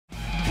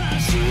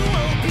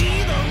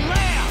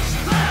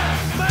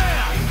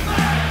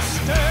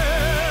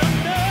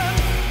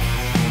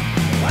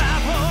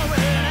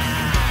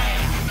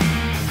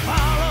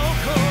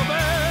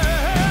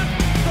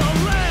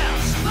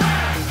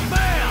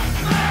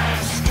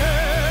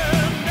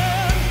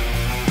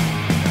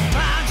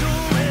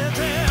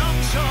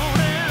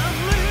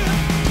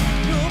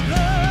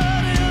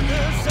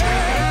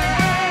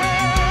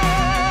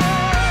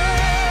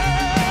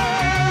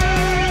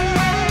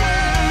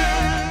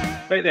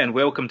Right then,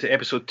 welcome to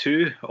episode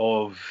 2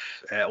 of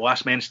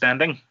Last Men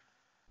Standing.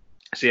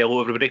 Say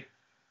hello, everybody.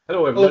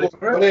 Hello,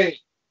 everybody.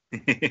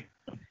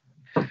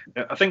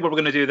 I think what we're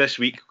going to do this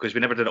week, because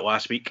we never did it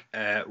last week,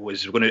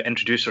 was we're going to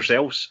introduce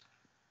ourselves.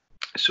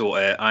 So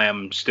I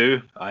am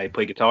Stu. I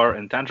play guitar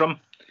in Tantrum,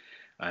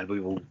 and we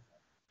will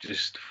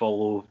just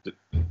follow the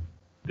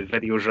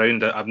videos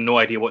round. I have no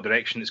idea what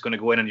direction it's going to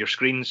go in on your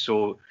screen,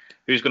 so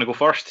who's going to go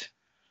first?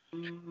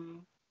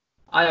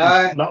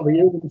 That'll be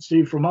you and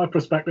Steve from my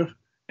perspective.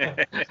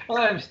 Well,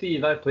 I'm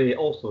Steve. I play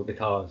also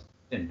guitars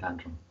in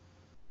Tantrum.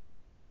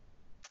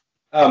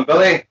 I'm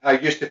Billy. I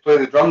used to play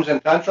the drums in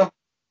Tantrum.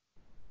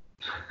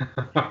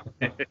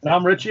 And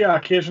I'm Richie. I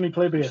occasionally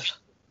play bass.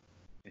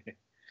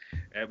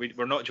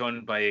 We're not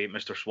joined by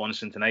Mr.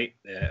 Swanson tonight,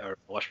 our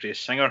illustrious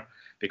singer,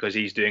 because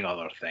he's doing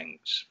other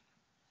things.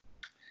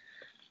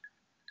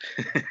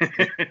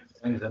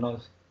 Things in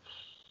us.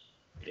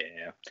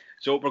 Yeah.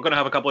 So we're going to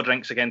have a couple of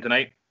drinks again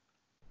tonight.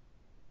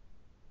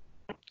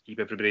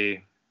 Keep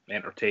everybody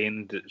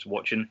entertained that's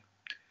watching.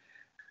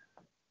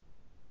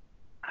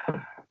 I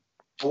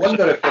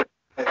wonder if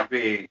it'd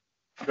be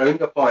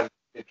frowned upon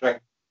to drink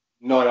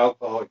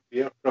non-alcoholic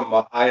beer from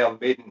my Iron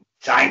Maiden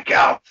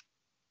tankard.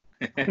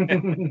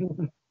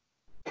 I'm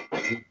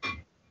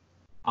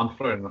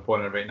frowning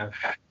upon it right now.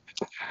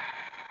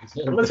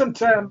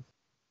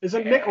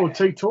 Isn't Nico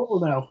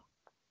teetotal now?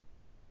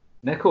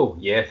 Nico?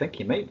 Yeah, I think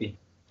he might be.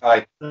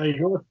 Aye. There you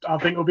go. I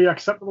think it'll be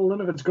acceptable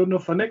then if it's good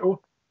enough for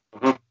Nico.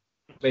 Mm-hmm.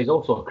 But he's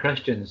also a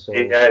Christian, so...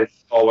 Yes.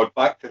 Oh, we're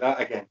back to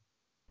that again.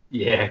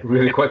 Yeah,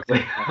 really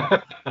quickly.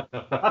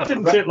 That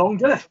didn't take long,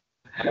 did it?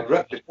 I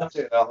ripped the piss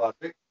out of that last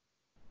week.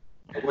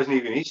 It wasn't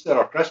even Easter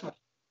or Christmas.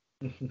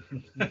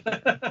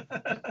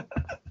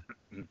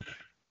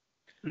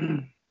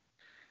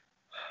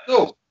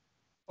 So,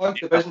 on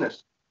to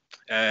business.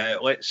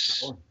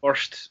 Let's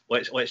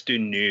do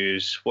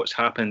news. What's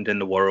happened in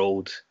the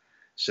world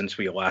since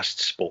we last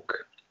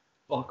spoke?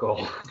 Fuck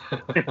off.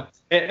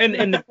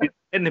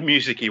 in the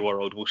music-y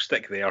world, we'll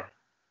stick there.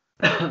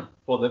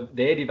 Well, the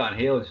Eddie Van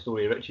Halen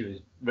story,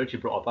 Richie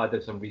brought up. I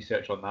did some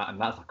research on that, and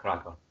that's a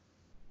cracker.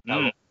 That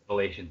was a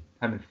relation.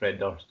 Him and Fred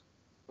Durst.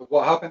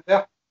 What happened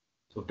there?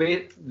 So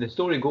the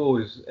story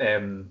goes, I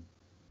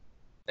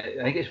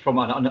think it's from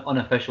an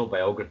unofficial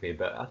biography,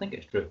 but I think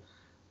it's true.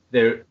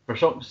 There, for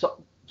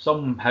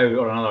somehow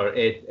or another,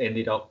 Ed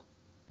ended up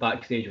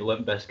backstage with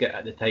Limp Bizkit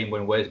at the time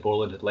when Wes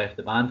Borland had left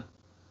the band,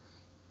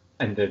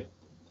 and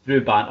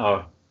through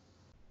banter,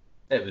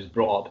 it was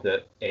brought up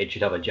that Ed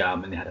should have a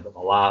jam, and they had a bit of a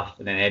laugh,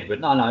 and then Ed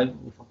went, no,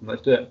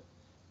 let's do it.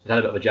 So they had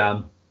a bit of a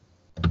jam,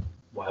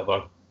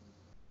 whatever,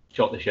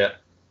 shot the shit,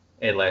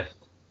 Ed left,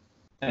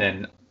 and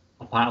then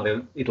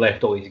apparently he'd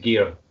left all his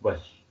gear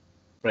with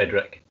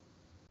Frederick,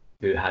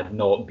 who had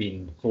not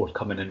been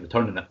forthcoming in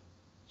returning it,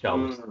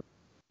 shall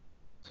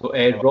So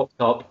Ed rocked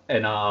up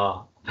in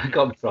a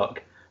pickup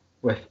truck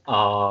with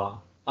a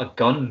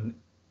gun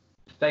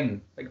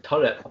thing, like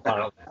turret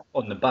apparently,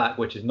 on the back,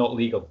 which is not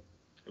legal.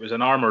 It was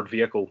an armoured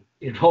vehicle.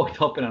 He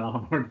rocked up in an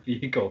armoured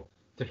vehicle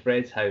to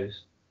Fred's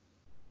house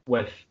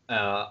with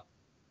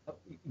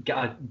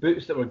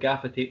boots that were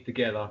gaffer taped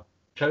together,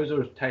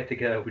 trousers tied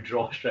together with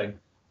drawstring,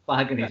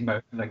 flag in his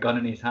mouth and a gun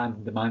in his hand,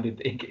 and demanded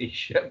that he get his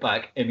shit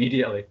back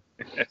immediately.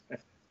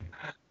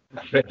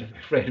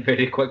 Fred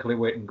very quickly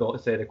went and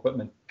got said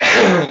equipment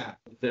to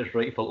its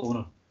rightful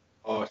owner.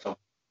 Awesome.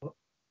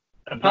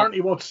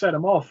 Apparently what set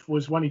him off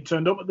was when he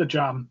turned up at the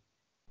jam,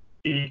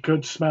 he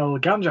could smell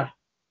ganja.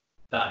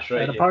 That's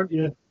right. And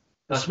apparently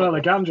the smell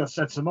of ganja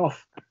sets him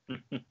off.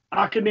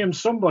 I can name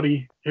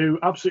somebody who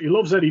absolutely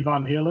loves Eddie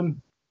Van Halen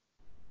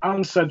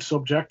and said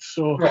subject,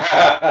 so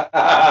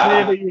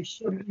maybe you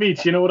shouldn't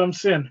meet, you know what I'm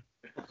saying?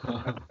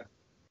 But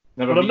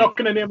I'm not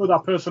going to name who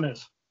that person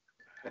is.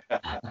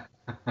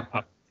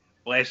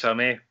 Bless him,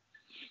 eh?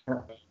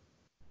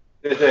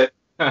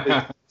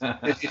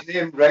 Does his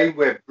name rhyme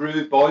with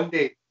Brew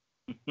Bondi?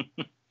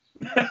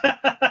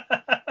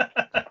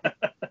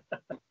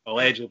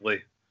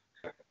 Allegedly.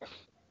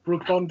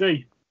 Brooke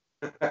Bondi.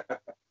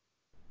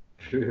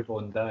 True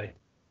Bondi.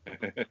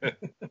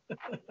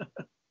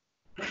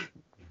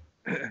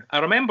 I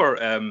remember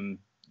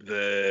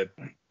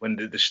when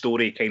the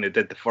story kind of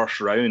did the first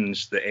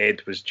rounds that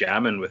Ed was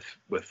jamming with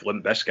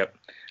Limp Bizkit.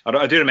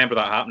 I do remember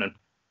that happening.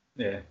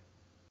 Yeah.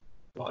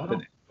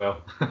 Well.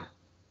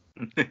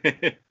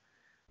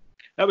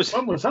 That was.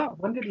 When was that?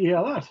 When did you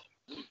hear that?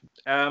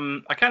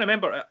 I can't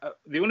remember.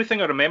 The only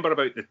thing I remember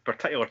about the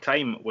particular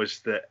time was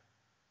that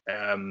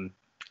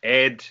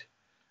Ed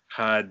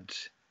had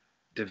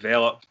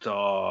developed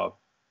a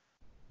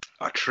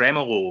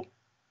tremolo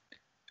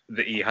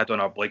that he had on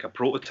a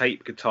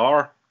prototype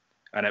guitar,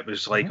 and it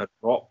was like a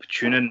drop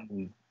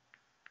tuning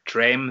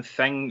trem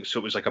thing. So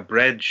it was like a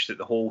bridge that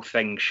the whole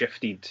thing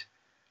shifted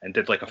and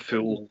did like a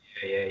full.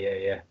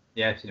 Yeah,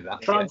 I've seen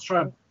that.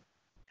 Tantrum.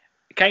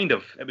 Kind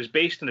of. It was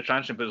based in the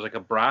Tantrum, but it was like a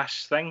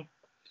brass thing.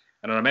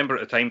 And I remember at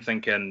the time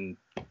thinking,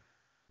 I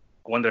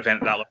wonder if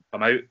that will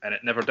come out, and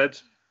it never did.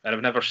 And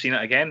I've never seen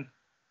it again.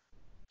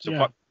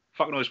 So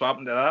fuck knows what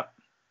happened to that.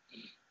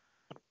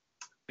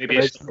 Maybe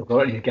it's I've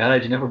got it in his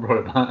garage. He never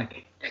brought it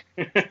back.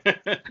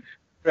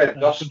 Fred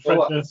Durst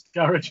stole it. Fred's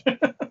garage.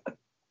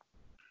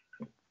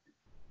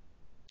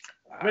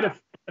 I mean,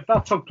 if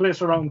that took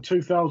place around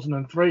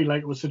 2003,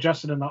 like it was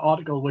suggested in that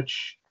article,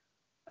 which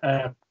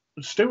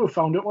Stu who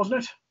found it,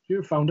 wasn't it?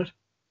 You found it.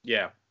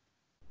 yeah.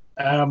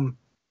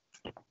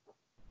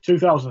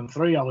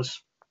 2003, I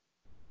was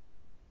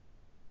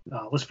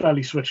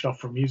fairly switched off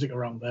from music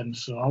around then,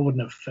 so I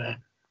wouldn't have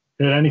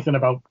heard anything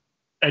about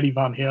Eddie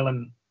Van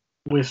Halen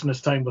wasting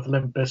his time with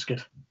Limp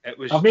Bizkit.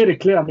 I've made it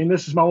clear. I mean,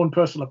 this is my own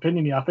personal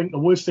opinion here. I think the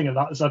worst thing of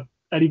that is that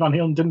Eddie Van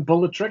Halen didn't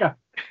pull the trigger.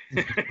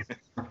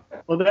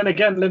 Well, then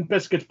again, Limp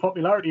Bizkit's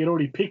popularity had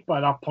already peaked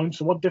by that point,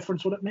 so what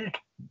difference would it make?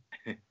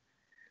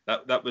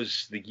 That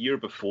was the year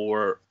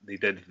before they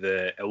did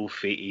the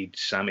ill-fated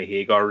Sammy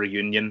Hagar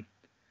reunion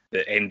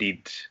that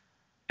ended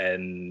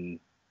in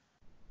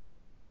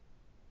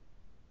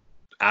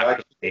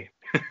acrimony.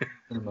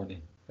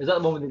 Is that the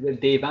moment they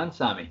did Dave and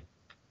Sammy?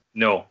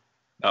 No,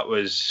 that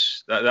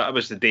was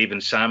the Dave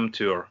and Sam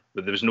tour,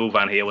 but there was no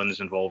Van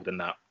Halens involved in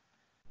that.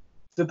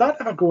 Did that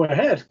ever go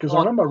ahead? Because I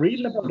remember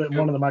reading about it in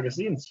one of the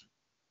magazines.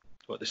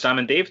 What, the Sam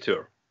and Dave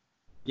tour?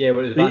 Yeah,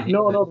 but it was Van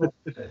Halen.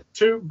 The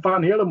two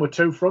Van Halen were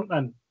two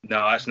frontmen. No,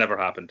 that's never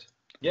happened.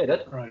 Yeah, it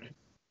did. Right.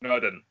 No,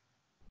 it didn't.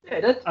 Yeah,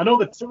 it did. I know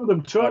the two of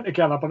them toured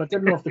together, but I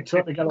didn't know if they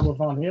toured together with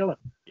Van Halen.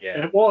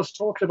 Yeah. It was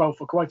talked about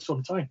for quite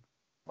some time.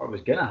 Or it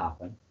was going to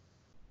happen.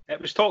 It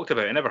was talked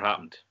about. It never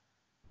happened.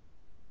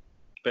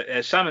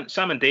 But Sam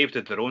and Dave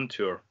did their own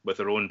tour with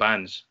their own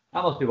bands.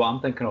 That must be what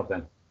I'm thinking of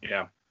then.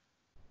 Yeah.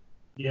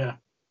 Yeah.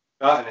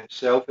 That in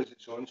itself is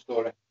its own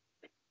story.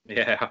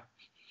 Yeah.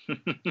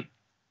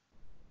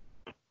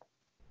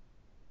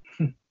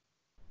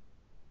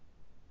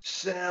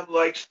 Sam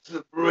likes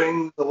to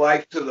bring the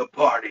life to the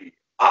party.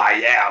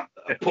 I am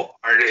the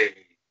party.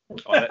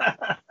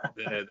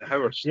 The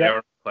Howard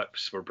Stern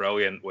clips were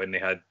brilliant when they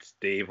had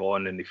Dave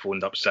on and they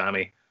phoned up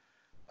Sammy.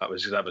 That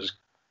was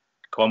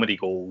comedy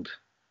gold.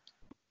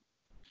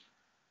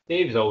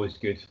 Dave's always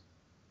good.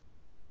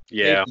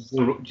 Yeah.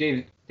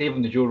 Dave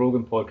on the Joe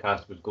Rogan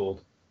podcast was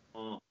gold.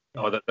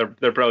 Oh,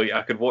 they're brilliant.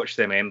 I could watch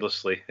them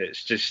endlessly.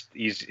 It's just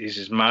he's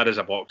as mad as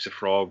a box of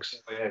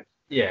frogs.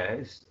 Yeah,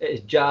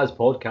 it's jazz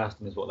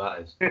podcasting is what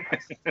that is.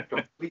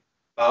 Complete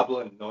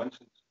babbling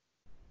nonsense.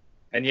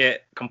 And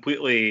yet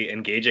completely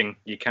engaging.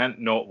 You can't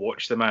not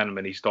watch the man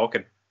when he's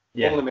talking.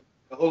 Yeah. It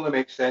only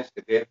makes sense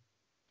to Dave.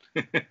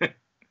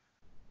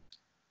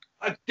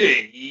 A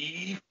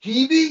Dave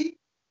TV?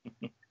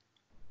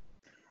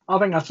 I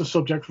think that's a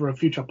subject for a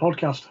future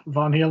podcast,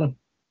 Van Halen.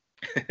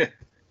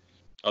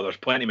 Oh, there's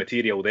plenty of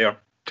material there.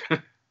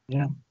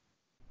 Yeah.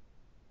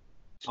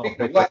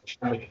 Speaking of which,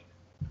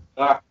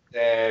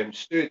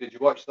 Stu, did you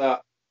watch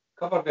that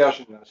cover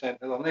version that I sent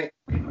the other night?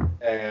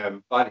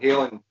 Van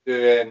Halen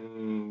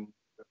doing...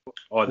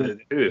 Oh, the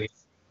Who.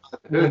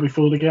 We'll be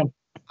fooled again.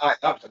 Aye,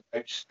 that was an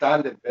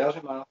outstanding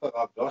version, man. I thought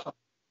that was awesome.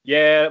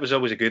 Yeah, it was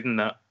always a good one,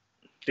 that.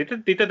 They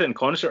did it in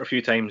concert a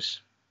few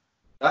times.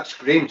 That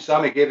scream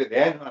Sammy gave at the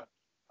end, man.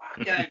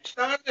 Fucking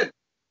outstanding.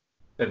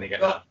 Didn't they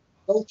get that?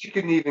 Don't you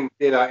couldn't even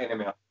do that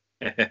anymore.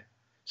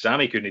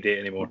 Sammy couldn't do it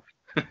anymore.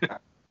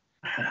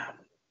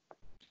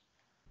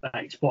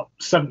 He's what,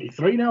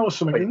 73 now or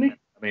something, isn't he?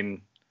 I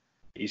mean,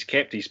 he's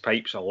kept his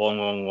pipes a long,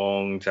 long,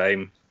 long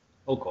time.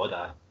 Oh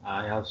God,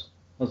 aye, has.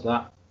 What's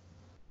that?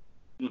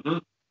 Mm-hmm.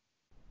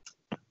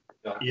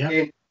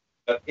 Yeah.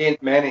 There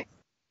ain't many.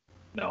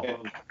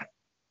 No.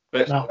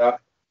 But No.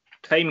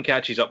 Time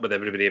catches up with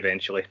everybody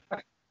eventually.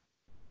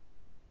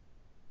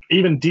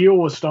 Even Dio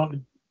was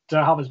starting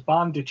to have his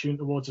band detune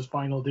towards his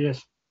final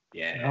days.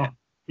 Yeah. You know?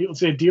 People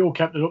say Dio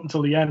kept it up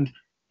until the end.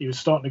 He was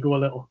starting to go a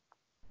little.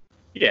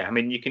 Yeah, I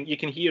mean, you can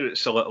hear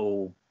it's a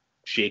little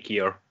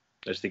shakier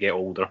as they get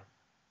older.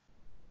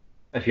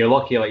 If you're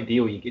lucky like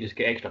Dio, you can just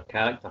get extra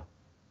character.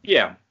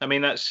 Yeah, I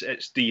mean,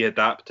 do you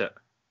adapt it?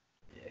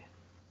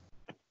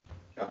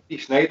 Yeah. D.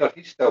 Snyder,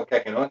 he's still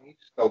kicking on. He's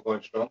still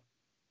going strong.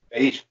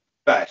 He's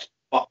best.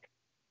 Fuck.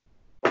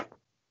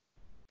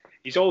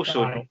 He's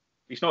also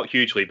he's not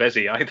hugely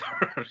busy either.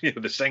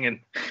 The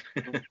singing.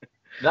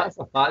 That's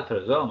a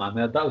factor as well,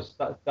 man.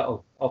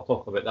 I'll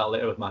talk about that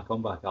later with my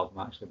comeback album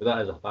actually, but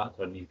that is a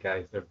factor in these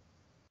guys. They've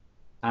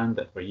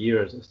handed it for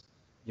years.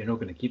 You're not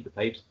going to keep the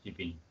pipes you've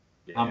been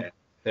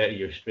 30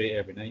 years straight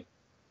every night.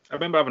 I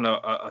remember having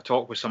a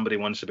talk with somebody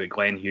once about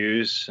Glenn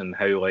Hughes and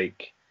how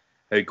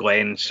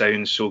Glenn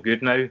sounds so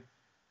good now, and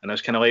I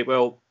was kind of like,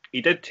 well,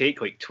 he did take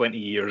like 20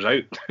 years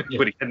out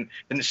where he didn't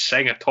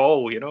sing at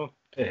all, you know.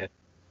 Yeah.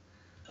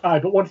 Aye,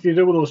 but what did you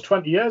do with those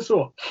 20 years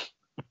though?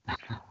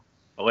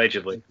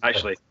 Allegedly.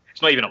 Actually,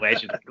 it's not even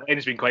allegedly.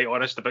 Glenn's been quite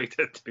honest about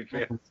it, to be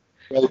fair.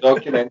 Well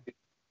documented.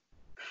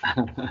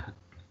 I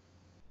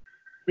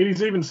mean,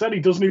 he's even said he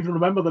doesn't even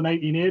remember the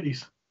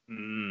 1980s.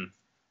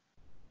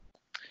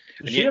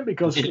 It's a shame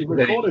because he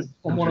recorded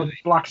on one of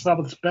Black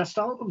Sabbath's best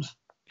albums.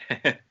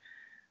 To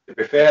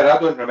be fair, I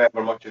don't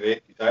remember much of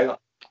the 80s either.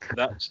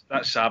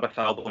 That Sabbath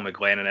album with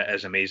Glenn in it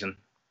is amazing.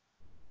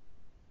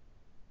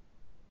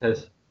 It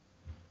is.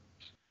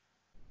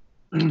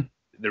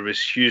 there was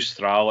Hughes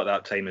Thrall at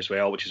that time as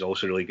well, which is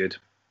also really good.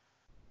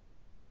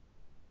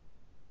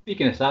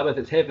 Speaking of Sabbath,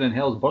 it's Heaven and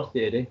Hell's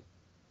birthday today.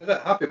 Is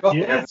it? Happy birthday.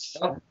 Yes.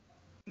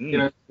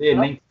 Came out today in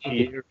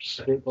 1980.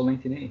 April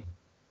 1980.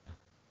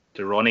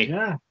 To Ronnie.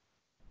 Yeah.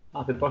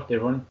 Happy birthday,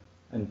 Ronnie.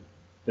 And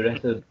the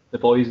rest of the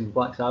boys in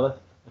Black Sabbath,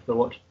 if they're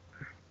watching.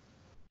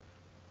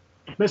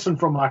 Missing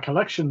from my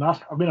collection,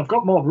 that. I mean, I've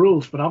got more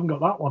rules, but I haven't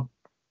got that one.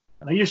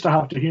 And I used to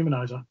have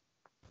Dehumanizer.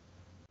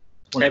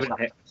 Heaven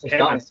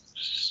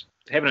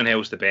and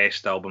Hell's the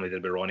best album they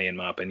did with Ronnie, in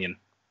my opinion.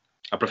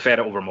 I prefer it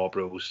over Mob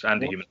Rules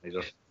and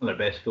Dehumanizer. Their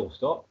best full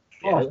stop.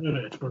 Oh,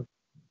 Yeah.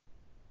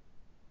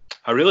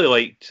 I really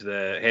liked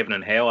the Heaven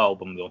and Hell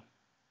album, though.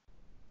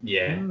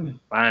 Yeah.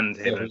 Band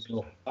Heaven.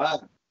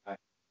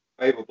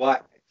 Bible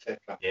Black,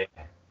 etc. Yeah.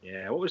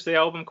 Yeah, what was the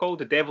album called?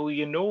 The Devil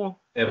You Know?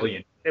 Devil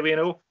You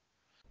Know?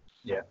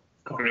 Yeah.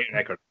 Great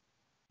record.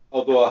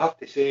 Although I have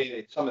to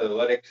say, some of the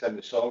lyrics in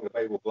the song, The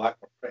Bible Black,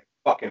 were pretty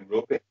fucking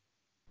ropey.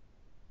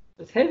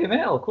 It's heavy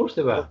metal, of course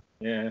they were.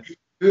 Yeah.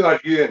 Who are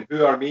you and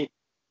who are me?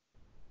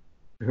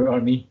 Who are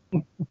me?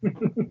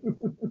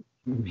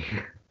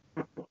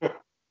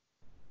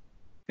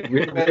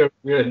 we're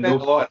in no Spent a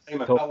lot of time in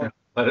that talking one.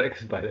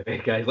 lyrics, by the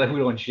way, guys. Like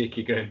we're on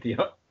shaky ground here.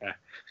 Yeah.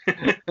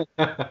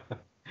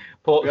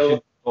 Pot Well,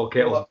 shit, all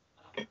kettle.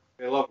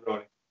 They love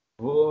Ronnie.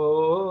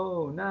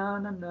 Whoa, na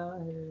na na.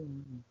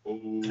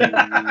 Oh.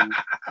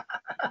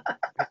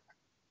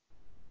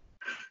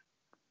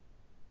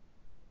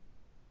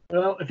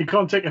 Well, if you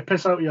can't take a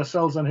piss out of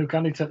yourselves, then who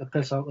can you take the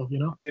piss out of, you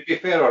know? To be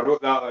fair, I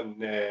wrote that on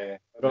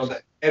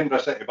Edinburgh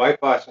City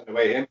Bypass on the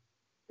way home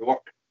to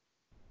work.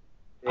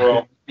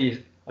 I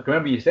can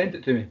remember you sent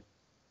it to me.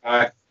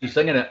 Aye. You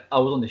singing it. I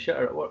was on the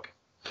shitter at work.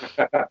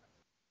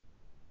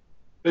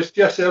 Just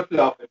yourself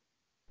laughing.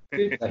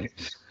 Good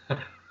times.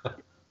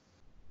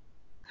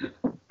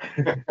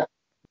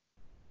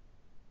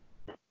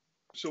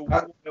 So,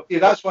 See,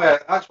 that's why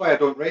I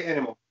don't write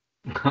anymore.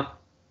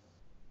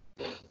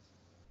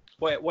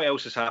 what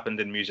else has happened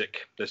in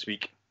music this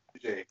week?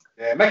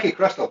 Mickey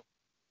Crystal.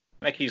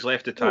 Mickey's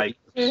left the Tigers.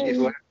 He's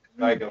left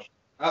the Tigers.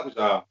 That was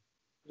a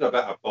bit of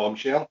a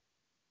bombshell.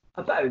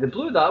 I bet they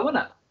blew that,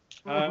 wasn't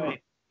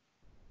it?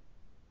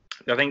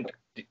 I think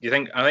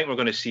we're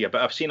going to see a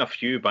bit. I've seen a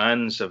few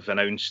bands have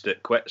announced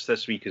that quits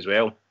this week as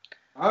well.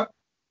 Huh?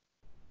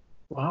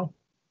 Wow.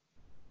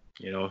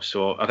 You know,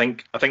 so I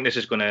think this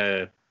is going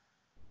to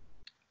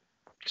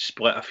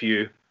split a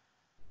few.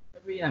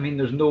 I mean,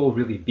 there's no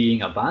really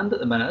being a band at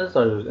the minute, is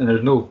there? And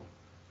there's no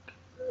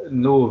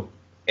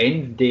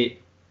end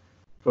date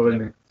for when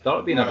we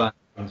start being a band.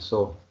 And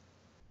so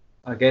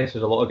I guess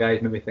there's a lot of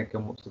guys maybe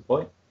thinking, what's the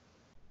point?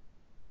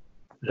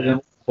 But then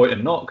what's the point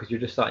in not, because you're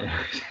just sat in your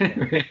house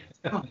anyway.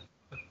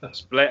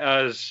 Split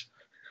us.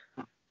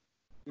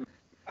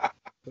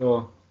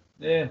 So,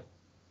 yeah.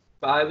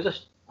 But I was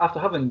just, after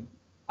having,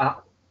 I've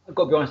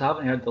got to be honest, I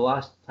haven't heard the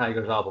last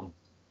Tigers album.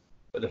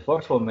 But the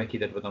first one Mickey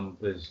did with them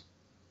was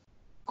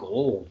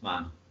gold,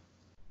 man.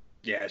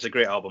 Yeah, it's a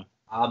great album.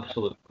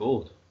 Absolute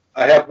gold.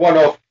 I have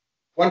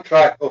one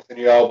track off the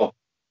new album,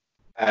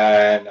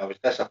 and I was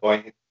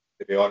disappointed,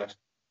 to be honest.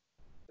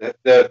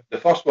 The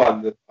first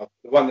one, the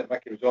one that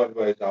Mickey was on,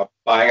 was a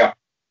banger.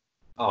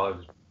 Oh, it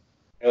was,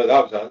 You know,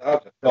 that was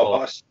a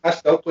top. I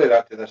still play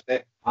that to this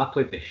day. I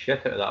played the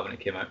shit out of that when it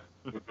came out.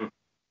 Mhm.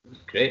 It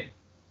was great.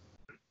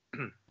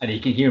 And you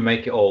can hear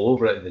Mickey all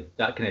over it.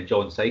 That kind of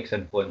John Sykes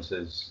influence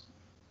is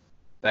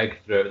big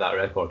throughout that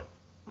record.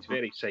 It's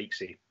very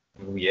sexy.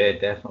 Oh, yeah,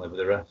 definitely, with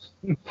the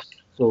riffs.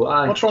 So,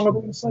 What's wrong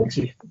with being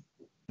sexy?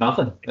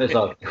 nothing. That's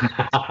all.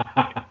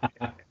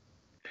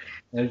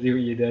 Let's see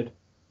what you did.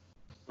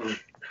 That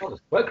was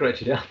quick,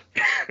 Richard. Yeah.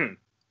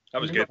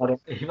 That was good.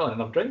 You've not had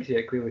enough drinks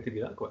yet, clearly, to be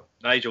that quick.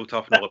 Nigel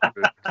toughen all up.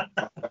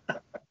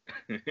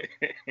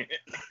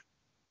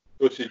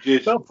 What's the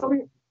juice? Well,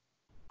 funny,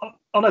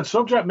 on that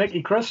subject,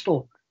 Mickey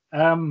Crystal,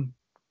 I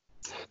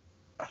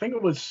think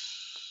it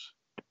was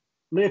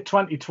late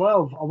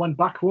 2012, I went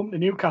back home to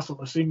Newcastle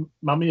to see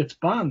my mate's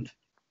band.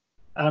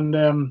 And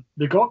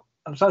it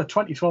was either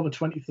 2012 or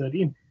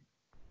 2013.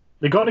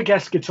 They got a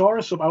guest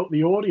guitarist up out of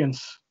the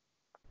audience.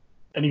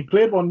 And he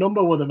played one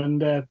number with him.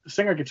 And the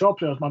singer guitar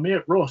player was my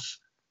mate Russ.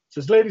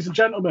 Says, ladies and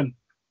gentlemen,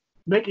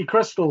 Mickey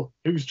Crystal,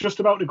 who's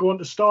just about to go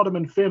into stardom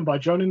and fame by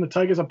joining the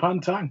Tigers of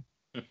Pantang.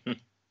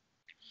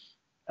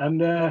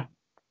 And I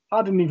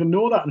didn't even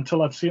know that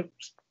until I'd seen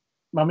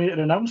my mate had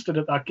announced it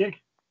at that gig.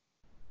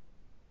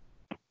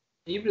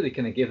 He really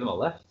kind of gave them a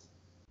lift.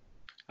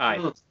 Aye.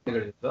 Who was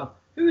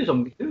I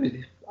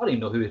don't even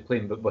know who was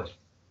playing with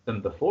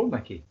them before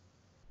Mickey.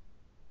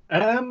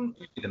 You'd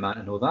be the man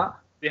to know that.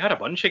 They had a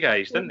bunch of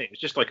guys, didn't they? It was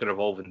just like a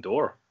revolving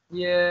door.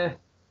 Yeah.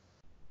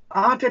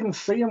 I didn't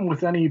see him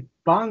with any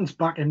bands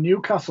back in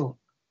Newcastle.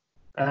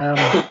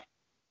 I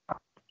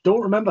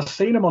don't remember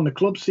seeing him on the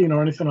club scene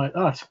or anything like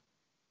that.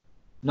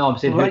 No, I'm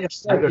saying Like I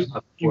said,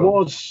 he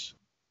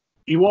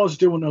was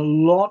doing a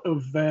lot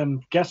of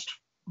guest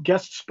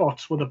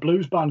spots with a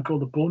blues band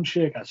called the Bone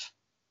Shakers.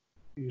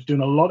 He was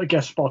doing a lot of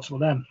guest spots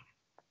with them,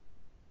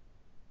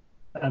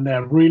 and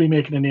they're really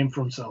making a name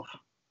for himself.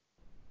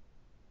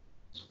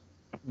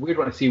 weird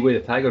one to see where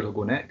the Tigers will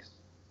go next.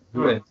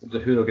 Who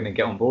they're going to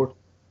get on board.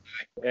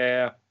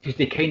 Yeah. Because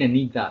they kind of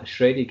need that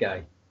shreddy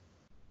guy.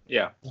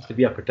 Yeah. To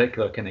be a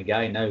particular kind of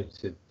guy now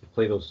to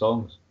play those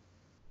songs.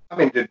 I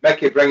mean, did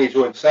Mickey bring his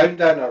own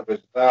sound in, or was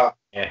that?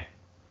 Yeah.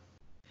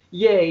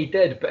 Yeah, he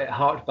did, but it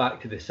harked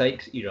back to the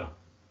Sykes era.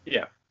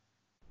 Yeah.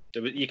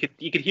 You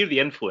could hear the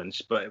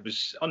influence, but it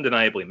was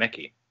undeniably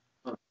Mickey.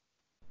 So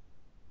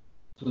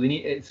they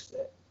need it's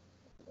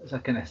a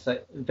kind of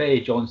very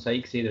John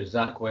Sykesy. There's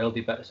Zach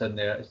Wildy bits in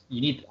there. It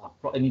needs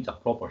a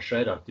proper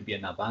shredder to be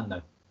in that band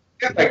now.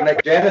 Yeah, Big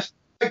Nick Jennison.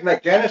 Big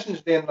Nick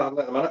Jennison's doing nothing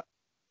at the minute.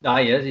 Ah,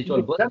 he is. He's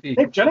John Blitzkrieg.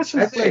 Nick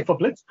Jennison's playing for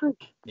Blitzkrieg.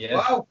 Yeah.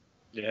 Wow.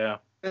 Yeah.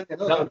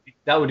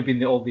 That would have been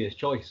the obvious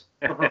choice.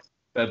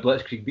 But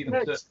Blitzkrieg beat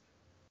them to it.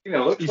 You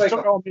know, looks He's like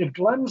took on made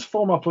Glenn's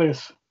former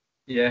place.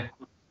 Yeah.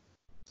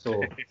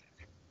 So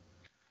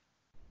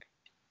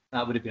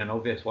that would have been an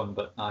obvious one,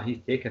 but he's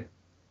taken.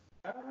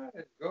 there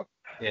you go.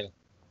 Yeah.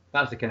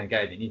 That's the kind of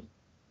guy they need.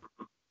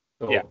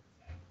 So, yeah.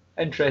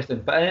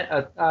 Interesting. But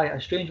a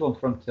strange one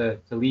for him to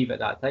leave at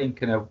that time.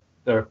 Kind of,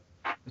 the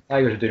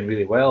Tigers are doing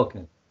really well,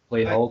 kind of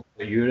playing all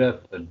over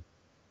Europe. And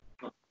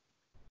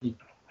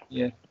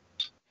yeah.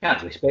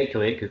 Can't really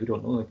speculate because we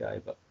don't know the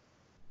guy, but.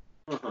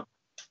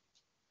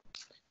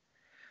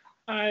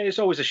 It's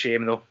always a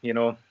shame, though, you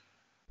know.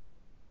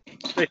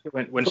 Especially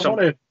when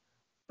the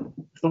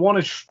one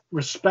is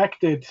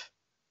respected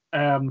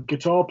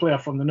guitar player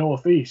from the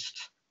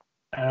Northeast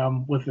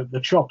with the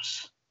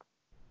chops.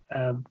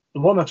 The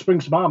one that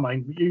springs to my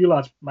mind, you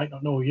lads might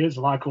not know who he is,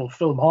 a lad called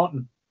Phil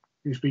Martin,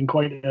 who's been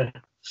quite a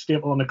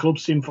staple on the club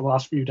scene for the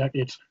last few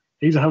decades.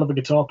 He's a hell of a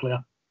guitar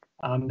player,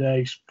 and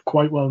he's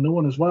quite well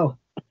known as well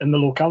in the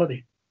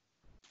locality.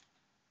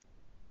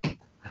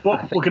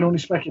 But we can only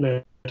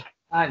speculate.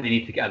 I think they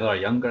need to get another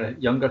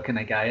younger kind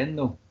of guy in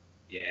though.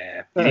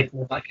 Yeah.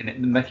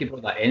 Mickey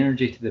brought that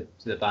energy to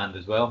the band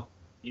as well.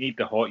 You need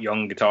the hot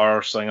young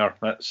guitar slinger.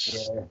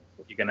 That's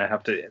you're gonna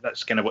have to.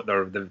 That's kind of what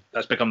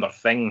that's become their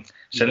thing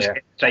since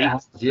time.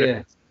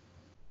 Yeah.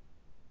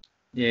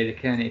 Yeah, they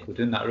kind of go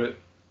down that route.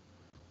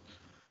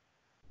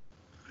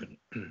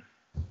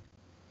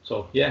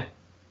 So yeah,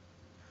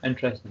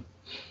 interesting.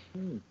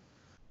 And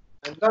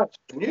that's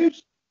the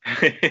news.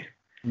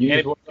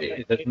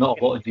 There's not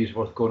a lot of news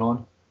worth going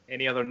on.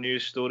 Any other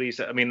news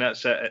stories? I mean,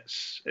 that's it.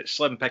 It's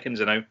slim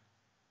pickings now.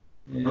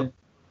 Yeah.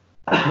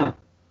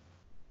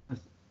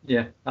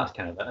 Yeah, that's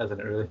kind of it, isn't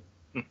it? Really.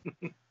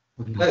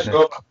 Let's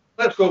go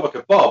over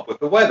to Bob with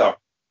the weather.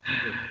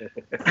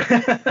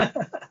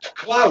 It's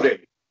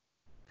cloudy.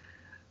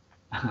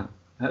 Is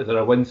there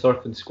a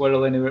windsurfing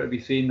squirrel anywhere to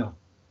be seen? No.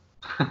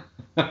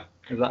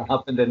 Has that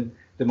happened in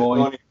Des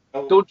Moines?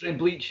 Don't drink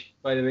bleach,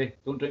 by the way.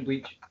 Don't drink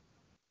bleach.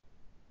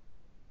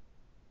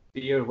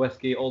 Beer,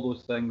 whiskey, all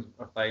those things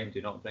are fine.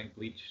 Do not drink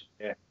bleach.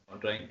 Yeah.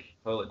 Don't drink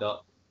toilet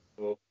duck.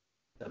 Oh.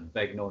 It's a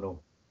big no-no.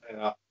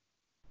 Yeah.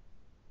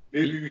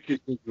 Maybe we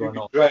could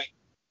not.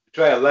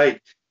 try a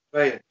light.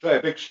 Try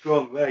a big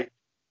strong light.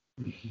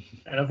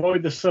 And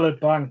avoid the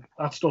Sillet Bang.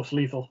 That stuff's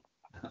lethal.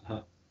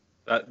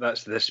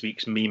 That's this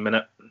week's meme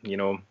minute. You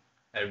know.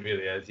 It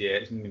really is. Yeah,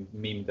 it's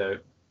memed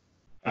out.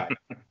 Right.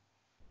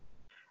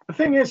 The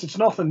thing is, it's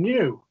nothing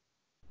new.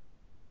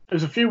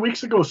 There's a few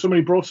weeks ago,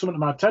 somebody brought something to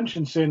my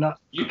attention saying that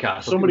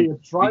somebody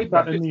had tried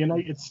that in the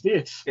United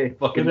States. They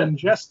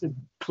ingested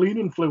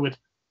cleaning fluid,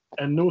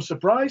 and no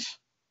surprise,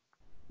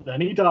 then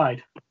he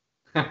died.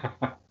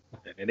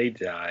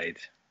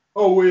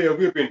 Oh,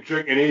 we've been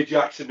drinking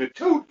Ajax in the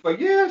toad for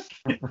years.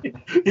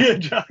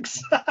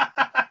 Ajax.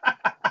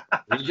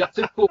 Ajax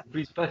and Coke,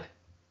 please, bud.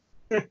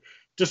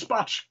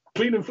 Dispatch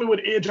cleaning fluid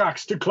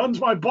Ajax to cleanse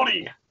my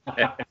body.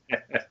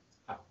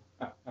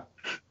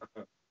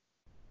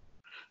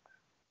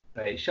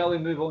 Right, shall we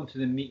move on to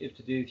the meat of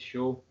today's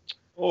show?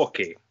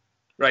 Okay,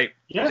 right.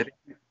 Yeah.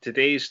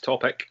 Today's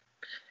topic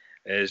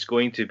is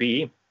going to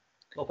be...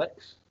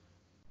 Topics?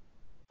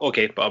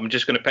 Okay, but I'm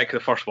just going to pick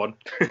the first one.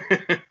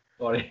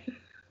 Sorry.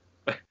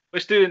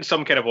 Let's do it in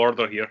some kind of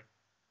order here.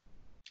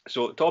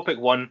 So topic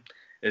 1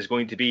 is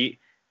going to be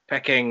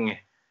picking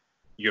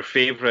your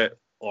favourite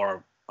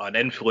or an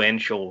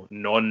influential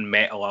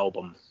non-metal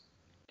album.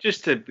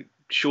 Just to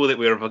show that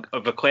we're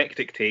of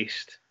eclectic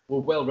taste. We're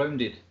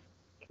well-rounded.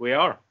 We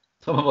are.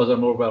 Some of us are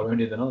more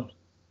well-rounded than others.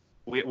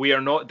 We are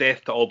not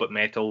death to all but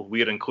metal.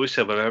 We are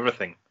inclusive of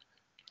everything.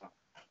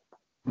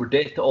 We're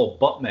death to all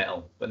but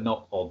metal, but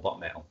not all but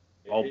metal.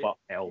 All but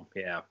metal,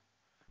 yeah.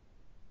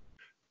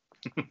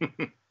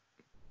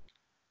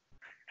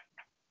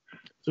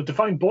 So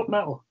define butt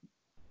metal.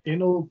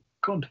 Anal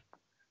cunt.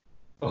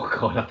 Oh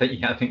god, I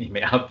think you may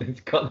have to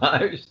cut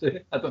that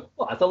out.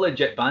 That's a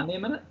legit band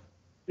name, isn't it?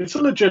 It's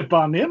a legit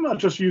band name. I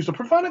just used a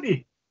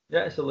profanity.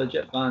 Yeah, it's a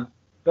legit band.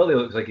 Billy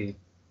looks like his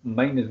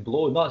mind is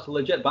blown. No, it's a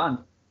legit band.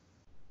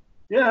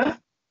 Yeah.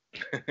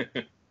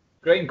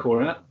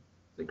 Grindcore, isn't it?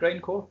 Is it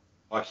grindcore?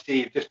 Oh,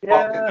 Steve, just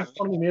yeah,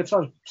 funny mates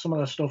had some of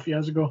that stuff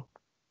years ago.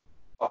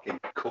 fucking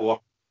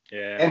core.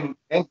 Yeah. In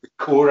the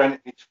core, and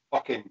it's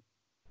fucking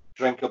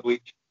drink of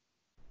bleach.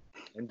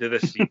 into the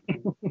sea.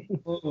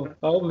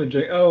 I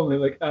only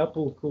like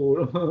apple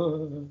core.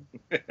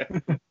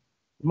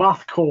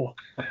 Math core.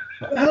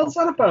 What the hell's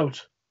that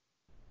about?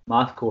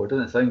 Math core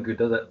doesn't sound good,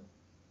 does it?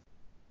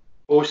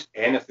 Post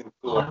anything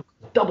core. Oh,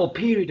 double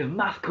period of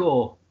math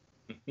core.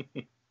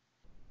 I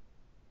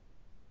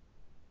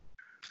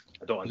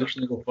don't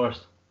understand. Go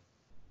first.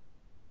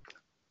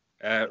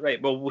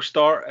 Right, well, we'll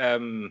start.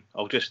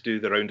 I'll just do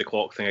the round the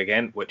clock thing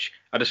again, which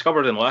I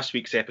discovered in last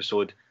week's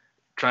episode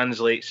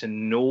translates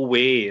in no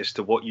way as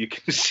to what you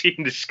can see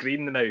on the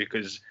screen now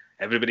because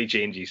everybody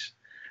changes.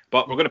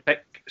 But we're going to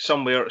pick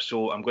somewhere,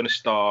 so I'm going to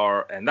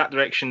start in that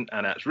direction,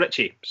 and that's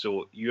Richie.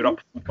 So you're up,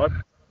 bud.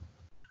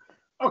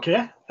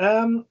 Okay.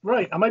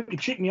 Right, I might be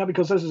cheating you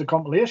because this is a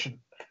compilation.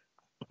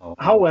 Oh,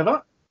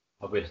 However,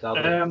 have we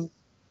established?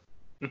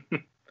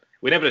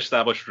 We never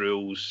established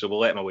rules, so we'll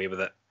let him away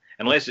with it.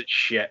 Unless it's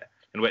shit,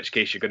 in which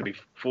case you're going to be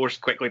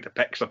forced quickly to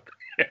pick something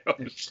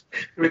else.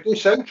 Can we do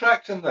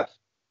soundtracks in this?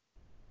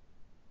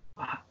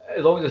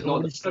 As long as it's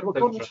not you said we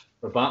couldn't.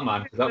 for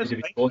Batman, because that would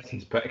be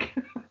Boston's pick.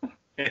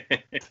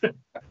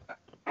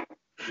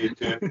 You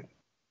too.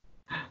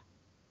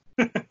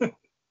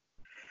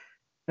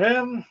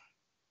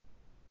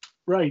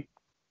 Right.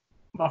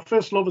 My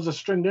first love as a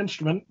stringed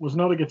instrument was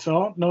not a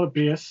guitar, not a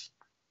bass.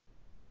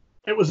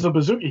 It was the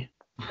bouzouki.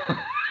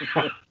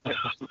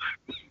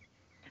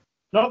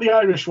 Not the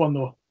Irish one,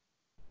 though.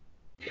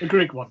 The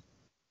Greek one.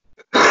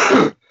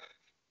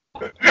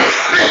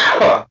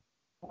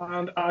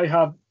 And I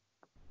had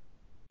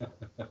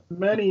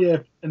many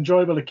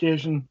enjoyable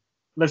occasion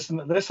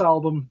listening to this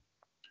album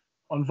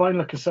on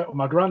vinyl cassette with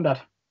my granddad.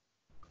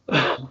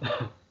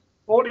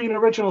 14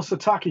 original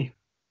Sataki.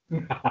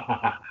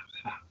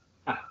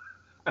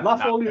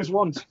 Laugh all you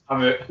want.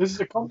 This is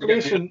a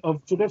compilation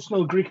of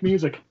traditional Greek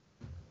music.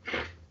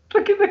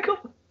 Look at the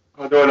cup.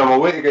 I don't know, I'm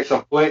away to get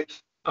some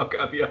plates. I'll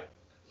get a beer.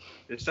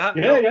 Is that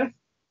Yeah.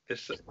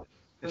 Is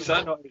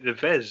that not the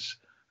Viz?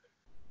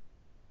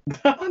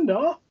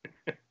 No.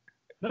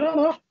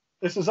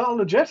 This is all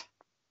legit.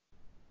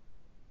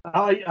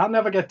 I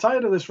never get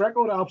tired of this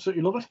record. I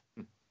absolutely love it.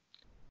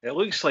 It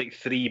looks like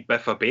 3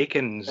 Biffa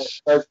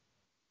Bacons.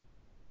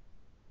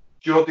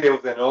 Geordie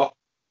of the North.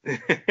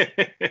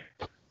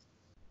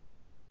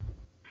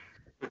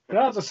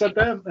 Yeah, as I said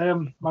there,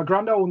 my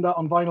granddad owned that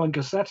on vinyl and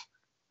cassette.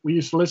 We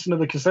used to listen to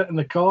the cassette in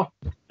the car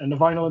and the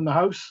vinyl in the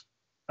house,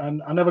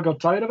 and I never got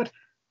tired of it.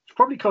 It's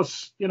probably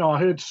because, I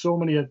heard so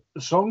many of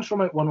the songs from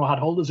it when we had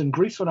holidays in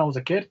Greece when I was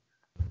a kid,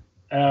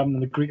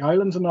 the Greek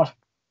islands and that.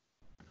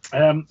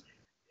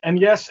 And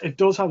yes, it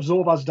does have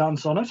Zova's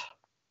Dance on it,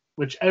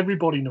 which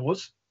everybody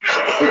knows.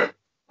 I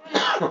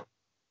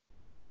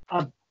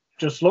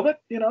just love it,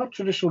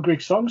 traditional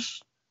Greek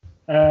songs.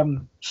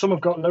 Some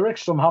have got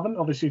lyrics, some haven't.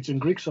 Obviously, it's in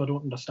Greek, so I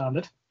don't understand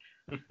it.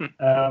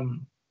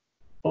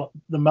 But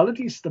the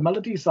melodies that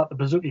the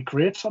bouzouki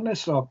creates on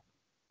this are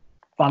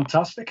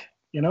fantastic.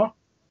 I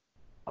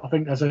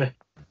think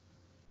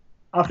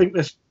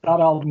that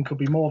album could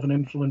be more of an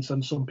influence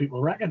than some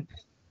people reckon.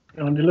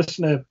 When you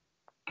listen to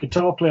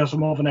guitar players with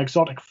more of an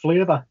exotic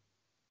flavour,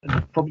 and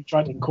they're probably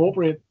trying to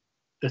incorporate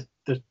the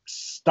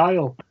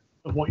style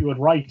of what you would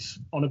write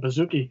on a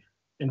bouzouki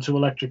into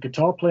electric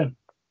guitar playing.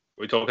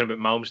 We're talking about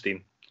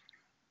Malmsteen.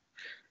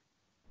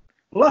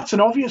 Well, that's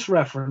an obvious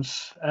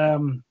reference. I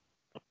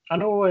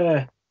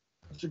know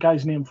what's the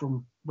guy's name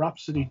from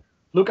Rhapsody?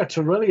 Luca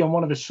Turilli on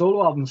one of his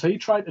solo albums, he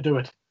tried to do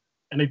it,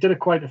 and he did it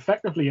quite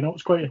effectively. It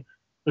was quite a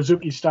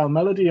bouzouki style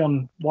melody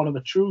on one of the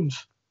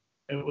tunes.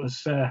 It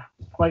was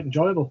quite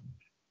enjoyable.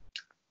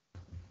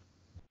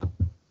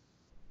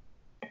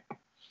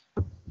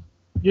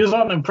 You're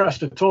not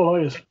impressed at all,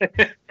 are you?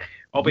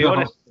 I'll be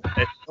honest,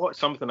 it's not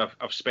something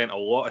I've spent a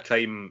lot of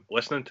time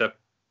listening to.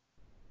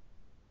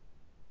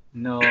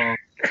 No,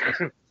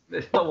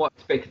 it's not what I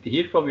expected to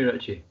hear from you,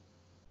 Richie.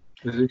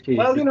 Bouzouki.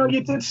 Well,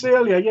 you did say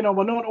earlier,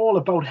 we're not all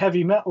about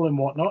heavy metal and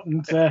whatnot,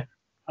 and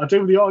I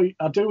do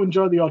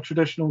enjoy the odd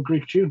traditional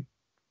Greek tune.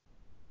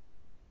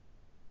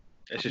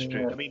 This is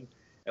true. I mean,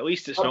 at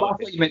least it's I not.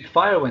 thought you meant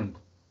Firewind.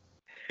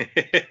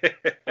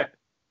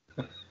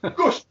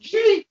 Ghost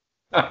G!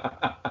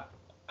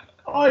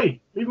 Oi,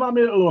 leave my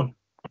mate alone.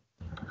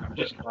 I'm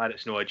just glad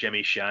it's not a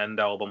Jimmy Shand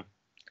album.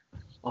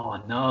 Oh,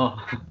 no.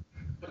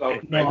 No,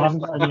 I haven't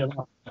got any of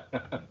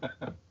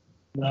that.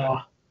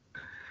 No.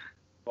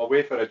 I'll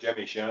wait for a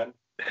Jimmy Shan.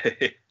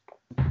 Hey.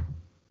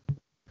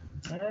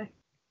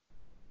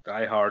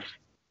 Die Hard.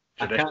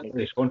 I can't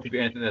really contribute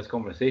anything to this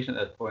conversation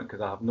at this point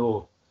because I have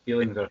no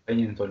feelings or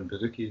opinions on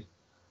bazookas.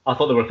 I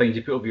thought there were things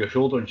you put over your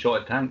shoulder and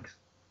shot at tanks.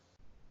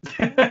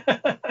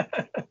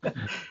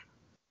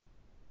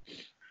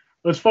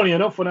 It's funny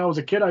enough, when I was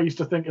a kid, I used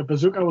to think a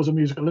bazooka was a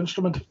musical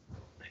instrument.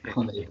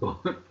 Oh, there you go.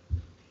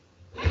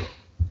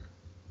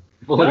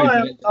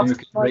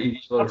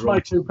 That's my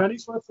 2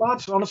 pennies worth,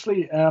 lads.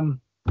 Honestly, I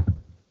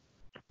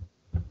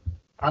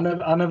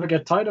never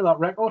get tired of that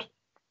record.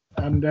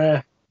 And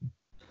now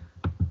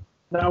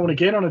and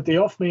again, on a day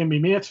off, me and my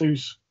mate,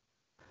 who's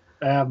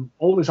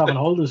always having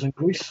holidays in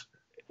Greece,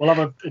 we'll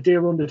have a day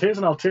around the days,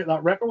 and I'll take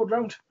that record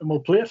round and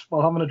we'll play it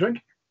while having a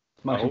drink.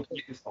 I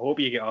hope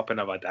you get up and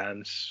have a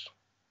dance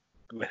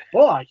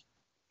Oh, aye.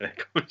 when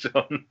it comes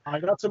on. Aye,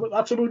 that's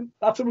about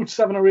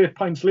 7 or 8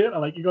 pints later.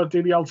 Like, you got to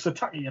do the old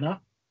sataki, you know.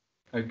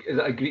 Is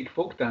that a Greek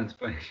folk dance?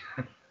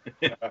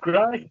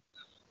 Great.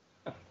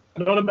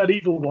 Not a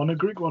medieval one, a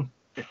Greek one.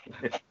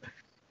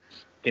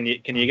 Can you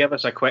give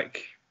us a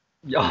quick?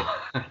 Yeah.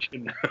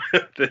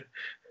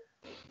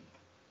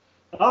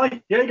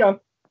 Aye, here you go.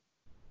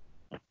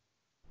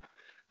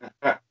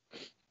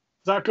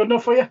 Is that good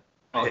enough for you?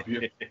 Oh,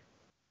 beautiful.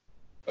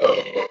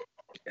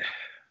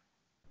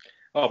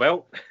 Oh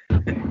well.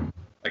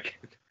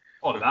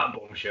 Oh, that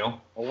bombshell.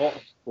 A lot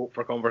of hope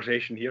for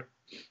conversation here.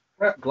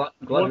 Glad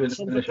we didn't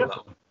finish with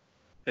that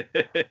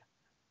one.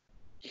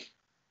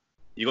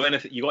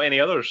 You got any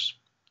others?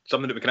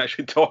 Something that we can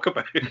actually talk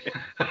about?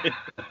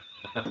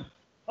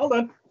 Hold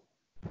on.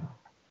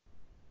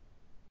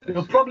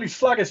 You'll probably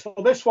slag us for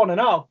this one and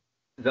all.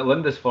 Is it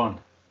Lindisfarne?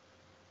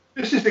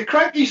 This is the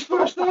Cranky's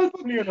first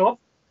album. You know.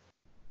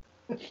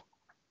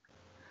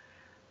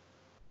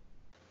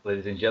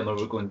 Ladies and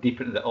gentlemen, we're going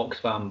deep into the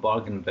Oxfam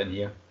bargain bin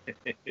here.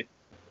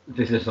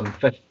 This is,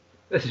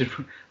 ladies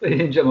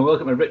and gentlemen,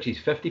 welcome to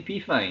Richie's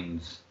 50p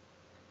fines.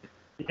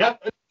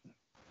 Yep.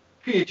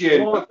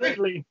 PJ. Well,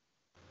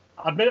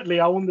 admittedly,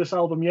 I owned this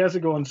album years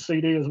ago on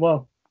CD as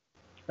well.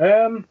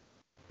 You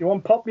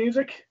want pop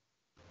music?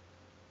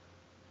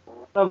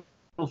 Level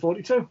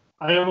 42.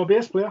 I am a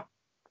bass player.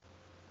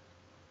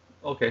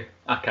 Okay,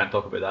 I can't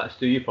talk about that.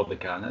 Stu, you probably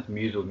can. That's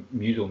muso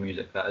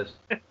music, that is.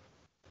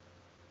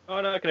 Oh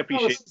no, I can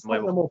appreciate It's one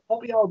of the more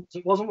poppy albums.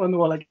 It wasn't when they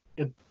were like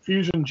a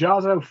fusion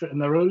jazz outfit in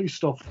their early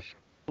stuff.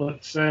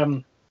 But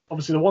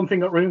obviously the one thing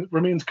that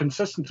remains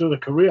consistent through the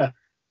career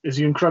is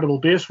the incredible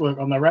bass work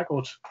on their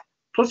records.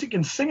 Plus, you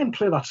can sing and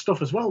play that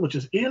stuff as well, which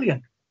is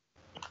alien.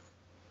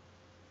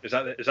 Is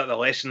that the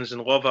Lessons in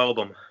Love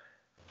album?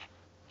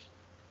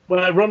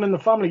 Well, Run in the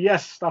Family,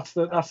 yes, that's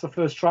the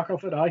first track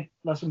off it. Aye,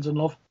 Lessons in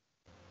Love.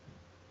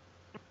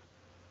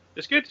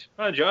 It's good.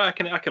 I enjoy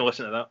it. I can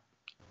listen to that.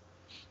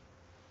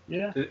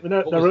 Yeah,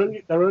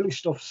 their early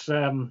stuff's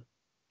full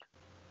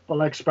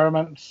of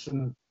experiments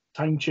and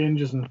time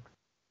changes, and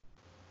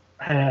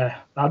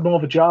had more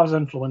of a jazz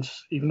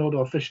influence, even though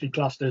they're officially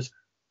classed as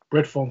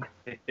Brit funk.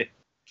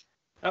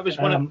 That was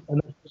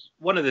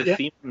one of the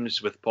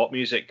themes with pop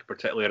music,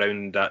 particularly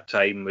around that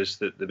time, was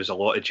that there was a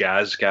lot of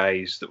jazz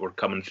guys that were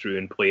coming through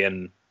and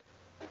playing,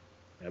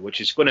 which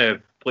is going to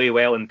play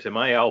well into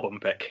my album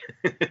pick.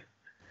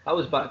 That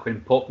was back when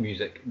pop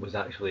music was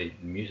actually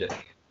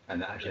music,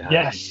 and it actually had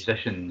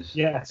musicians,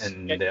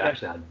 and they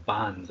actually had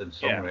bands and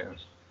songwriters.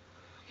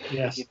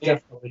 Yes,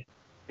 definitely.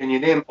 Can you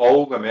name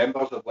all the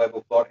members of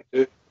Level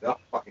 42? Yeah,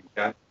 fucking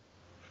can.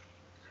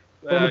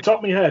 From the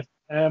top of my head,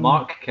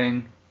 Mark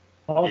King.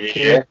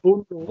 Yeah.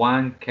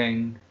 Wang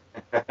King.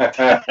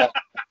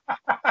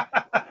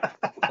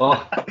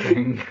 Oh,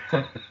 King.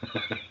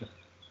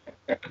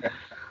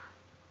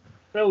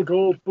 Bill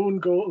Gold, Boone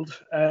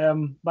Gold,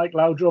 Mike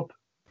Laudrup.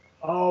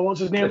 Oh, what's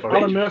his name?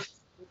 Alan Murphy.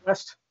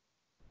 West.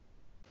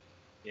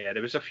 Yeah,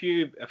 there was a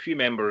few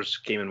members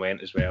came and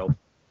went as well.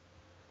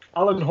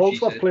 Alan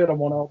Holdsworth played on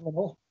one album and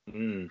all.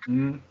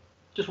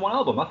 Just one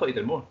album? I thought he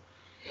did more.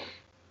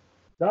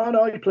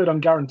 No, he played on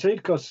Guaranteed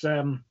because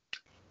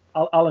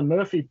Alan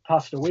Murphy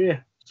passed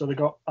away, so they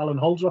got Alan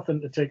Holdsworth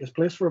in to take his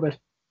place for a bit.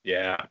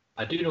 Yeah.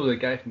 I do know the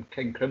guy from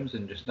King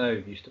Crimson just now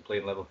used to play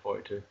in Level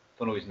 42.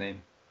 Don't know his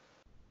name.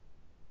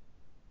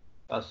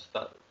 That's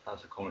a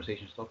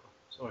conversation stopper.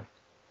 Sorry.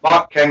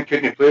 Mark King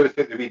couldn't play with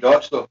the wee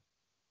dots though.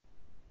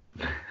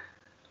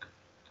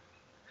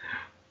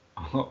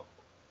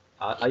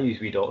 I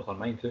use wee dots on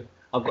mine too.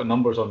 I've got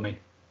numbers on me.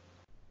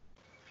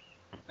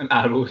 And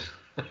arrows.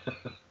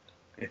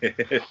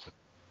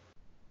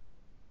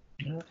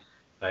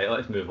 Right,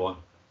 let's move on.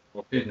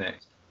 Who's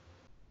next?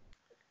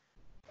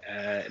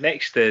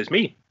 Next is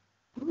me.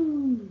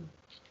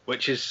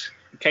 Which is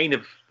kind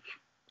of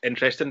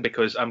interesting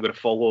because I'm going to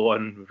follow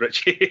on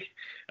Richie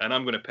and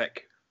I'm going to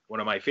pick one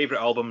of my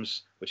favourite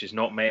albums, which is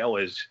not metal,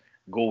 is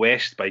Go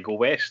West by Go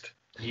West.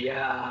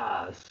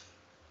 Yes.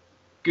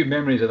 Good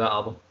memories of that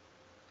album.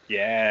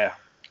 Yeah.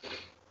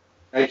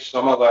 Nice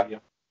summer that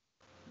year.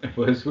 It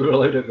was. We were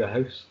allowed out of the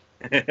house.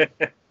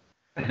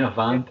 In a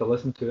van to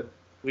listen to it.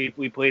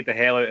 We played the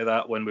hell out of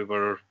that when we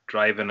were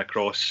driving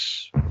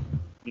across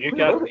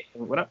Newcastle,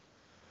 wasn't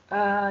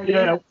it?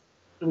 Yeah,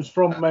 it was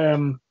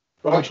from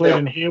we played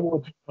in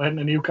Haywood, went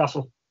to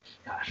Newcastle.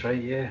 That's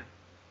right, yeah.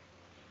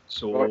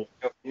 So,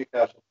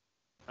 Newcastle.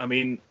 I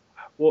mean,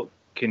 what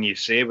can you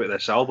say about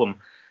this album?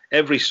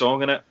 Every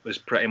song in it was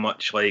pretty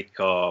much like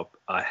a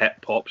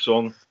hip hop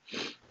song.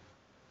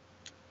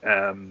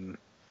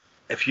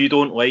 If you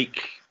don't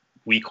like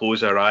We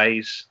Close Our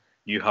Eyes,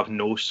 You Have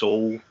No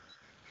Soul.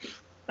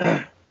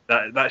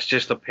 That's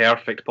just a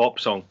perfect pop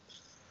song.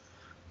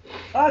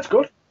 That's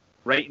good.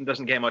 Writing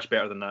doesn't get much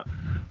better than that.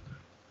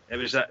 It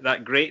was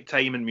that great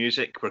time in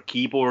music where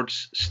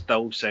keyboards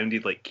still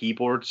sounded like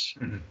keyboards.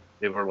 Mm-hmm.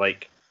 They were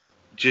like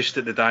just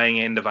at the dying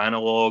end of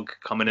analog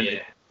coming in.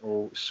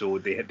 So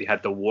they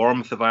had the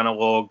warmth of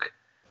analog,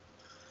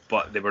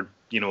 but they were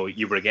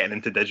you were getting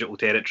into digital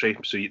territory,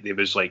 so there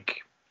was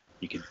like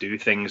you could do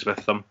things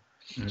with them,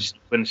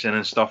 sequencing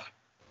and stuff.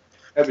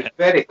 It was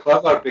very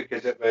clever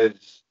because it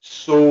was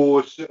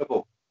so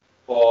suitable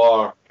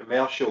for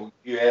commercial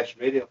US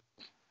radio.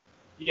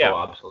 Yeah,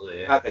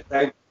 absolutely. Yeah. At the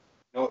time,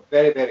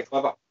 very, very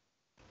clever.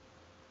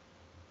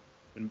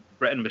 When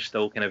Britain was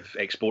still kind of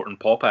exporting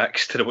pop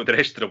acts to the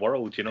rest of the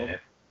world, Yeah.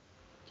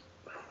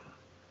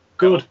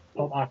 Good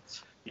pop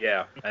acts.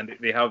 Yeah, and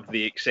they have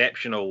the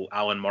exceptional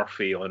Alan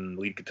Murphy on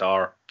lead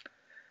guitar.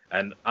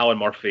 And Alan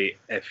Murphy,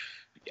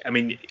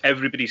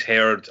 everybody's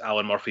heard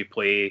Alan Murphy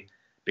play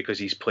because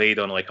he's played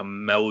on like a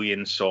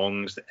million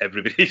songs that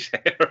everybody's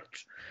heard.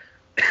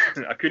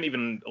 I couldn't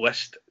even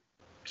list.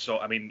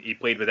 So, he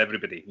played with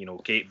everybody,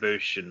 Kate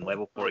Bush and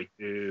Level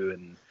 42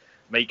 and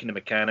Mike and the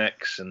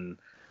Mechanics and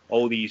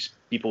all these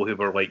people who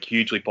were like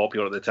hugely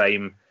popular at the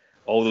time.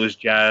 All those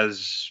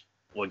jazz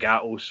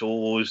legato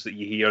solos that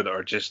you hear that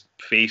are just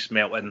face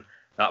melting.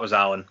 That was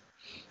Alan.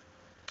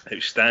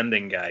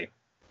 Outstanding guy.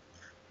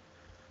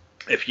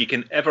 If you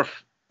can ever,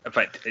 in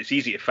fact, it's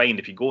easy to find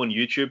if you go on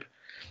YouTube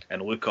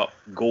and look up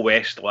Go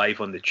West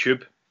live on the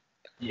Tube.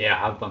 Yeah, I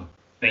have done.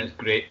 It's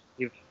great.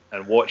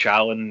 And watch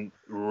Alan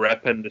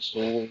ripping the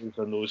solos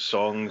on those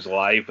songs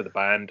live with the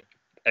band.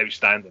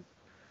 Outstanding.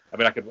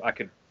 I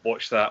could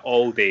watch that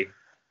all day.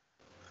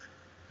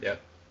 Yeah.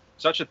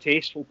 Such a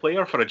tasteful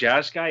player for a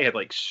jazz guy. He had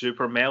like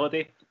super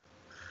melody.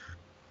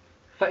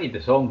 Fitted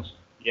the songs.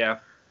 Yeah.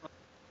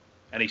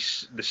 And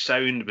the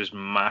sound was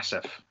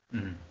massive.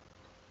 Mm-hmm.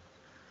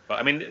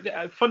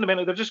 But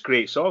fundamentally, they're just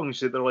great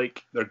songs.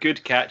 They're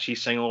good, catchy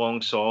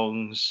sing-along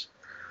songs,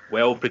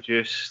 well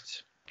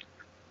produced,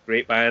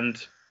 great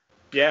band.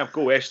 Yeah,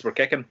 Go West, we're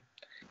kicking.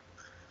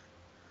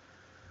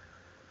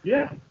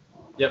 Yeah.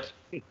 Yep.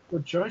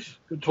 Good choice.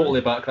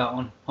 Totally back that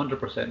one.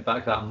 100%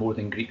 back that more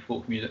than Greek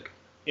folk music.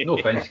 No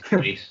offense to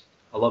Greece.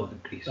 I love the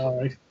Greece. All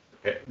right.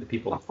 The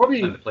people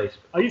and the place.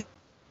 I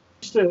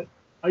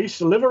used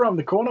to live around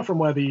the corner from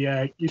where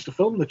they used to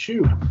film the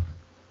Tube,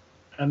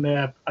 and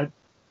I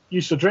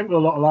used to drink with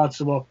a lot of lads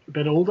who were a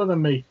bit older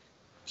than me,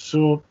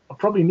 so I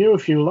probably knew a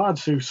few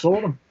lads who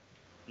saw them.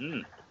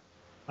 Mm.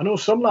 I know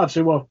some lads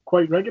who were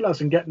quite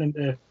regulars in getting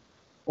into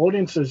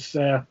audiences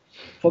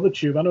for the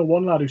Tube. I know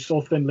one lad who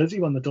saw Thin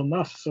Lizzy when they done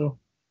that. So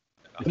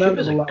the Tube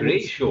is a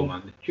great show,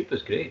 man. The Tube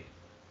is great.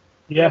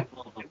 Yeah.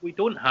 We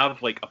don't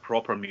have like a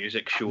proper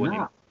music show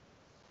anymore.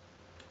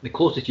 The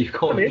closest you've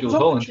got is Jules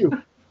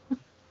Holland.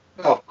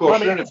 Oh, of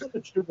course. It's on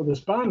the Tube with this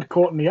band,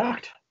 Caught in the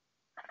Act.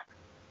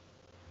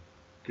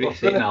 Great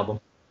Satan album.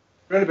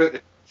 Around about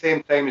the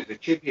same time as the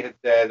Tube, you had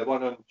the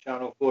one on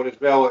Channel 4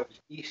 as well. It was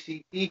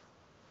ECT,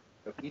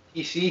 or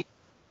ETC.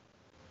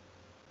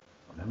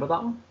 Remember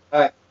that one?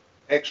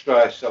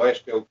 Extra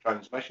Celestial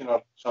Transmission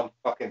or some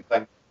fucking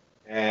thing.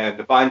 And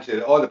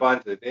all the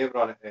bands of the day were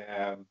on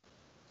it.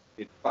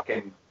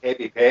 Fucking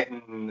Heavy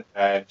Petting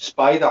and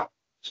Spider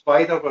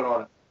were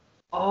on it.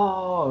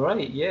 Oh,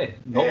 right, yeah.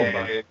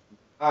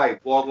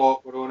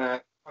 Warlock were on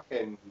it.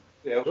 Fucking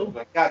Phil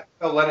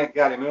Lynott,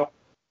 Gary Moore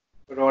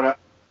were on it.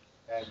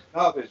 And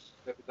it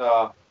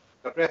was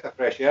a breath of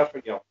fresh air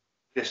for your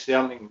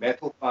discerning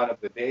metal fan of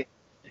the day.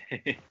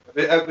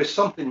 It was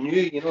something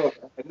new,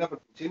 I'd never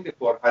been seen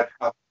before. I had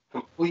a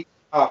complete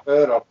half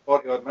hour or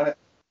 40 odd minutes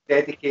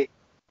dedicated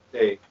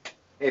to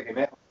heavy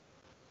metal.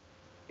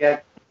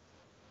 Yeah.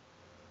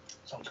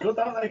 Sounds good,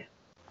 that like.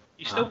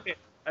 You still get.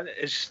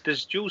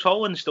 Does Jules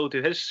Holland still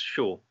do his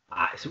show?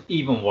 It's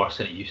even worse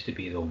than it used to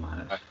be, though,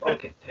 man. It's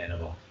fucking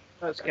terrible.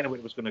 That's kind of where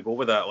I was going to go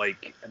with that.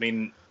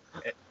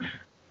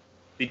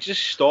 They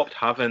just stopped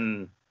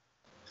having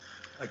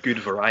a good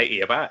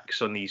variety of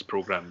acts on these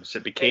programs.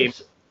 It became.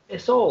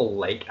 It's all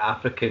like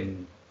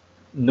African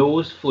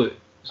nose flute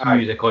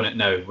music on it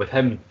now, with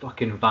him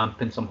fucking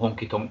vamping some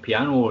honky tonk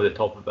piano over the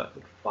top of it.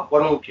 Fuck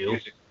off,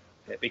 Jules.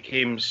 It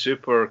became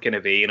super kind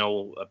of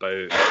anal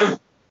about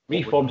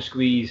Reform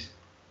Squeeze.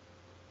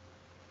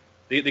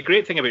 The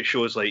great thing about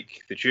shows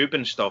like the Tube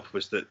and stuff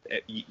was that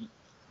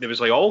there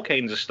was like all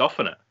kinds of stuff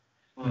in it.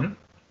 Mm-hmm.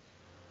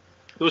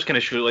 Those kind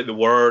of shows like The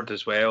Word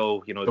as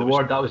well. The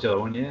Word, that was the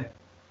other one, yeah.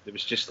 There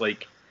was just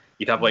like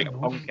you'd have like a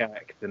punk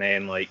act and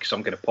then like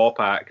some kind of pop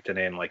act and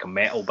then like a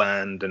metal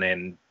band and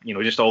then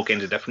just all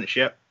kinds of different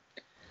shit.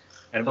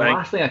 And the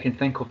last thing I can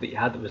think of that you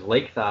had that was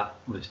like that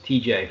was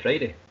TGI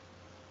Friday.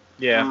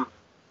 Yeah.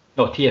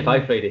 No,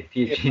 TFI Friday.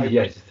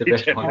 Yes, it's the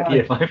best one.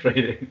 TFI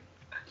Friday.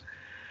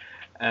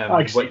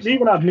 They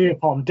even had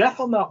Napalm Death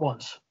on that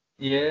once.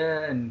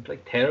 Yeah, and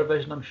like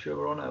Terrorvision, I'm sure,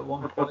 were on it at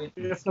one point.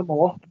 If no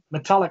more.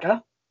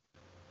 Metallica.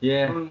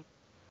 Yeah.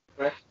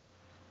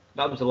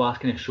 That was the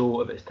last kind of show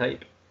of its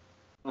type.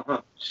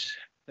 Uh-huh.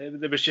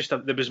 There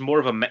was more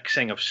of a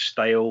mixing of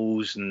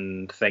styles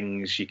and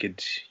things. You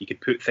could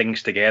put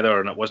things together,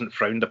 and it wasn't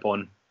frowned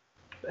upon.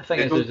 The thing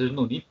is,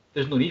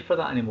 there's no need for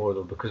that anymore,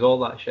 though, because all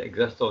that shit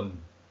exists on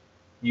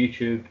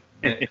YouTube,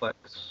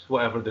 Netflix,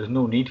 whatever. There's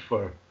no need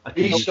for a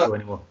TV show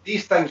anymore.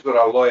 These things were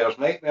a lawyer's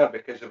nightmare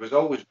because there was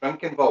always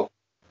drink involved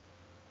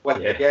with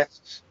the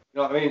guests. You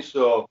know what I mean?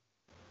 So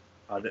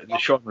the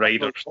Sean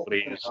Ryder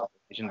story is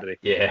legendary.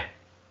 Yeah.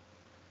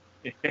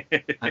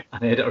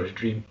 An editor's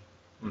dream,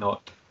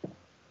 not.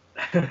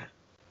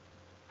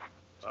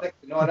 Stick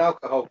to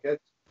non-alcohol, kids.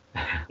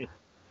 It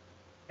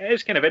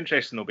is kind of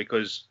interesting though,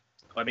 because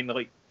I mean,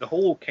 like the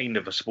whole kind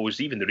of, I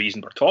suppose, even the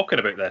reason we're talking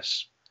about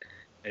this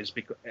is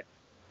because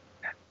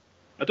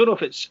I don't know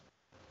if it's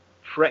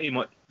pretty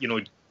much,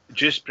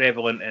 just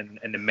prevalent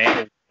in the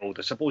metal world.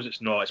 I suppose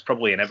it's not. It's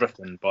probably in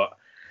everything, but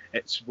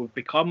we've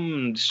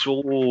become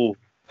so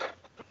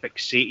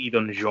fixated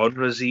on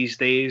genres these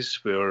days.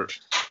 Where,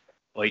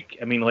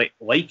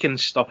 liking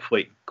stuff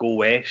like Go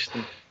West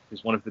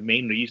is one of the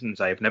main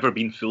reasons I've never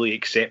been fully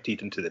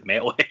accepted into the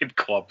metalhead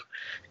club.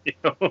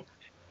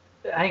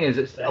 The thing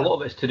is, a lot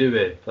of it's to do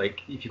with,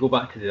 like, if you go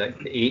back to the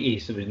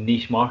 80s, there was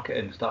niche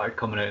marketing started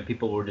coming out and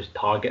people were just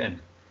targeting.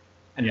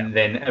 And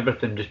then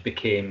everything just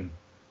became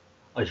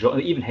a genre.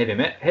 Even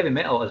heavy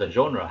metal as a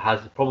genre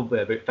has probably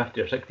about 50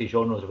 or 60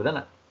 genres within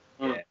it.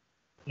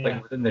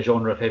 Like within the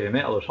genre of heavy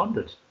metal, there's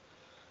hundreds.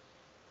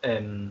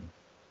 And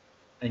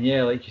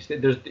yeah, like you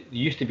said, there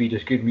used to be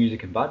just good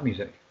music and bad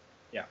music.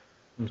 Yeah.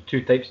 There was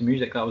two types of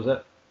music, that was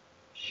it.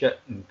 Shit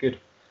and good.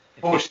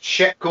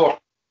 Post-shitcore.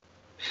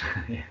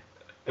 Yeah.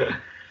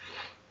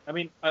 I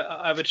mean,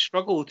 I would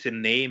struggle to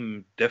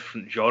name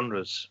different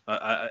genres.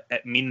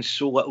 It means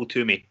so little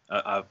to me.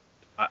 I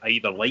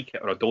either like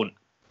it or I don't.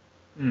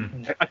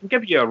 I can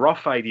give you a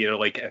rough idea,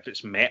 like if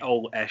it's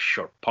metal-ish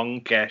or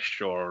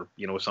punk-ish or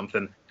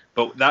something.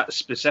 But that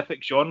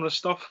specific genre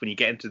stuff, when you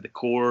get into the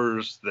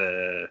cores,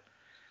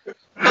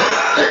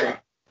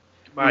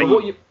 what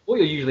you'll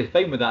usually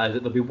find with that is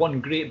that there'll be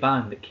one great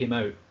band that came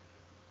out,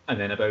 and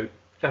then about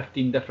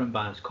 15 different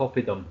bands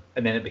copied them,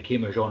 and then it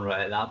became a genre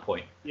at that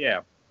point.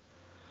 Yeah,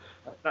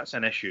 that's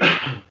an issue.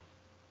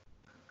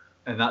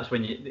 And that's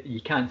when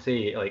you can't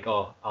say, like,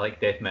 oh, I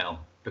like death metal,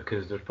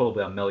 because there's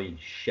probably a million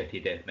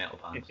shitty death metal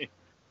bands,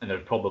 and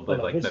there's probably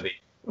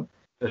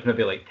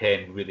maybe like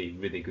 10 really,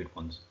 really good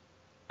ones,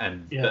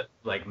 and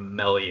like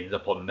millions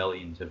upon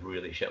millions of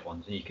really shit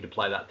ones, and you can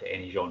apply that to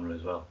any genre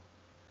as well.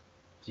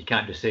 So you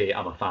can't just say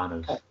I'm a fan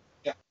of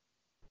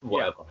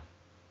whatever.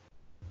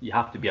 You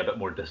have to be a bit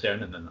more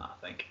discerning than that,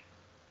 I think.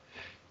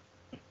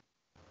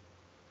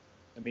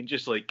 I mean,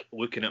 just like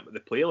looking at the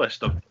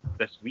playlist of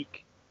this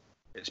week,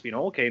 it's been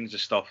all kinds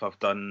of stuff. I've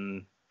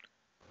done.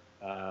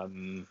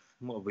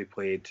 What have we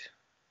played?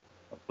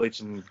 I've played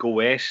some Go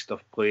West.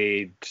 I've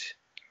played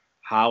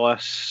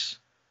Hallis,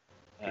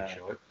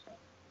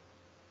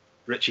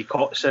 Richie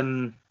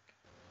Kotzen,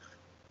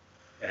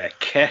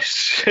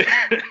 Kiss,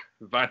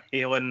 Van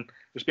Halen.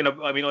 There's been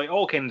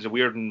all kinds of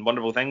weird and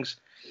wonderful things.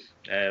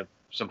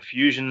 Some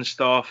fusion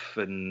stuff,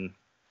 and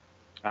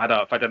I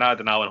had an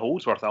Alan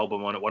Holdsworth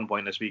album on at one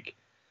point this week.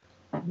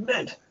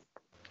 Mint.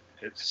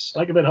 It's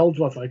like a bit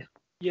Holdsworth, like.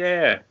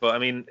 Yeah, but I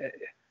mean,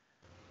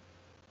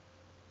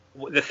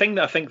 the thing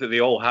that I think that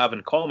they all have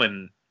in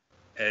common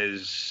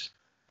is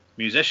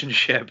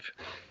musicianship.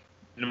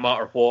 No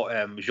matter what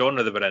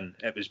genre they were in,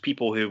 it was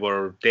people who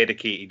were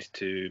dedicated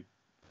to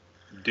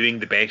doing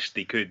the best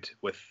they could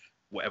with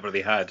whatever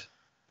they had.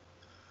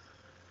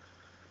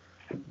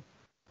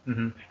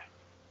 Mm-hmm.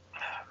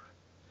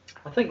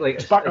 I think, like,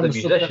 as a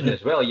musician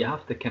as well, you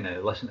have to kind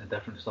of listen to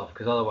different stuff,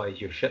 because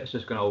otherwise your shit's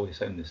just going to always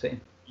sound the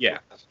same. Yeah.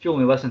 If you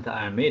only listen to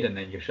Iron Maiden,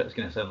 then your shit's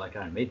going to sound like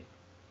Iron Maiden.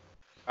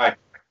 Aye.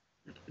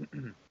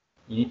 You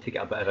need to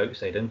get a bit of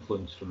outside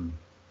influence from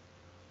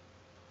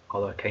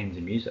other kinds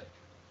of music.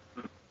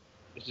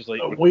 It's just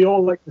like we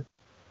all like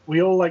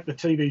the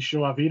TV show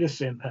Avita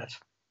St. Pet.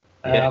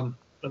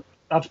 But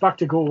that's back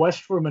to Go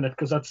West for a minute,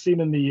 because that's seen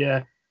in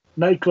the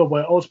nightclub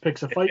where Oz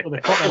picks a fight with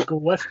a cop at Go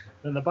West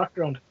in the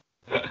background.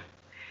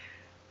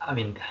 I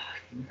mean,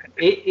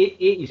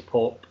 80s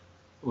pop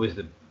was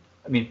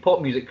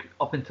pop music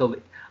up until,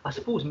 I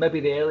suppose, maybe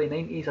the early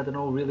 90s. I don't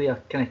know, really. I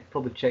kind of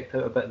probably checked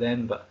out a bit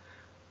then, but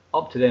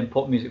up to then,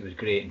 pop music was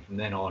great, and from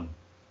then on,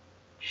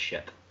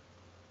 shit.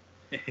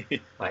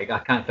 Like, I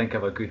can't think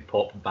of a good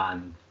pop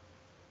band.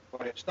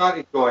 When it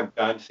started going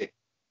dancey.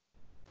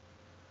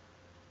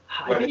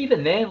 But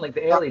even then, like,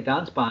 the early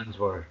dance bands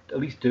were at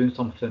least doing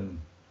something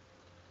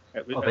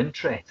of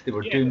interest. They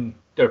were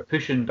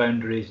pushing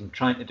boundaries and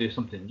trying to do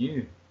something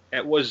new.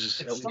 It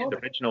was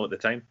original at the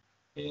time.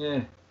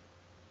 Yeah.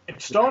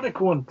 It started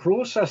going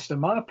processed, in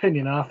my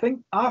opinion. I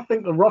think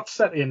the rot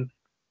set in.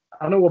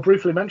 I know we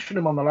briefly mentioned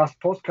him on the last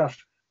podcast.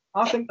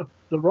 I think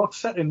the rot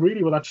set in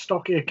really with that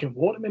Stock Aitken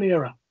Waterman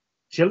era.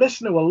 So you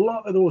listen to a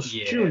lot of those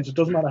tunes. It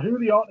doesn't matter who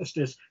the artist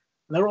is,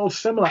 and they're all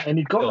similar. And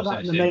you got to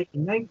that in the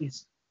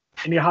 1990s,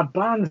 and you had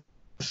bands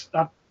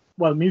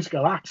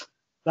musical acts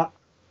that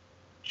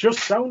just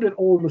sounded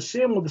all the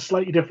same with a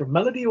slightly different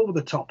melody over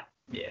the top.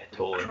 Yeah,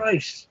 totally.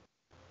 Christ.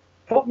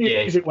 Pop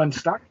music went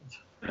stagnant.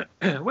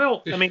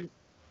 Well, I mean,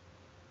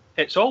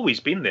 it's always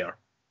been there.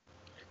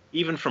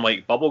 Even from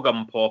like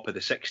bubblegum pop of the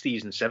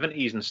 60s and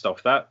 70s and stuff.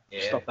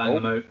 Stuff bang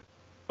them out.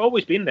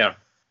 Always been there.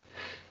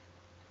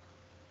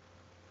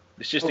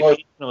 It's just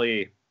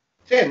occasionally.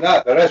 Saying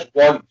that, there is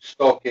one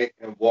Stock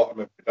Aitken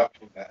Waterman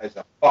production that is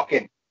a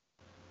fucking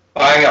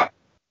banger,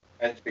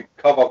 and it's been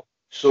covered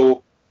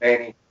so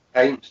many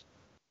times.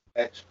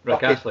 It's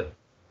Rick Astley.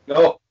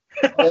 No.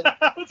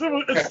 I was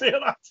about to say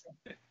that.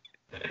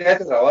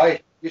 Dead or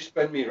alive, you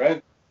spin me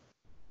round.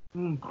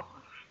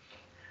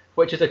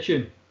 Which is a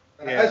tune.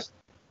 Yeah.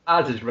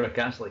 As is Rick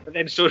Astley. But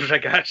then so is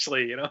Rick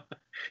Astley, you know.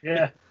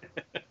 Yeah.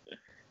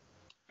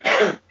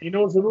 He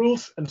knows the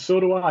rules, and so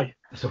do I.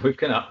 So we've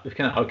kind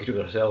of argued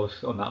with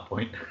ourselves on that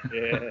point.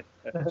 Yeah.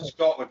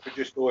 Scotland for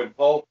just Owen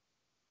Paul.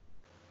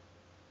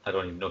 I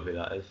don't even know who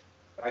that is.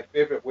 My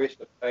favourite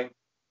waste of time.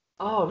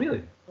 Oh,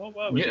 really? Oh,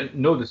 wow. You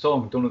know the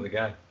song, don't know the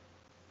guy.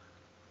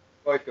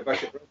 Like the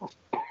Bishop.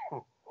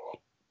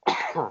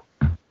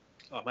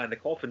 Oh man, the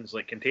coughing's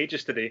like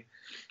contagious today.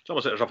 It's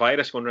almost like there's a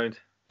virus going round.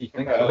 You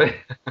think so?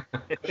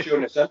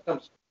 Showing the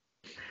symptoms.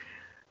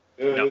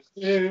 No.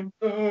 The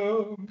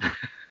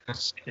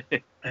symptoms.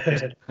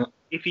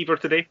 Hay fever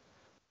today.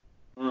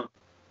 Mm.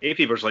 Hay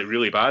fever's like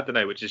really bad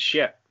now, which is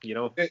shit, you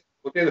know.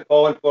 We'll do the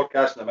pollen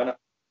forecast in a minute.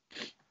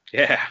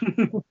 Yeah.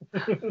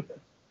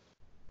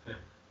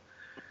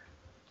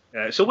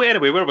 So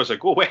anyway, where was I?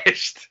 Go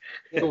West.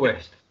 Go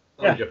West.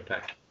 That was your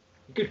pick.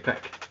 Good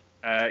pick.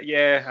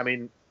 Yeah, I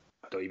mean,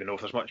 I don't even know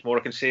if there's much more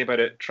I can say about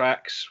it.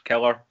 Tracks,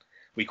 killer.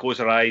 We Close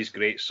Our Eyes,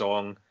 great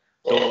song.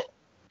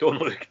 Don't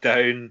Look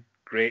Down,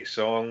 great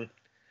song.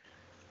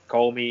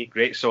 Call Me,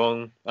 great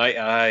song. Aye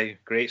Aye,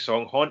 great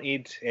song.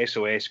 Haunted,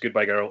 SOS,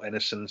 Goodbye Girl,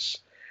 Innocence,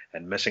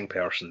 and Missing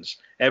Persons.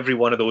 Every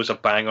one of those a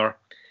banger.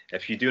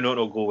 If you do not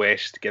know Go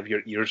West, give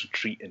your ears a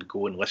treat and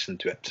go and listen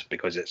to it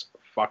because it's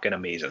fucking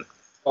amazing.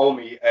 Call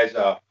Me is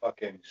a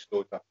fucking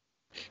stoker.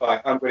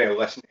 But I'm going to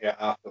listen to it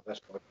after this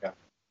podcast.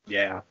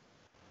 Yeah.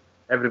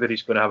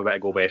 Everybody's going to have a bit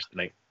of Go West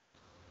tonight.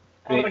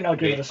 I think I'll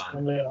give it a Great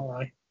spin later,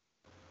 alright.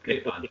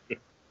 Great band.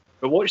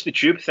 But watch the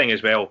Tube thing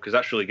as well, because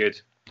that's really good.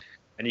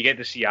 And you get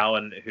to see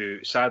Alan,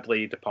 who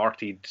sadly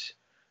departed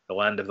the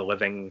land of the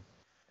living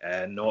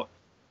not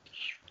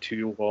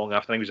too long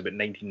after. I think it was about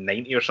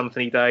 1990 or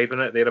something he died,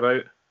 wasn't it,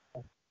 thereabout?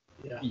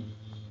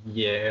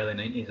 Yeah, early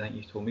 90s, I think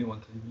you told me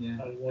one time. Yeah,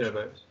 Oh, it was.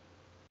 thereabouts.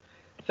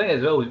 The thing is,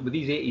 as well, with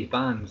these 80s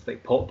bands,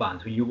 like pop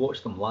bands, when you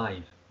watch them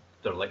live,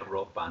 they're like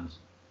rock bands.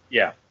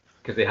 Yeah.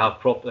 Because they have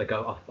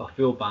a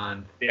full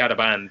band. They had a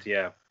band,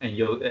 yeah. And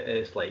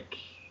it's like,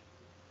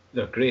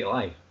 they're great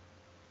live.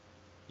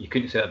 You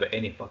couldn't say that about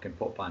any fucking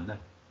pop band now.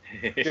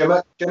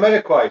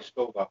 Jamiroquai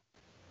stole that.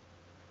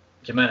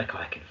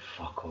 Jamiroquai can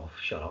fuck off.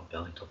 Shut up,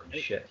 Billy, talking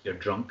shit. You're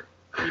drunk.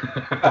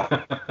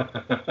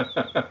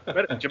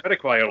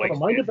 Jamiroquai are I like... don't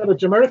mind a bit of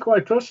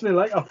Jamiroquai personally,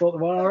 like, I thought they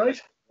were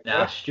alright.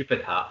 Nah,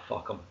 stupid hat,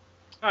 fuck them.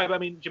 Aye, but I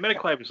mean,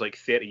 Jamiroquai was like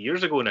 30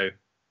 years ago now.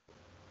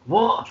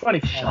 What?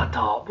 25. Shut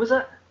up, was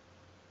it?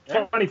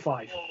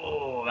 25.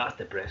 Oh, that's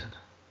depressing.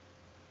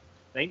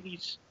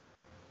 90s?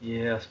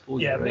 Yeah, I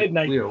suppose Yeah, you're right.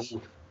 mid-90s. We're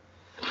old.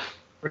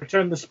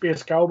 Return the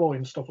Space Cowboy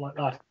and stuff like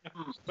that.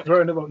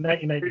 Around about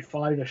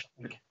 1995-ish,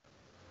 I think.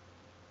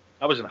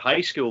 I was in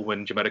high school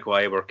when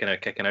Jamiroquai were kind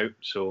of kicking out,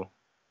 so...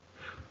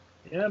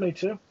 Yeah, me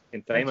too.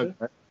 In time, Me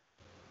too.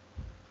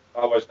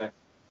 I wasn't.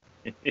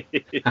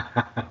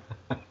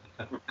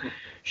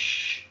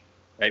 Shh.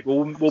 Right,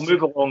 we'll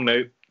move along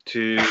now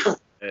to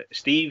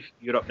Steve.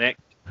 You're up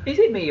next. Is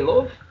it me,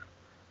 love?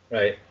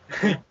 Right.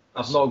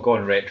 I've not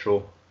gone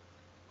retro.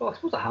 Well, I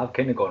suppose I have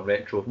kind of gone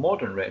retro,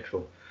 modern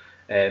retro.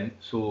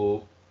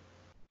 So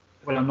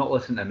when I'm not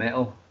listening to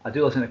metal, I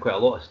do listen to quite a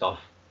lot of stuff.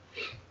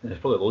 And there's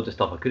probably loads of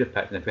stuff I could have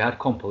picked. And if we had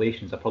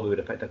compilations, I probably would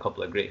have picked a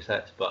couple of great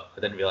sets, but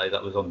I didn't realise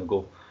that was on the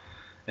go.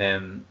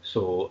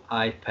 So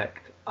I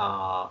picked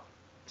a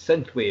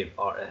synthwave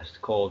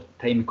artist called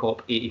Time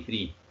Cop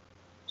 83.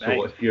 So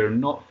Nice. if you're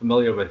not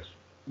familiar with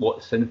what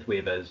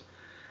synthwave is,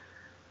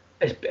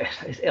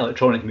 it's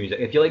electronic music.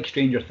 If you like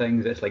Stranger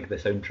Things, it's like the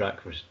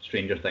soundtrack for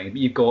Stranger Things.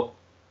 But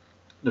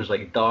there's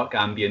like dark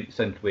ambient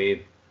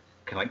synthwave,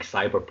 kind of like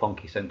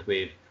cyberpunky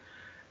synthwave,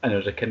 and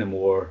there's a kind of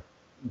more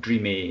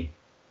dreamy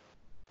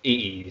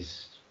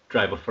 80s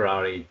drive a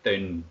Ferrari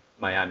down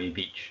Miami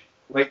Beach.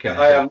 Like the kind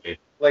of Iron, synthwave.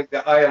 like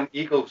the Iron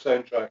Eagle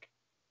soundtrack.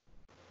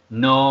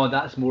 No,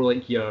 that's more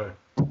like your.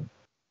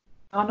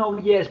 Oh no,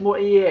 yeah, it's more.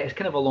 Yeah, it's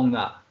kind of along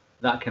that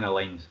kind of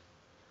lines.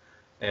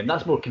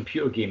 That's more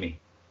computer gaming.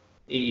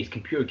 80s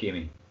computer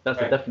gaming. That's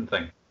Right. a different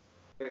thing.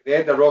 Like the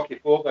end of Rocky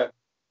IV then.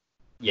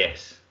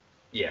 Yes.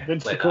 Yeah.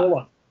 Vince like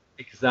Nicola.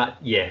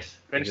 Yes,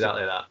 Vince-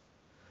 exactly that.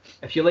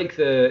 If you like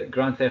the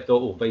Grand Theft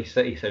Auto Vice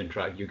City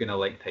soundtrack, you're gonna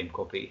like Time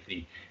Cop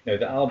 83. Now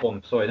the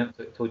album. Sorry, I never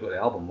told you what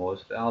the album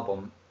was. The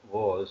album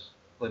was.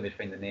 Let me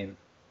find the name.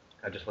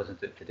 I just listened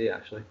to it today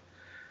actually.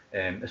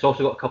 It's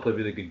also got a couple of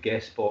really good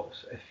guest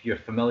spots. If you're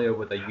familiar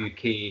with a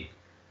UK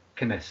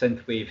kind of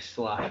synthwave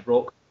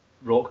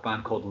 / rock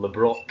band called Le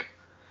Brock,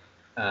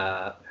 who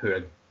are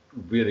a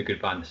really good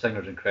band. The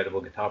singer's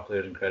incredible, guitar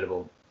player's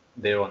incredible.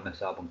 They're on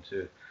this album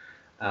too.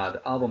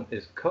 The album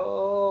is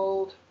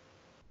called...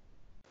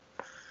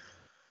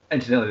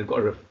 Incidentally, they've got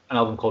an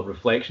album called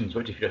Reflections,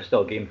 which if you're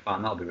still a game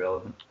fan, that'll be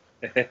relevant.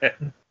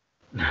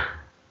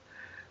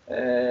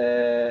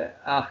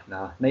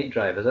 Night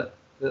Drive, is it?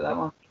 Is it that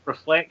one?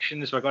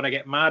 Reflections, we're going to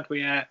get mad with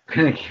it.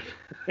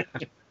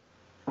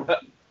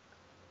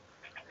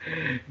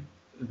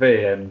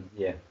 Very,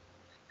 yeah.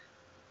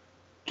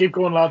 Keep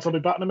going, lads. I'll be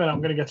back in a minute. I'm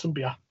going to get some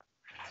beer.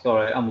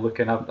 Sorry, I'm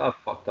looking. I've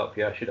fucked up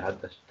here. I should have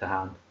had this to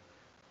hand.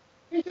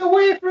 He's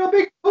away for a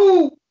big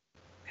pool.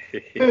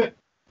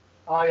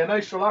 Aye, a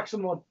nice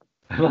relaxing one.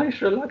 A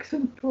nice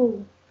relaxing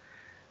pool.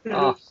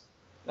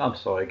 I'm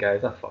sorry,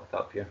 guys. I fucked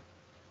up here.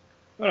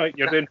 All right,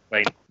 you're doing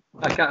fine.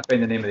 I can't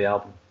find the name of the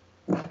album.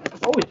 I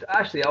always,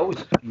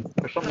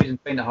 for some reason,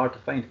 find it hard to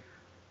find.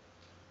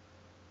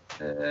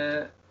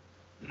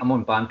 I'm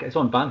on Bandcamp. It's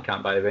on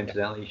Bandcamp, by the way,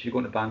 incidentally. You should go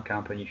into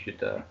Bandcamp and you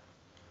should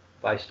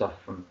buy stuff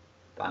from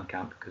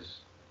Bandcamp because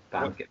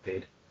bands get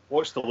paid.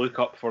 What's the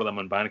lookup for them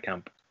on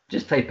Bandcamp?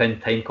 Just type in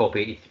Time Cop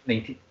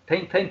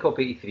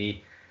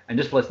 83 and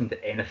just listen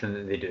to anything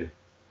that they do.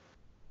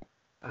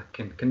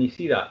 Can you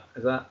see that?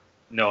 Is that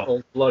No.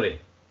 all blurry?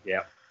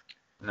 Yeah.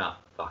 Nah,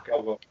 fuck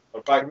it. We're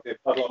back to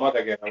Puddle of Mud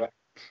again, are we?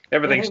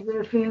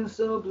 Everything's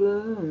so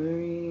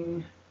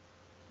blurry.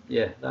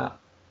 Yeah, that.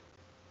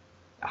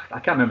 I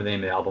can't remember the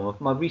name of the album.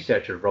 My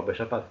research is rubbish.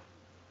 I've had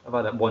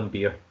that one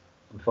beer.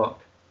 I'm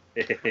fucked.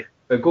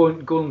 But go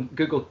and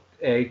Google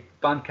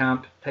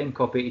Bandcamp, Time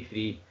Cop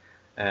 83.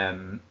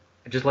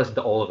 Just listen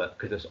to all of it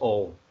because it's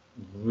all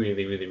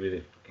really, really,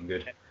 really fucking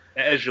good.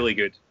 It is really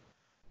good.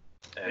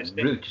 It's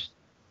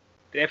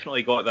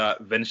definitely got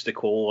that Vince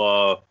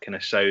DiCola kind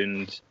of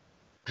sound.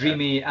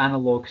 Dreamy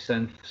analog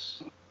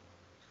synths.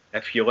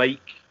 If you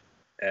like,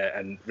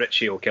 and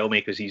Richie will kill me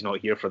because he's not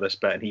here for this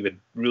bit and he would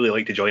really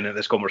like to join in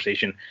this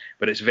conversation,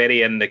 but it's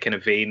very in the kind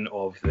of vein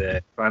of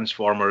the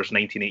Transformers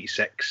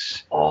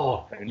 1986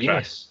 Oh,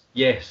 soundtrack.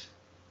 yes.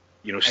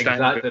 You know,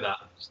 Exactly that.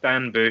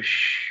 Stan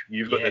Bush,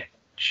 you've got the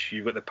touch,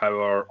 you've got the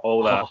power,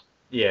 all that.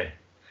 Yeah.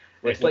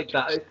 It's like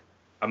that.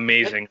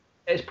 Amazing.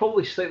 It's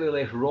probably slightly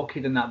less rocky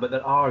than that, but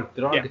there are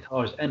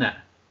guitars in it.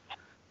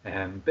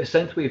 But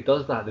Synthwave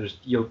does that.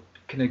 You'll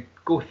kind of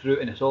go through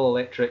it and it's all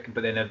electric,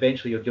 but then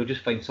eventually you'll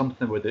just find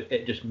something where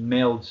it just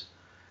melds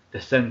the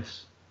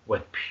synths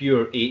with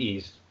pure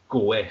 80s Go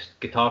West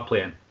guitar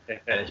playing, and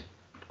it's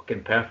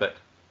fucking perfect.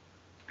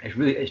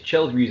 It's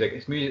chilled music.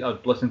 It's music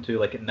I'd listen to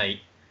like at night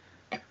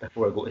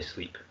before I go to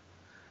sleep.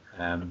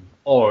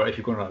 Or if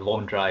you're going on a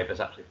long drive, it's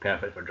actually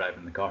perfect for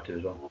driving the car to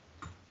as well.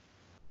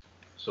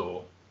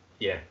 So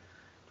yeah,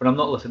 when I'm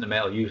not listening to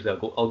metal, usually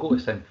I'll go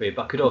with synthwave.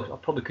 But I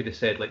probably could have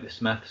said like the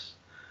Smiths,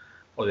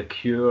 or the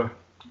Cure,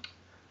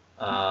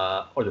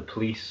 or the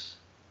Police.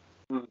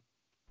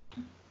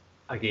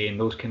 Again,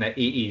 those kind of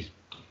 80s,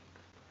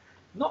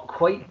 not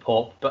quite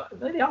pop, but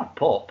they are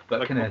pop, but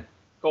like kind of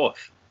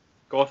goth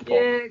pop.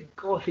 Yeah,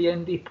 gothy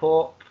indie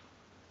pop.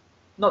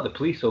 Not the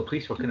Police though.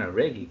 Police were kind of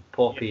reggae,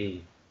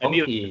 poppy,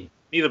 funky.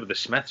 Neither were the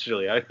Smiths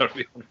really either, to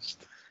be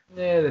honest.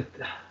 Yeah,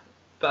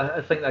 but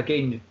I think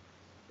again,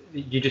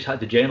 you just had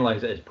to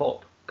generalise it as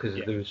pop because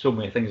there was so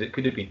many things it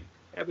could have been.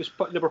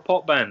 They were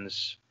pop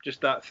bands,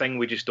 just that thing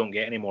we just don't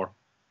get anymore.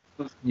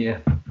 Yeah.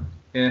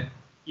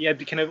 Yeah,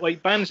 the kind of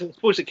like bands. I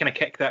suppose that kind of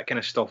kicked that kind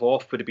of stuff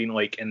off would have been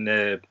like in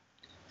the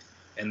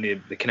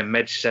kind of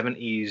mid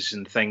 '70s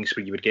and things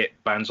where you would get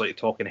bands like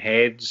Talking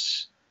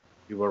Heads,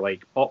 who were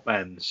like pop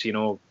bands, you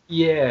know.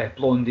 Yeah,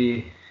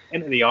 Blondie.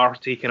 Into the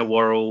arty kind of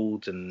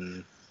world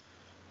and.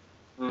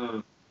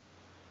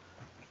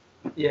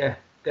 Yeah,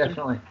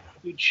 definitely.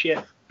 Good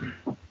shit.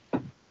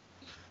 Are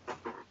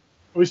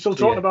we still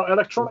talking about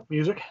electronic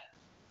music?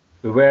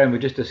 We were, and we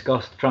just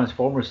discussed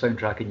Transformers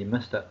soundtrack, and you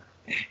missed it.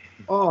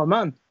 Oh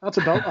man, that's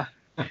a belter.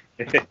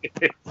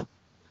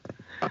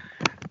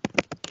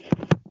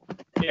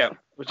 Yeah, I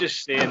was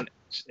just saying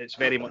it's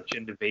very much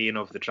in the vein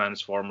of the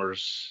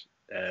Transformers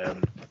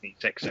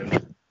 86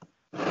 sound.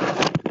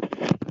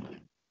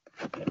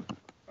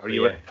 Are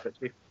you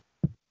with me?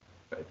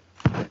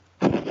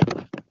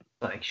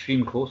 That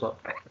extreme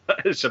close-up.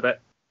 It's a bit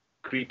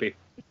creepy.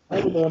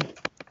 Hold on.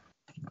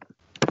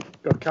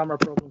 Got camera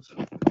problems.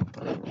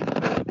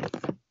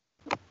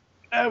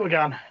 There we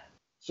go.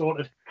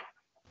 Sorted.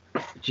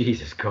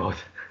 Jesus God.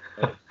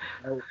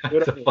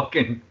 It's a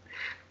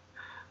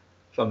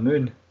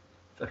moon.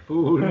 It's a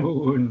full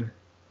moon.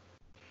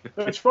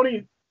 It's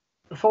funny,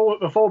 before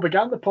we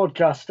began the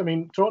podcast, I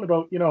mean, talking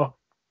about, you know,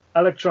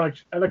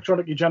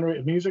 electronically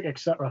generated music,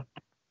 etc.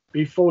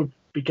 Before we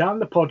began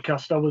the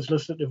podcast, I was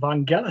listening to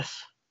Vangelis.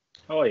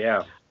 Oh,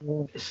 yeah.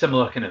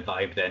 Similar kind of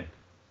vibe then.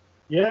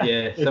 Yeah.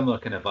 Yeah, similar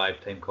kind of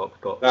vibe Time Cop's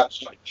got.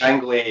 That's like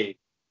jangly,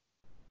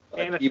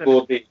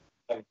 keyboardy.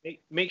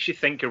 Makes you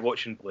think you're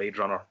watching Blade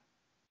Runner.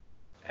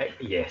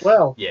 Yes.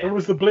 Well, it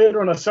was the Blade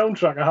Runner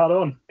soundtrack I had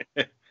on.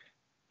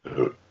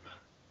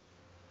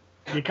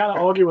 You can't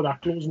argue with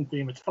that closing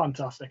theme. It's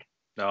fantastic.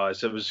 No,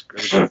 it was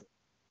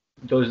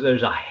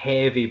There's a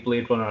heavy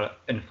Blade Runner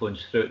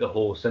influence throughout the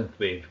whole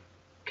synthwave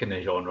kind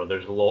of genre.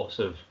 There's lots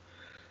of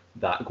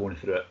that going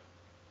through it,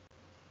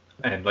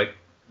 and like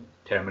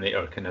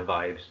Terminator kind of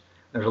vibes.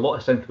 There's a lot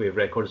of synthwave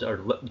records that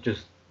are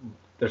just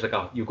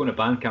you go to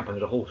Bandcamp and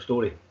there's a whole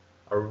story,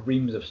 or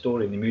reams of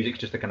story, and the music's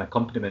just a kind of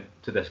accompaniment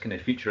to this kind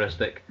of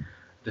futuristic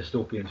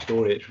dystopian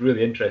story. It's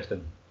really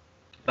interesting.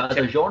 But as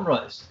a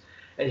genre,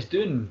 it's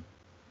doing.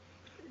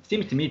 It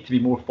seems to me to be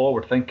more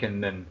forward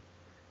thinking than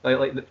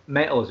like the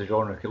metal as a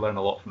genre. Could learn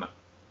a lot from it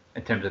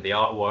in terms of the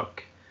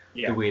artwork,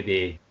 the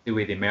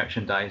way they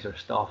merchandise their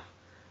stuff.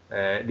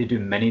 They do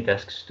mini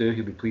discs too.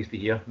 You'll be pleased to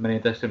hear mini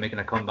discs are making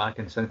a comeback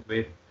in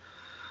synthwave.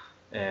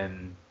 Yeah,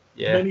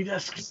 Mini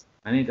discs.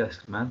 mini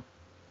discs, man.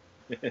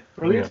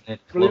 Brilliant. Yeah,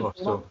 Brilliant.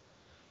 so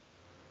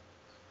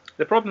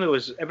The problem though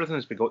is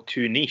everything's been got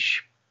too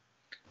niche,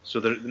 so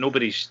they're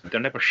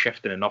never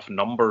shifting enough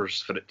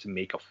numbers for it to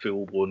make a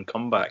full blown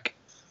comeback.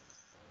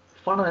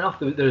 funnily enough,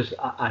 there's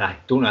and I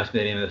don't ask me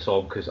the name of the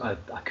song because I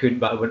couldn't.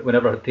 But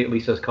whenever I take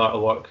Lisa's car to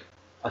work,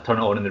 I turn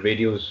it on and the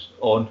radio's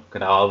on.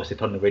 Because I obviously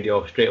turn the radio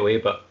off straight away.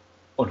 But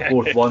on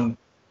fourth one,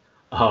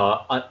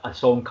 a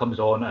song comes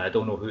on and I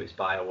don't know who it's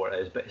by or what it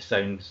is, but it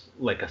sounds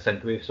like a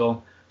synthwave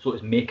song. So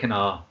it's making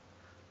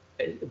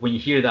when you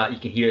hear that, you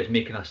can hear it's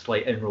making a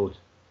slight inroad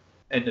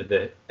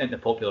into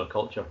popular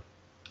culture,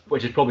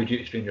 which is probably due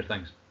to Stranger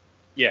Things.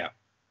 Yeah,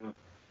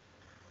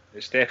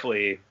 it's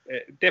definitely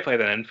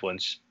had an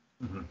influence.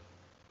 Mm-hmm.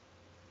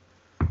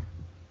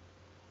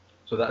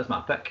 So that is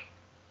my pick.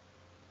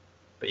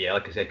 But yeah,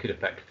 like I said, I could have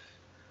picked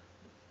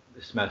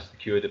The Smiths, The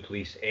Cure, The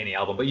Police, any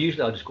album. But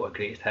usually I'll just go to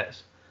greatest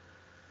hits.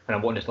 When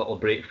I'm wanting this little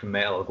break from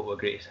metal, I'll go to a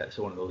greatest hits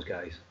of one of those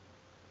guys.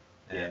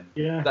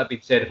 Yeah. That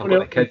being said, if I've got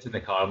the kids in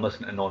the car, I'm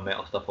listening to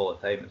non-metal stuff all the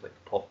time. It's like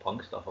pop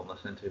punk stuff I'm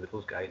listening to with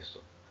those guys.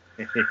 So.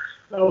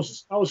 I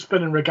was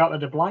spinning Regatta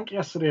de Blanc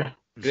yesterday.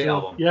 Great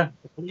album. Yeah.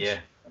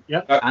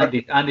 Yeah.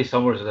 Andy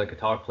Summers as a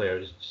guitar player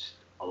is just,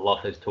 I love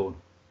his tone.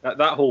 That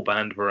whole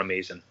band were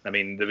amazing. I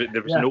mean,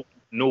 there was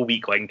no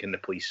weak link in the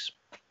Police.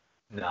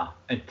 Nah,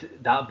 and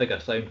that big a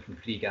sound from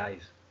three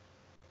guys.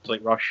 It's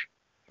like Rush.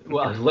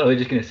 Well, I was literally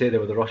just going to say they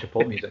were the Rush of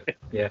pop music.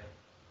 Yeah.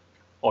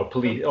 Or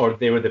Police, or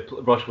they were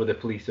Rush were the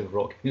Police of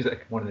rock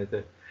music. One of the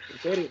two.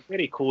 Very,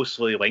 very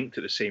closely linked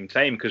at the same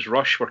time because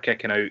Rush were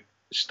kicking out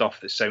stuff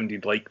that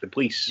sounded like the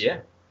Police. Yeah.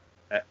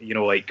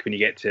 Like when you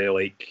get to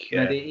like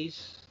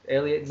mid-80s,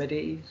 early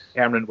mid-80s.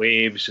 Permanent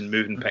Waves and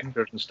Moving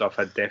Pictures and stuff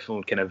had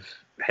definitely kind of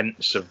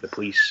hints of the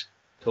Police.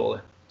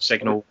 Totally.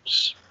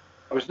 Signals.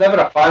 I was never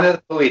a fan of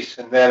the Police,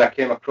 and then I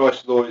came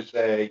across those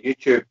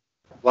YouTube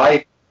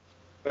live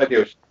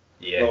videos.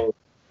 Yeah.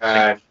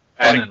 So,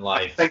 and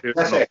live. I think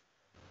that's it.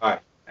 Aye.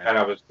 And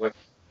I was like,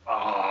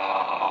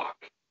 fuck.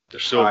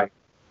 They're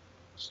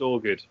so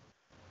good.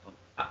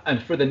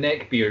 And for the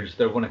neckbeards,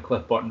 they're one of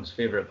Cliff Burton's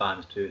favourite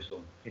bands too.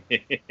 So.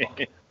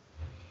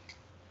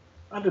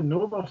 I didn't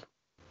know that.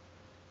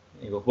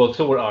 There you go. Well,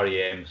 so were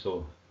REM.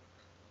 So.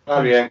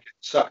 REM can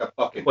suck a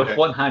fucking With dick.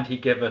 one hand he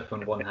giveth,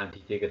 and one hand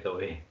he taketh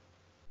away.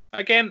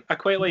 Again, I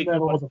quite like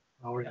REM.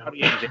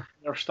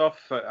 their stuff.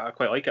 I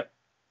quite like it.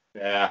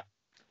 Yeah.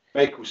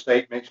 Michael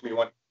Stipe makes me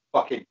want to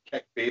fucking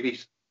kick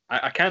babies.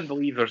 I can't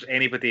believe there's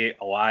anybody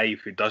alive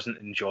who doesn't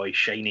enjoy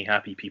Shiny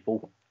Happy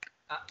People.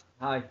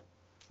 Hi,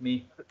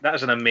 me. That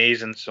is an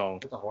amazing song.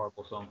 It's a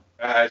horrible song.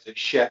 It's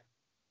shit.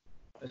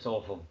 It's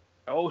awful.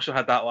 I also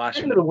had that last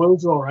End of the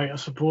world's alright, I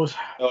suppose.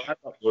 No, that's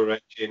not so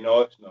Richie.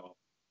 No, it's not.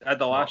 I had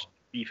the last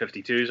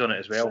B-52s on it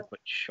as well,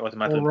 which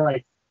automatically...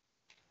 Alright.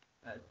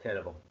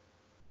 Terrible.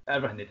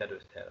 Everything they did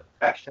was terrible.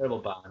 Yes. Terrible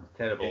band.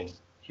 Terrible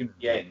human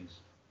Yeah. beings.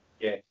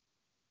 Yeah.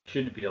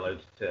 Shouldn't be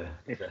allowed to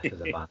exist as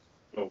a band.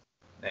 No.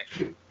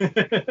 Next.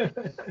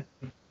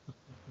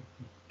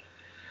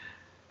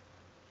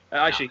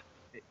 Actually,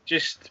 it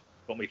just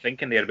got me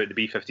thinking there about the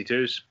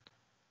B-52s.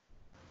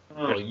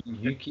 Well,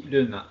 you keep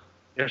doing that.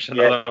 There's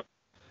another...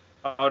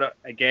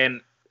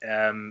 Again,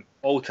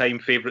 all-time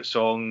favourite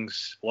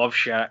songs. Love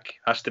Shack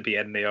has to be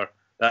in there.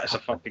 That is a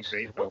fucking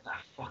great What film. the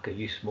fuck are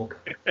you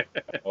smoking?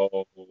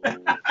 Oh.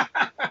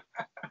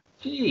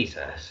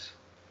 Jesus.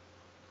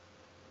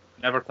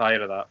 Never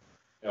tire of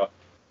that.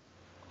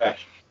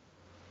 Fish.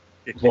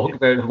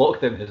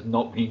 Lockdown has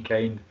not been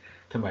kind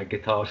to my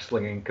guitar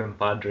slinging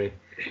compadre.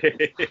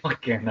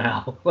 Fucking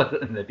hell.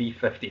 In the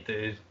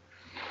B-52s.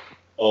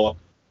 Oh.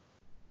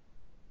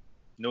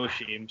 No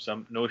shame,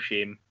 no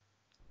shame.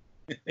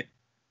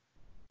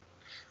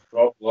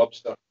 Rock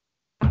Lobster.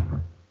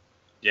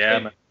 Yeah,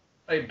 Hey. man.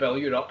 Right, Bill,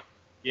 you're up.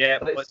 Yeah,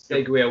 Let's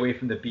segue away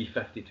from the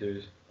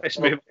B-52s. let's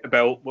move to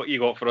Bill. What you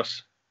got for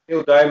us?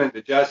 Neil Diamond,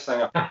 the jazz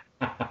singer.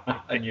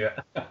 I knew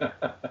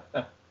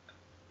it.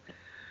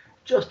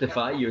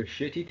 Justify your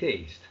shitty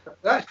taste.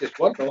 That's just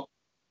one though.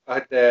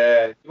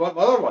 Do you want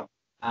another one?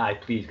 Aye,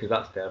 please, because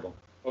that's terrible.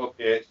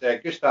 Okay,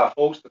 it's Gustav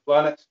Holst, The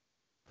Planets.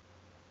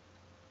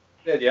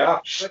 There you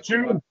are.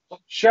 Tune.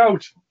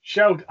 Shout.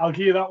 I'll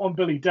give you that one,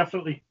 Billy,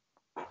 definitely.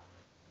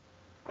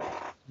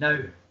 Now,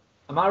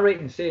 am I right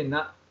in saying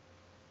that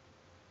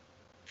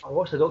I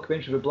watched a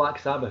documentary with Black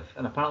Sabbath,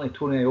 and apparently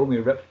Tony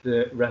Iommi ripped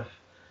the riff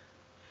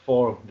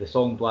for the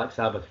song Black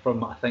Sabbath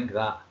from, I think,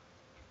 that.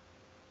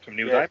 From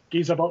Neil Yeah. Diamond?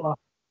 Geezer Butler.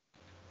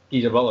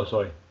 Geezer Butler,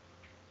 sorry.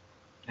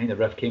 I think the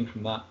riff came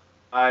from that.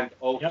 And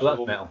also So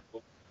that's metal.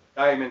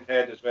 Diamond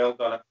Head as well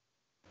done it.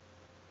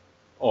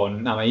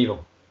 On Am I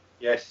Evil?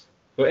 Yes.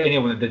 So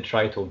anyone that did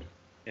Tritone.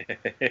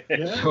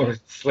 Yeah. So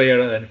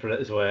Slayer are in for it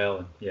as well.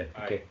 And yeah,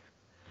 okay.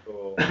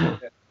 So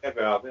there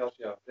we are.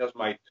 There's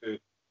my two.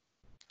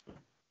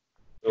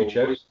 So, Good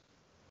choice.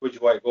 would you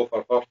want to go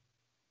for first?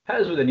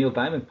 Hit us with the Neil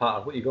Diamond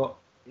part. What you got?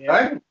 Yeah.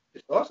 Diamond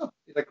is awesome.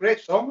 He's a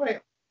great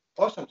songwriter.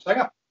 awesome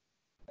singer.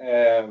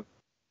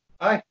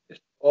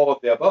 Just all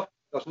of the above.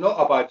 There's not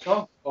a bad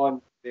song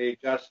on the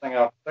Jazz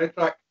Singer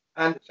soundtrack,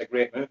 and it's a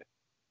great movie.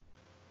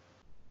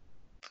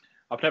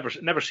 I've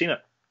never seen it.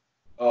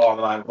 Oh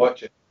man,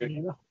 watch it.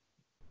 Yeah.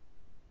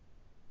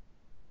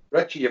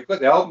 Richie, you've got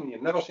the album,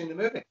 you've never seen the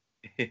movie.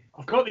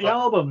 I've got the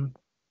album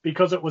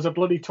because it was a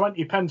bloody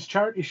 20p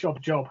charity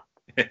shop job.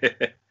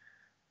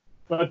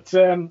 But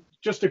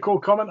just a cool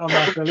comment on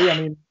that, Billy.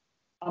 I mean,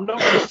 I'm not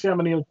going to say I'm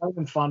a Neil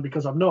Diamond fan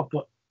because I'm not,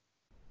 but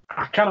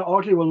I cannot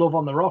argue with Love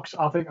on the Rocks.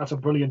 I think that's a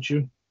brilliant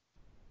tune.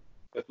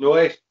 With no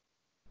ace.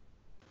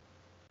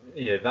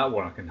 Yeah, that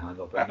one I can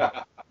handle.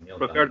 But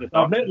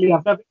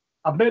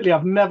Admittedly,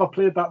 I've never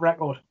played that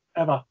record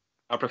ever.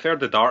 I prefer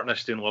The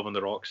Darkness to Love on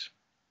the Rocks.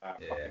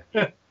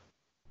 Yeah.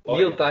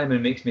 Neil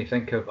Diamond makes me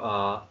think of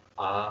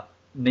a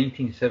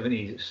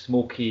 1970s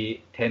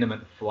smoky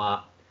tenement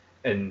flat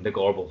in the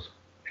Gorbals.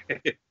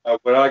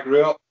 Where I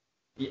grew up.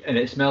 Yeah, and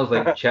it smells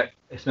like chip.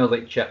 It smells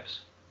like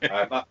chips.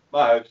 My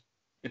house.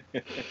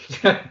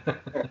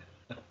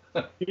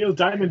 Neil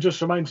Diamond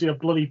just reminds me of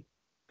bloody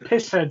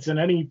pissheads in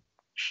any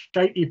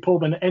shitey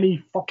pub in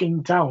any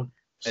fucking town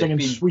singing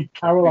Sweet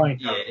Caroline.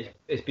 Yeah,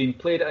 it's been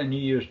played at a New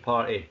Year's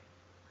party,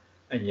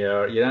 and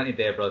your Auntie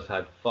Deborah's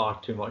had far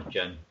too much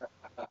gin,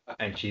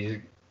 and she's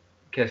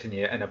kissing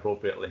you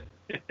inappropriately.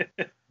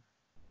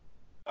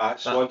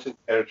 Swanson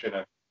territory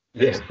now.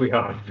 Yes, we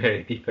are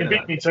very deep in You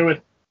beat me to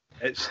it.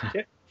 It's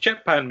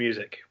chip pan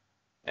music.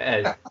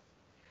 It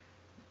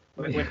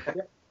is.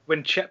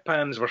 When chip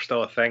pans were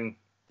still a thing.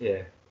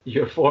 Yeah.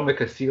 Your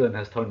Formica ceiling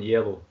has turned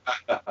yellow.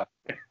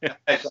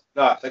 It's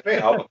a great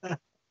album.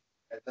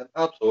 It's an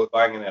absolute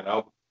banging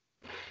album.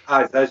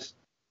 As is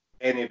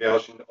any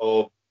version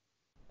of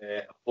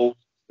Host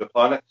the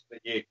Planets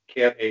that you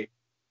care to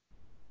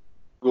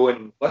go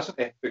and listen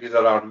to, because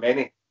there are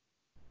many.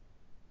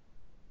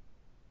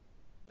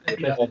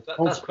 Yeah,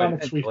 that's quite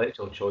an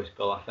intellectual choice,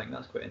 Bill. I think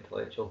that's quite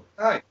intellectual.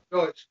 Aye,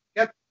 no, it's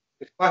good.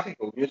 It's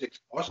classical music's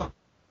awesome.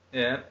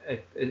 Yeah,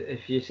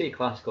 if you say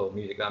classical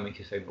music, that makes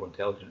you sound more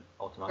intelligent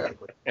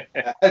automatically.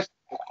 It is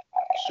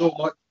so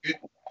much good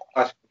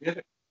classical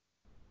music.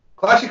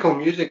 Classical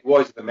music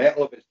was the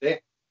metal of its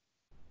day.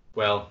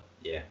 Well,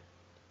 yeah,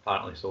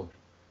 apparently so.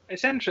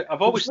 It's interesting.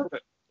 I've always thought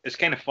it's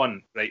kind of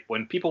fun, right?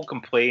 When people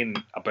complain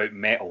about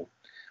metal,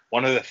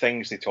 one of the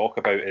things they talk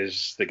about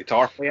is the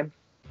guitar playing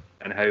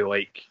and how,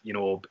 like, you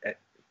know,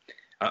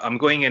 I'm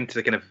going into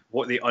the kind of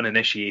what the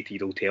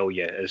uninitiated will tell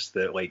you is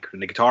that, like,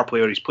 when the guitar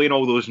player, he's playing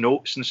all those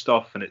notes and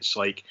stuff, and it's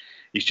like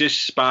he's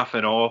just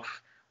spaffing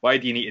off. Why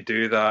do you need to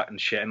do that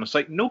and shit? And it's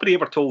like nobody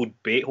ever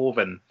told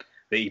Beethoven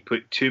that he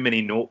put too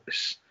many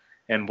notes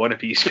in one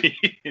of his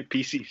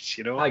pieces,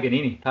 you know.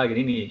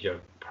 Paganini is your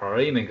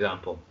prime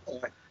example.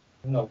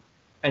 No.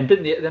 And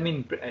didn't they? I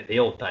mean, they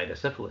all died of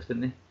syphilis,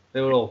 didn't they?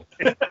 They were all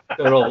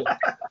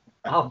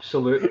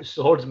absolute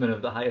swordsmen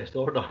of the highest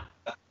order.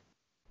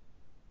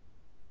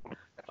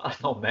 That's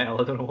not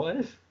metal. I don't know what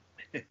is.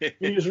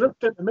 He was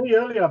ripped into me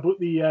earlier about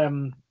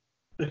the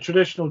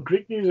traditional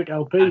Greek music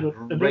LP. But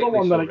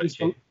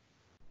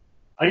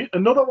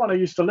another one I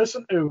used to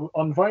listen to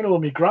on vinyl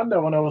with my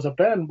granddad when I was a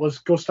Ben was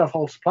Gustav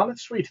Holst's Planet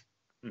Suite.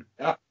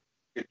 Yeah,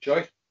 good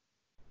choice.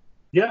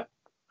 Yeah,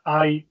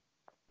 I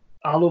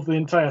love the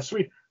entire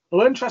suite.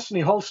 Well,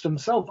 interestingly, Holst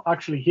himself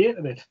actually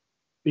hated it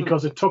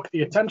because it took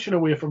the attention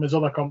away from his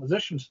other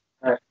compositions.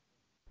 Right.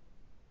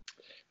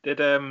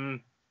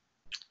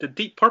 Did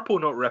Deep Purple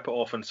not rip it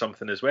off on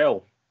something as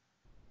well?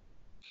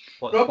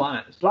 What, the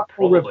Planets?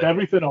 Blackpool ripped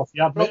everything off. He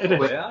admitted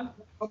Probably, it. Yeah.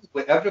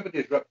 Probably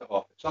everybody's ripped it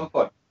off at some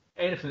point.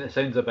 Anything that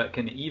sounds a bit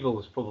kind of evil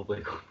is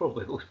probably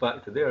goes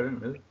back to there,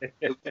 isn't it?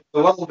 Really?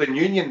 The World in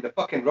Union, the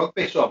fucking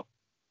rugby song.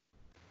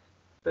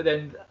 But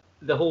then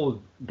the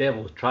whole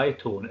Devil's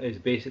Tritone is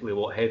basically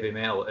what heavy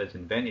metal is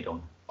invented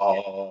on,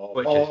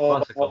 which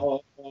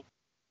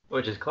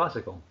is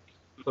classical.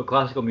 So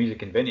classical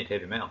music invented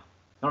heavy metal.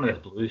 None of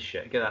this blues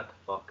shit. Get that the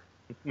fuck.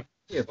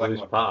 Get blues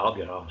pat up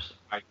your arse.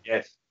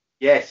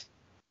 Yes.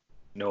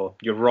 No,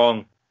 you're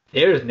wrong.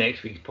 There's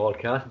next week's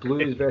podcast: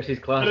 blues versus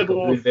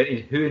classical.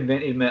 Who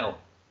invented metal?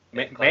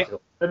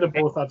 Classical. They're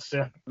both, I'd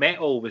say.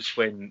 Metal was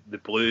when the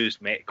blues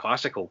met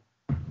classical.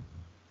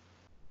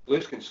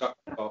 Blues can suck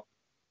the cock.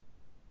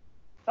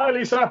 Hi,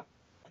 Lisa.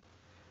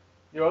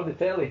 You're on the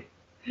telly.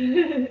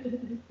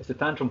 It's the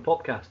Tantrum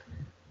podcast.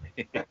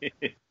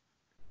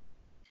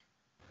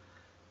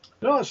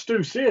 No, as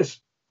Stu says,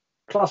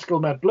 classical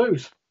met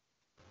blues.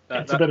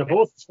 It's a bit of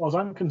both, as far as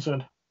I'm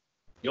concerned.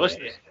 You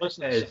listen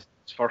to his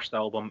first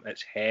album,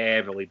 it's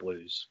heavily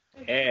blues.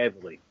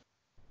 Heavily.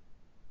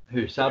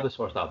 Who? Sabbath's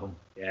first album?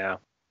 Yeah.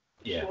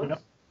 Yeah.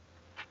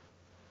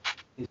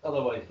 He's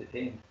otherwise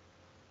detained.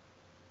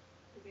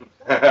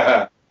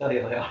 I Tell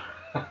you later.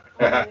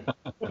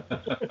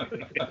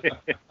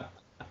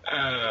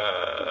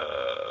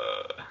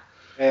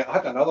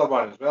 had another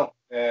one as well.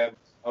 I'm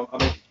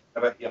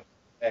a bit here.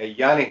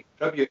 Yanni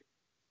Tribute.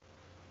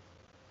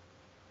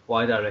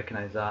 Why do I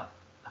recognise that?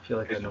 I feel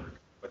like I know.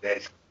 But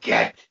it's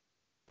good.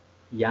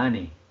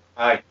 Yanni.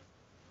 Aye.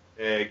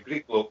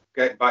 Greek bloke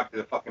getting back to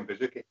the fucking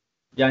bouzouki.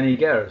 Yanni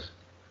Gers.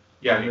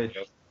 Yeah,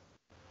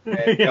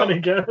 Yanni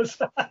Gers.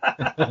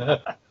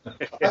 I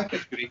think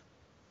it's Greek.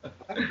 I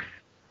think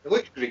it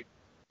looks Greek.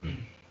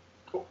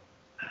 Cool.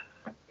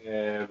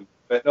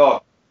 But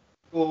no,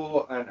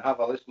 go and have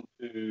a listen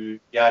to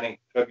Yanni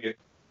tribute.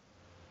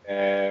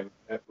 It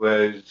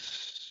was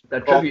Is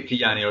that a tribute to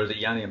Yanni, or is it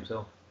Yanni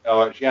himself?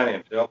 Oh, it's Yanni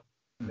himself.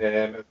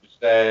 It was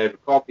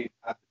recorded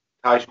at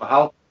Taj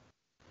Mahal.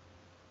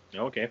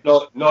 Okay.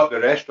 Not the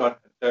restaurant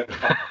down the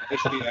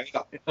fucking high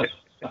street either.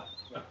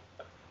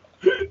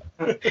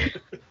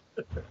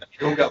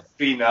 You'll get a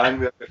free naan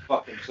with the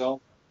fucking song.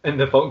 In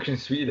the function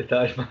suite of the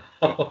Taj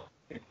Mahal.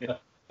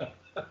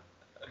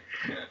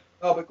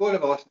 No, but go and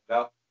have a listen to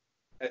that.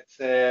 It's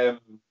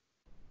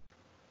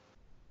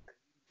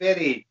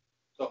very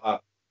sort of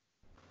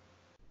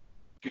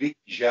Greek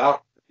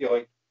jar, if you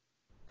like.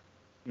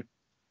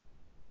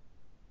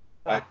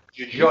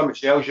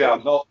 Jean-Michel jar,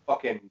 not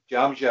fucking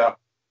jam jar.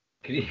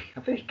 A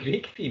very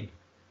Greek theme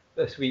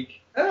this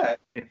week. Yeah,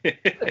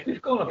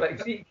 We've gone a bit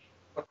Greek.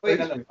 we're quite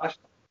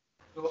international.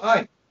 So,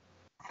 aye,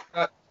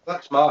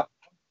 that's my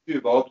two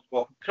bobs.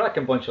 Well,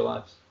 Cracking bunch of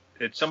lads.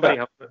 Did somebody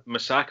have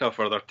moussaka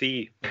for their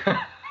tea?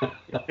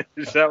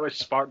 Is that what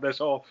sparked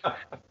this off?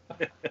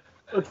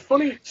 It's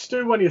funny,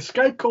 Stu, when your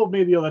Skype called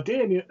me the other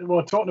day and you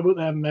were talking about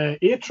them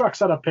 8 tracks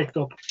that I picked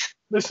up.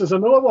 This is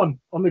another one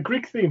on the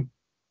Greek theme.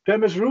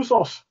 Demis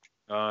Roussos.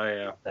 Oh,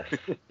 yeah.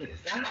 Is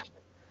that?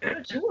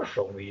 What's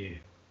wrong with you?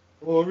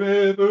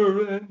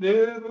 forever and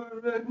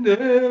ever and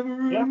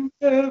ever Yeah. and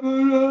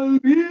ever I'll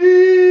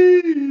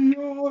be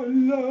your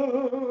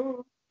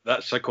love.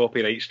 That's a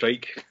copyright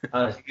strike.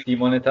 Has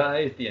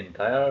demonetized the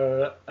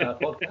entire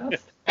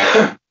podcast.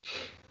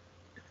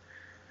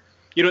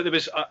 You know,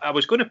 I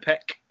was going to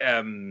pick,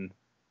 and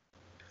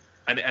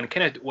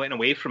kind of went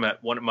away from it.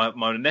 One of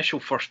my initial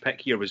first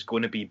pick here was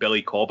going to be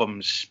Billy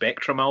Cobham's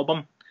Spectrum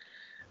album,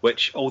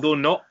 which, although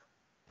not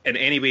in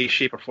any way,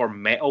 shape, or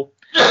form metal,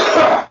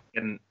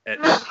 and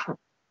it's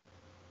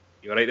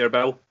you all right there,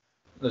 Bill?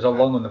 There's a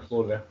lung on the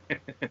floor there.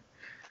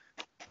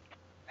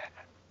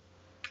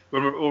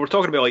 When we were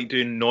talking about like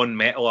doing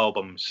non-metal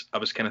albums, I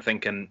was kind of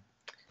thinking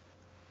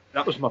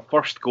that was my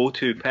first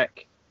go-to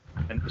pick.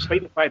 And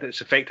despite the fact that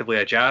it's effectively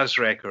a jazz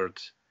record,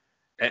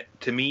 it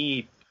to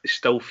me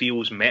still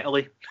feels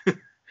metally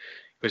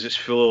because it's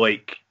full of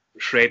like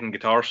shredding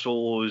guitar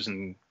solos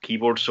and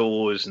keyboard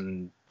solos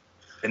and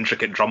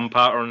intricate drum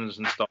patterns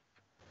and stuff.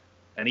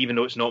 And even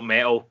though it's not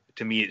metal,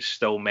 to me it's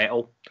still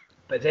metal.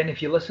 But then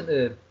if you listen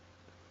to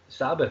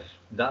Sabbath,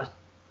 that's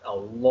a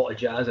lot of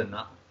jazz in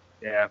that.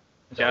 Yeah.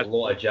 There's a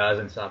lot of jazz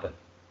in Sabbath.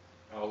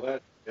 Oh,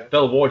 that, yeah.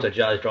 Bill Ward's a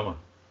jazz drummer.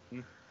 Hmm.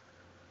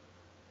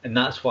 And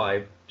that's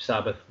why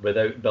Sabbath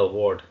without Bill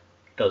Ward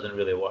doesn't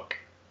really work.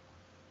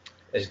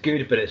 It's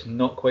good, but it's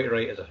not quite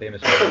right, as a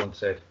famous man once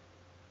said.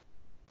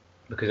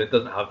 Because it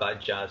doesn't have that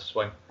jazz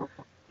swing.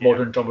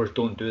 Modern drummers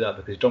don't do that,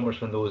 because drummers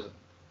from those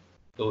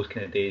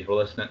kind of days were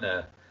listening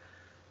to,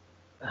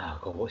 oh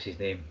God, what's his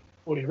name?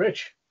 Buddy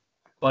Rich.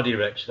 Buddy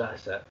Rich,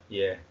 that's it,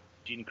 yeah.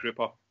 Gene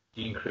Krupa.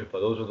 Gene Krupa,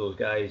 those were those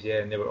guys, yeah,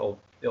 and they all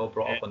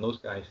brought up on those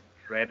guys.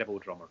 Incredible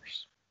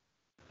drummers.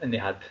 And they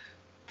had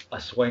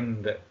a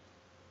swing that,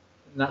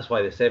 and that's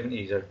why the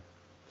 70s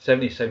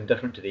sound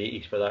different to the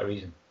 80s for that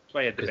reason. That's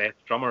why I had the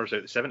best drummers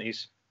out the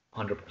 70s.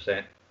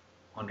 100%.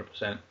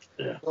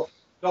 Yeah.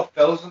 Not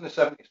Phil's in the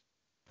 70s.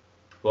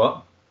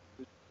 What?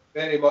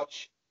 Very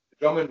much, the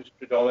drumming was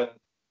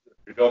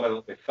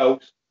predominantly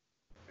Phil's.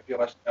 If you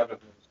listen to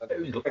everything in the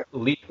 70s. It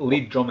was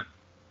lead drumming.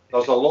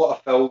 There's a lot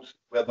of Phil's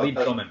where there Lead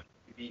doesn't drumming.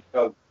 be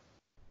Phil.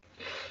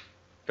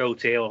 Phil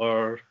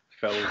Taylor,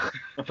 Phil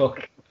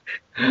Fuck.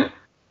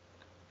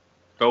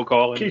 Phil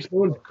Collins. Keith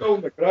Moon.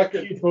 Phil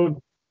McCracken. Keith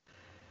Moon.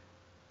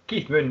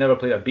 Keith Moon never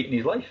played a beat in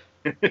his life.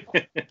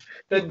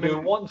 Didn't do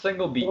one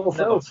single beat. All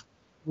fills.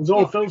 It was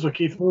all fills with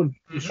Keith Moon.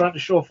 He was trying to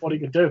show off what he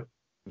could do.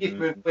 Keith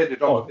Moon played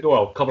the Oh, drums.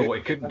 well, cover what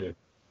he couldn't do.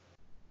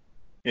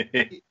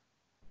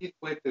 Keith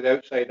played to the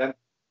outside in.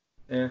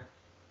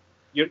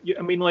 Yeah.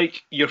 I mean,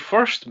 like, your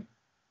first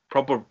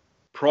proper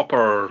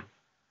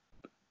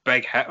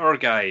big hitter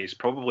guy is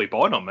probably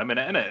Bonham. I mean,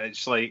 isn't it?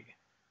 It's like...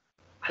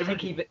 I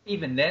think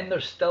even then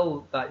there's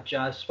still that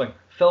jazz swing.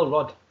 Phil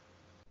Rudd.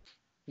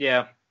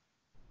 Yeah.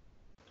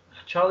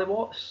 Charlie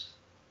Watts.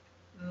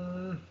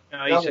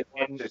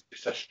 It's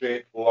just a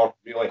straightforward,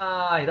 really.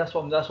 Aye, that's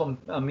what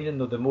I'm meaning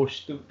though.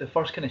 The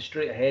first kind of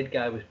straight ahead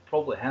guy was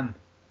probably him.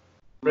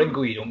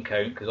 Ringo you don't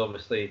count because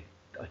obviously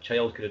a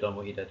child could have done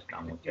what he did. No,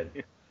 I'm not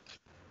kidding.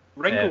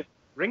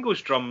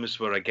 Ringo's drums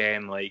were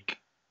again like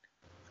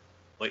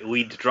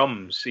lead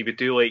drums. He would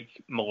do like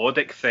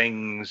melodic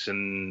things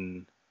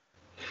and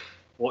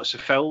lots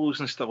of fills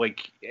and stuff.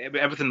 Like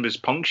everything was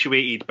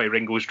punctuated by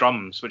Ringo's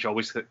drums, which I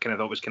always kind of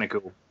thought was kind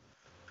of cool.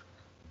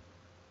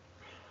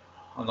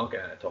 I'm not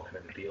getting into talking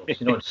about the Beatles.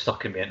 You're not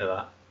sucking me into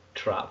that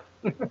trap.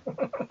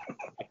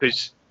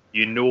 Because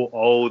you know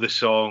all the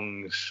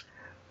songs.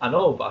 I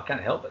know, but I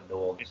can't help but know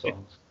all the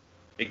songs.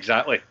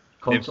 Exactly.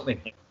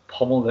 Constantly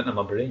pummeled into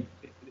my brain.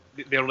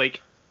 They're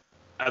like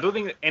I don't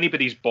think that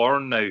anybody's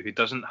born now who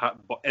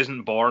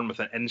isn't born with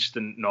an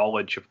instant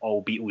knowledge of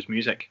all Beatles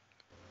music.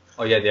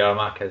 Oh yeah, they are.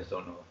 My kids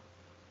don't know,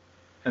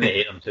 and they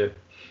hate them too.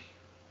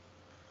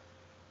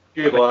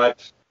 Good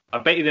lads. I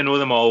bet you they know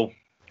them all.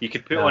 You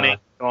could put on any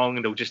song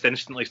and they'll just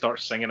instantly start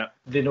singing it.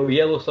 They know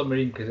Yellow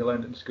Submarine because they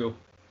learned it in school.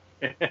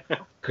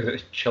 Because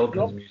it's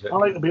children's music. I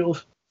like the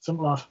Beatles.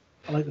 Simple as.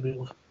 I like the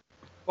Beatles.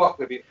 Fuck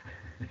the Beatles.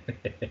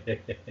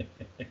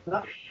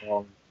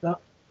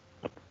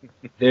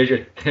 There's your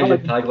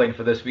tagline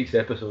for this week's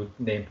episode,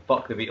 named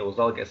 "Fuck the Beatles."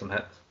 I'll get some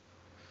hits.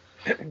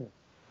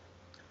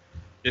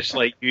 Just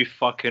like you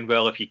fucking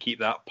will if you keep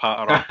that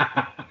patter up.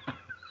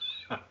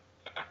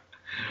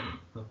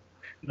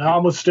 No,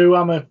 I'm with Stu.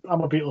 I'm a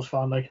Beatles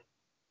fan. Like.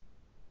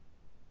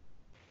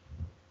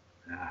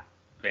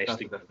 That's a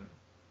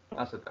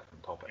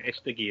different topic.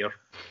 Best of gear.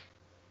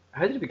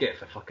 How did we get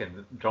the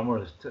fucking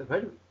drummers? How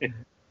did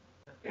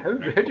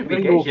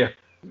we get here?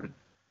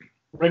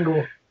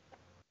 Ringo.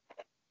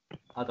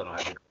 I don't know how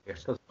we got here.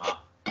 Doesn't matter.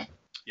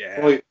 Yeah.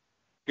 Only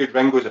good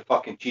Ringo's a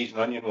fucking cheese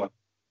and onion one.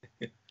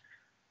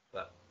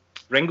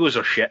 Ringos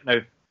are shit now.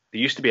 They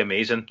used to be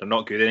amazing. They're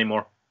not good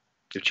anymore.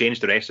 They've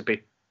changed the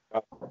recipe.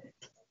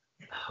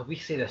 We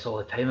say this all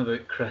the time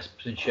about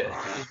crisps and shit.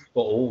 It's just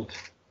got old.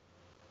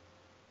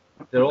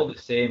 They're all the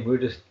same. We're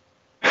just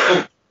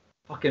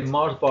fucking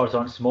Mars bars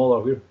aren't smaller.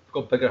 We've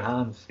got bigger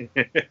hands. Is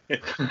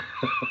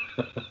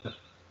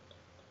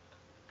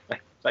that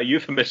a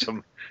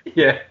euphemism?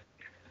 Yeah.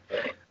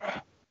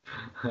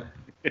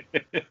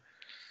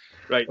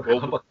 Right.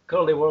 Well,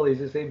 Curly Wurly's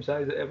the same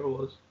size it ever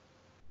was.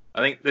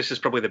 I think this is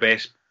probably the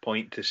best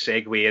point to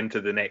segue into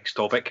the next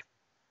topic.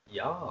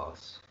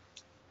 Yes.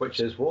 Which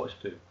is what,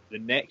 Stu? The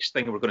next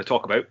thing we're going to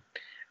talk about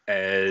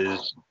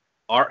is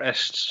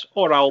artists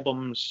or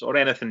albums or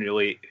anything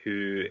really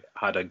who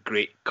had a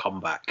great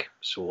comeback.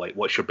 So, like,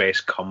 what's your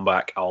best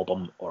comeback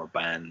album or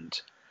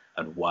band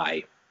and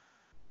why?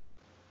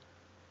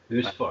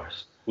 Who's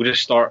first? We'll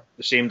just start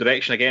the same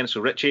direction again.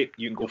 So, Richie,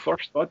 you can go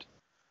first, bud.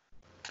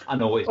 I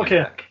know what he's going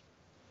to pick.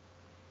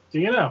 Do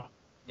you know?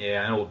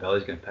 Yeah, I know what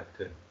Billy's going to pick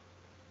too.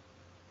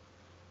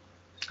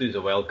 Stu's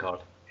a wild card.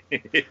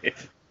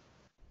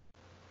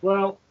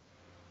 Well,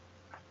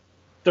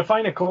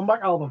 define a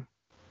comeback album.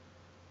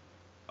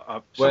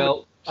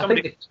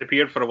 Somebody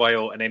disappeared for a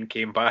while and then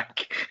came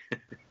back.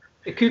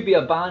 It could be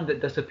a band that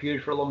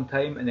disappeared for a long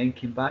time and then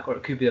came back, or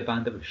it could be a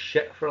band that was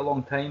shit for a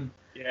long time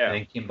and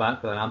then came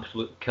back with an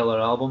absolute killer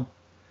album.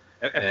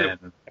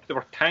 If they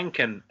were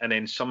tanking and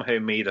then somehow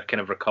made a kind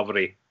of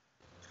recovery,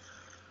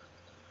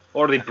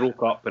 or they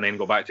broke up and then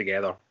go back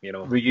together, you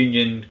know.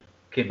 Reunion,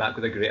 came back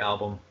with a great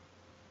album,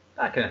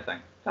 that kind of thing.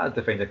 That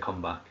defines a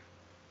comeback.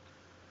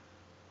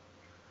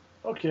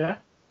 Okay.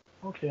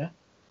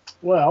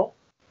 Well,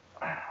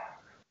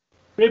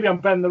 maybe I'm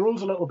bending the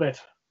rules a little bit,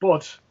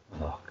 but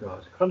oh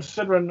god,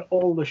 considering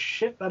all the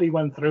shit that he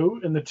went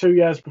through in the 2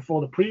 years before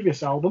the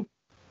previous album,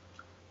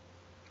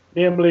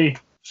 namely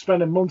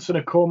spending months in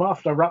a coma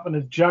after wrapping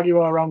his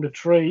Jaguar around a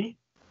tree,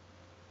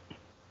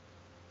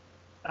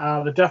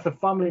 the death of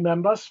family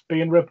members,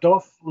 being ripped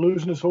off,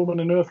 losing his home in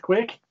an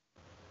earthquake,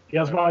 he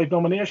has my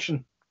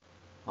nomination.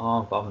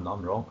 Oh,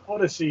 I'm wrong.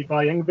 Odyssey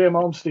by Yngwie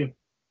Malmsteen.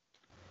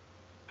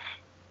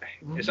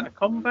 Is it a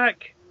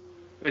comeback?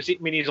 His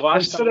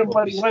last Considering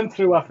what he went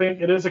through, I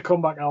think it is a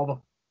comeback album.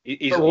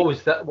 What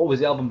was that? What was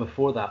the album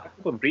before that? The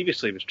album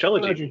previously was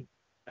Trilogy.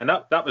 And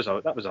that was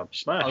a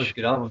smash. That was a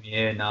good album.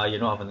 Yeah, nah, you're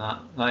not having that.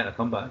 That ain't a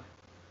comeback.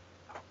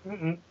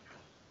 Mm-mm.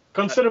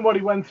 Considering what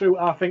he went through,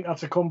 I think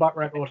that's a comeback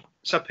record.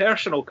 It's a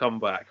personal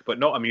comeback, but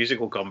not a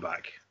musical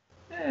comeback.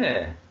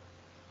 Yeah,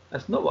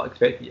 that's not what I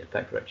expected you to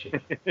pick, Richie.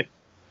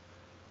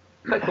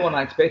 Pick the one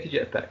I expected you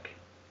to pick.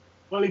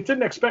 Well, he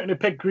didn't expect me to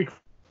pick Greek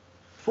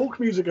folk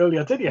music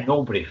earlier, did you?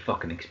 Nobody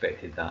fucking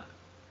expected that.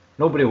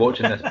 Nobody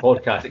watching this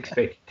podcast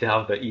expected to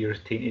have their ears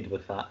tainted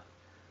with that.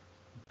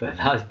 But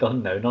that's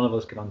done now. None of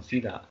us can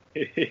unsee that.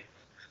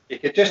 You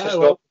could just have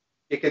stopped.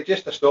 You could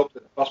just have stopped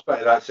at the first bit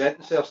of that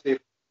sentence there, Steve.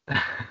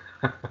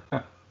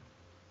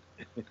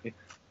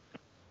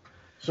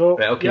 So,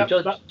 right, okay,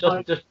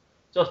 just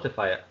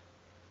justify it.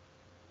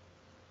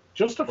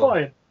 Justify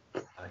it.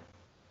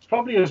 It's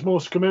probably his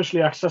most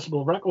commercially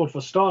accessible record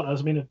for starters.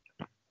 I mean, it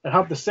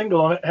had the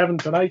single on it, Heaven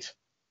Tonight,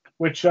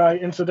 which I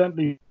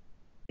incidentally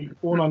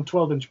own on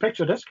 12-inch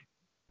picture disc.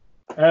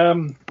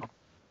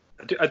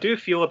 I do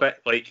feel a bit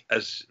like,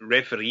 as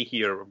referee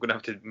here, I'm going to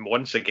have to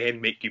once again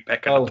make you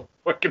pick a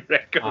fucking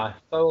record.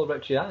 Foul,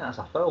 Richie, I think that's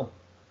a foul.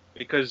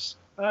 Because,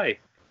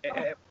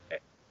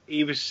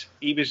 he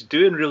was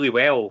doing really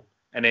well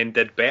and then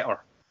did better.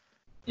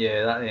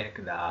 Yeah, that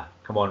ain't. Nah,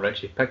 come on,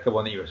 Richie, pick the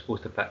one that you were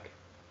supposed to pick.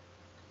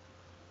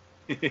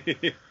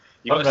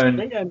 Turn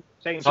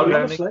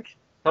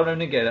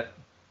around and get it.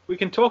 We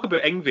can talk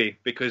about Yngwie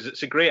because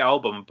it's a great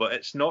album, but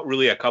it's not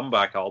really a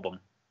comeback album.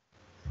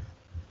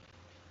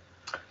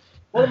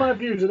 One of my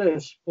views it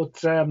is,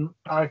 but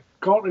I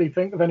can't really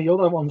think of any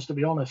other ones, to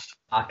be honest.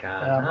 I can.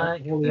 I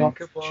can think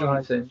of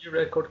one. Send your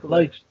record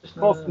like,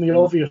 apart from the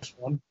obvious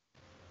one,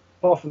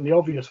 apart from the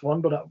obvious one,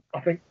 but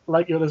I think,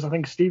 like the others, I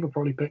think Steve will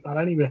probably pick that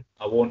anyway.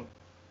 I won't.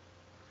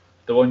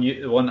 The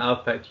one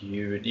I've picked,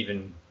 you would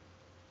even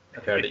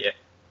have heard it yet.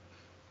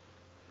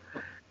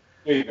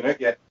 Not even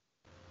it yet.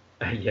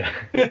 Yeah.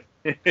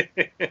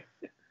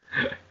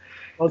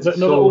 Was it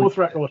another Oath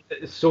record?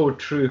 It's so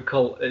true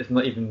cult. It's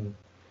not even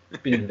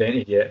been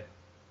invented yet.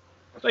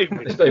 It's not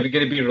even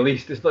going to be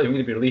released. It's not even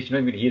going to be released.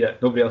 You're not even going to hear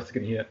it. Nobody else is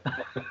going to hear it.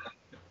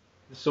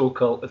 It's so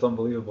cult. It's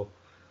unbelievable.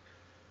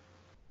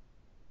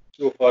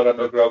 So far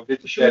underground.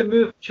 Shall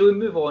we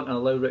move on and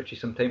allow Richie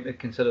some time to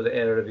consider the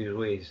error of his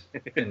ways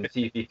and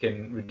see if he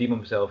can redeem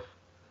himself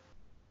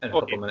in a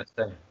couple of minutes'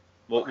 time?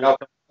 Well,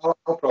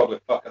 I'll probably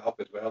fuck it up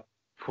as well.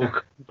 We'll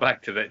go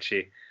back to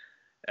Richie.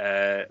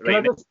 Can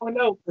I just find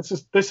out?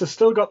 This has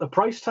still got the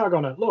price tag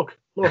on it. Look.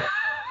 Look.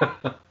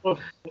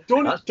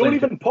 Don't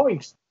even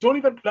point. Don't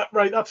even.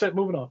 Right, that's it.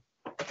 Moving on.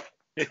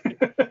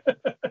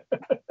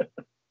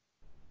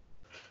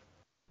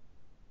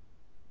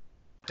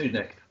 Who's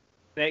next?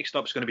 Next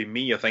up's going to be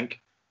me, I think.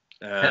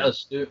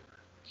 Let's do it.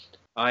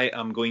 I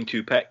am going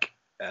to pick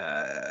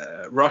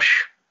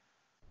Rush.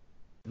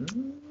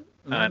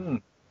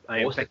 And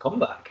what's the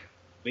comeback?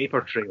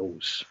 Vapor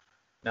Trails.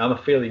 Now, I'm a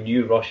fairly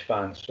new Rush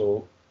fan,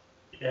 so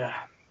yeah,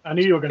 I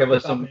knew you were going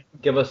to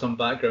give us some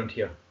background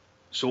here.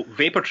 So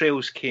Vapor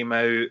Trails came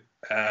out.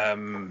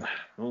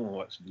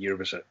 What year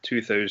was it?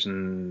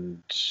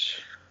 2000.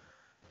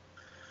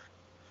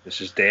 This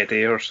is dead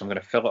air, so I'm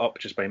going to fill it up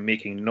just by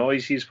making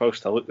noises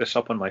whilst I look this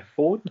up on my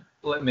phone.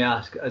 Let me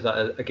ask, as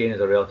a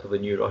relatively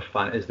new Rush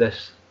fan, is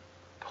this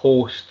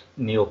post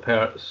Neil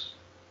Peart's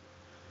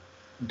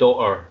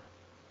daughter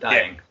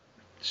dying? Yeah.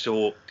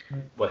 So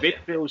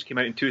Vapor Trails came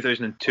out in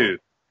 2002,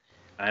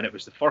 and it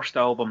was the first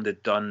album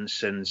they'd done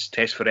since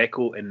Test for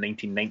Echo in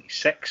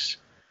 1996,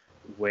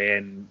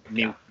 when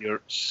Neil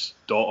Peart's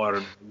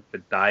daughter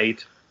had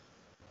died.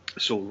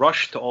 So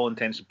Rush, to all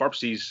intents and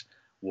purposes,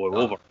 were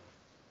over.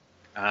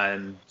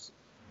 And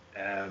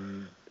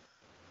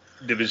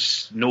there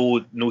was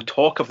no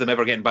talk of them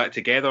ever getting back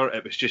together.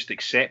 It was just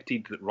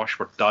accepted that Rush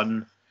were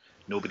done.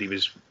 Nobody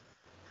was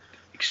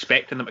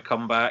expecting them to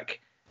come back,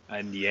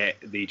 and yet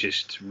they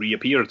just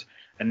reappeared.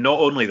 And not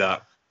only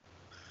that,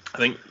 I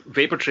think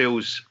Vapor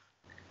Trails,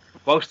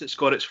 whilst it's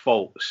got its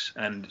faults,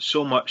 and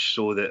so much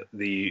so that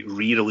they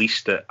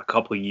re-released it a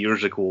couple of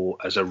years ago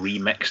as a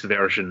remixed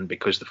version,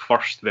 because the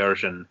first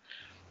version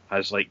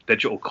has like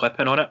digital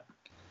clipping on it.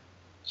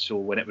 So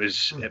when it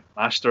was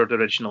mastered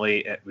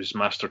originally, it was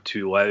mastered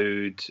too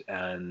loud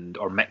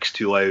or mixed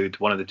too loud,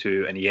 one of the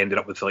two, and you ended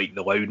up with like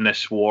the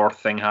loudness war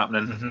thing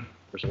happening. Mm-hmm.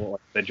 There's a lot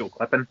of digital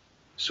clipping.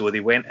 So they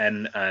went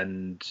in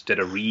and did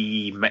a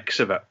remix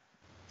of it,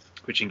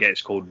 which you can get.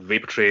 It's called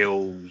Vapor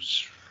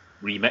Trails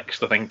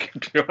Remixed, I think,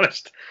 to be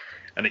honest.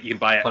 And you can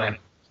buy it. Funny.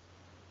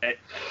 It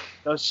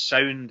does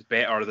sound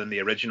better than the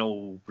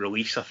original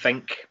release, I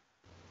think.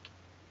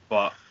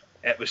 But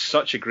it was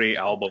such a great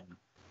album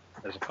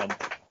as a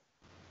company.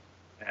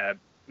 I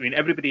mean,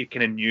 everybody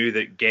kind of knew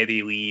that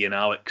Geddy Lee and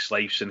Alex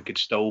Lifeson could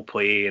still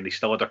play, and they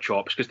still had their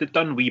chops, because they'd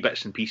done wee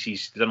bits and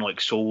pieces. They'd done like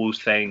solos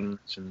things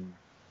and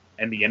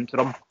in the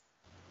interim.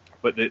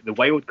 But the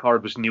wild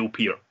card was Neil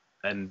Peart,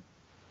 and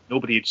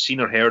nobody had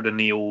seen or heard of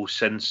Neil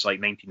since like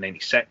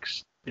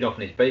 1996. He'd off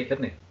on his bike,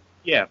 hadn't he?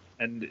 Yeah,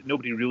 and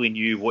nobody really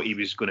knew what he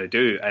was going to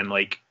do. And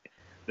like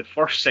the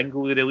first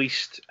single he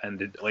released, and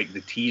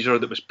the teaser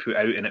that was put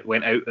out, and it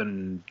went out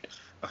on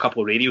a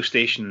couple of radio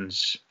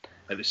stations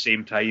at the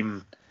same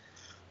time,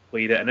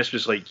 played it. And this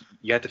was like,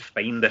 you had to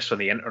find this on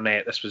the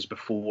internet. This was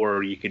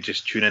before you could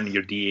just tune in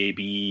your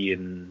DAB,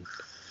 and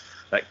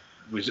that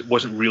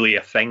wasn't really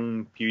a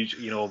thing,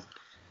 you know.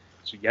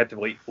 So you had to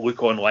like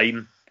look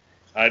online,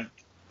 and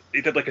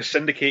they did like a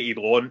syndicated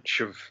launch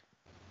of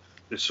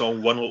the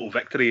song "One Little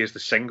Victory" as the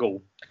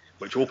single,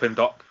 which opened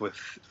up with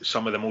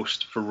some of the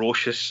most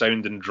ferocious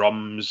sounding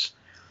drums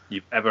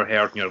you've ever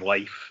heard in your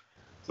life,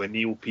 with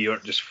Neil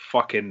Peart just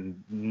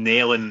fucking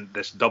nailing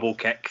this double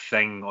kick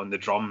thing on the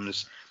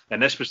drums.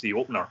 And this was the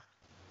opener.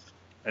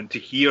 And to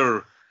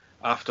hear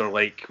after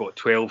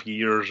 12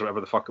 years or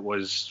whatever the fuck it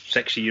was,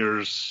 6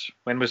 years,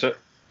 when was it?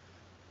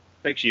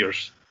 6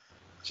 years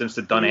since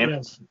they'd done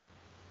anything.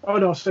 Oh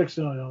no, 6.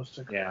 No,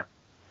 6. Yeah.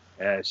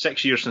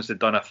 6 years since they'd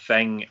done a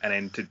thing, and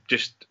then to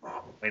just,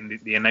 when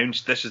they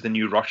announced this is the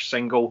new Rush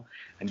single,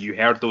 and you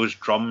heard those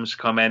drums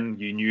come in,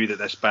 you knew that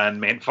this band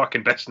meant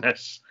fucking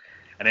business.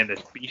 And then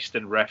this beast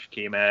and riff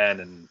came in,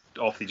 and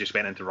off they just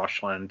went into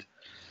Rushland.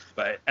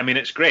 But I mean,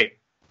 it's great.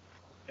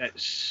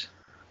 It's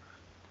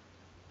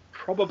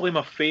probably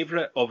my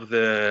favourite of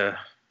the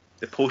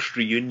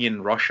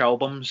post-reunion Rush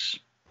albums,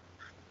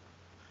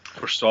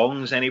 for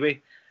songs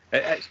anyway.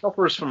 It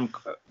suffers from,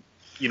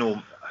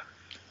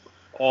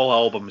 all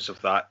albums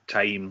of that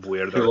time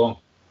where they're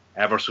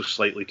ever so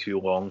slightly too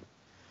long.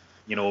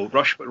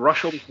 Rush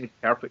always made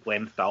perfect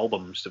length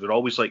albums. They were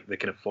always like the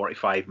kind of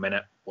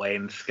 45-minute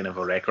length kind of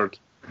a record.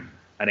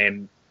 And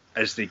then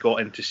as they got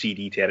into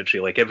CD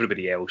territory, like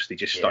everybody else, they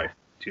just started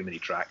too many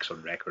tracks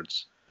on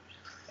records.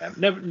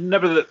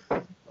 Never that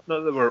not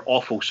that they were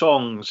awful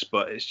songs,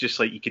 but it's just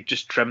like you could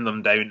just trim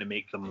them down to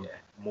make them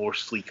more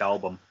sleek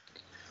album.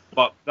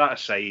 But that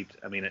aside,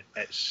 I mean,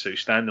 it's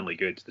outstandingly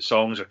good. The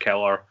songs are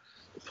killer.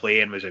 The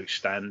playing was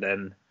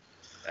outstanding.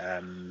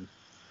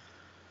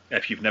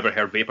 If you've never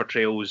heard Vapor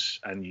Trails,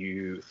 and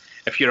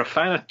if you're a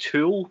fan of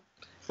Tool,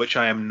 which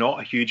I am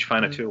not a huge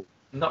fan of Tool.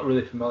 Not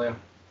really familiar.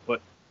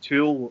 But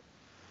Tool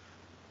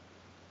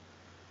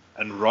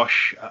and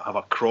Rush have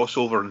a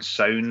crossover in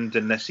sound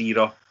in this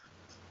era.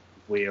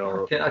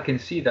 Where I can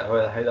see that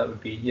how that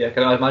would be. Yeah,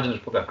 I imagine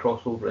there's probably a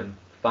crossover in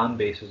fan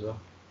base as well.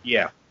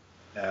 Yeah,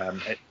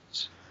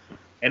 it's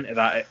into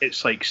that.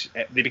 It's like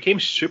they became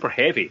super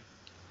heavy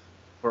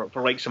for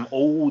like some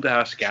old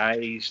ass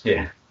guys.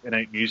 Putting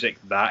out music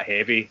that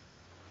heavy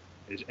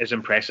is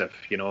impressive.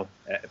 You know,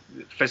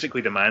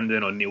 physically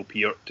demanding on Neil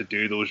Peart to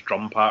do those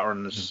drum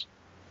patterns,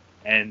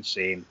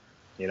 insane.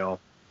 You know,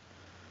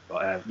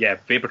 but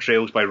Vapor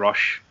Trails by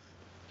Rush,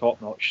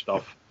 top notch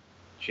stuff.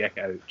 Check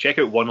it out. Check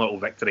out One Little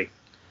Victory.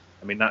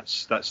 I mean,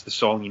 that's the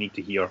song you need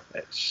to hear.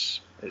 It's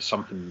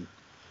something.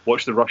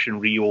 Watch the Russian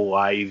Rio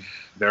live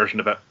version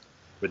of it,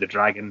 where the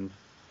dragon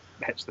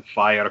hits the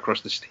fire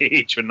across the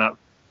stage when that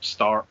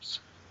starts.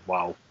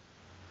 Wow.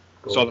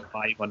 Cool. Saw the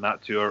live on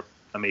that tour.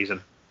 Amazing.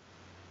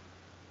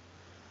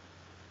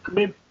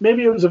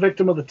 Maybe it was a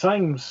victim of the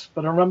times,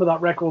 but I remember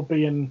that record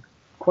being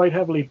quite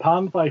heavily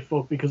panned by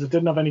folk because it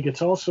didn't have any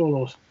guitar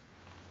solos.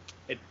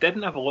 It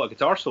didn't have a lot of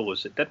guitar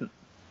solos. It didn't.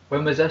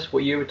 When was this?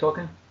 What year were we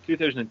talking?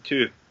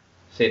 2002.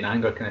 Saint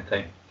Anger kind of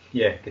time.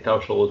 Yeah,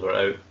 guitar solos were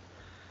out.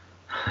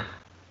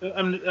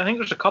 I think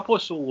there's a couple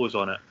of solos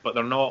on it, but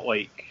they're not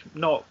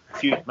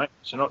huge mix.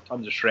 They're not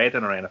tons of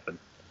shredding or anything.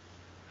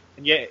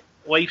 And yet,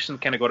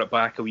 Lifeson kind of got it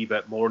back a wee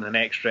bit more in the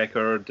next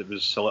record. It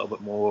was a little bit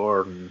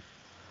more, and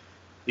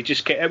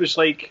it was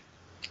like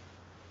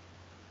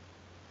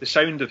the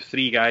sound of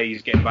three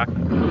guys getting back for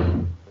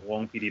a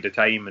long period of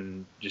time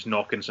and just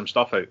knocking some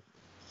stuff out.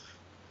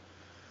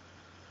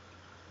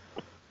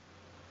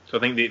 So I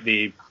think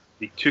they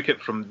took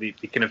it from they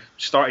kind of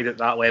started at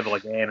that level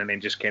again and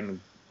then just kind of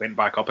went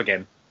back up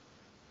again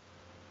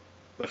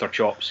with their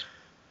chops.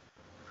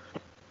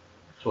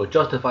 So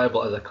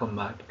justifiable as a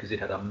comeback because they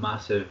had a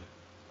massive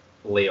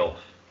layoff.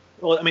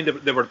 Well, I mean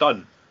they were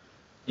done.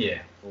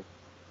 Yeah.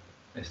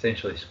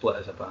 Essentially split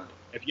as a band.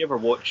 If you ever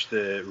watched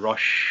the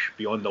Rush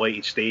Beyond the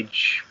Lighted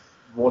Stage,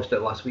 watched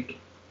it last week.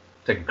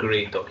 It's a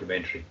great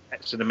documentary.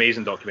 It's an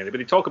amazing documentary, but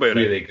they talk about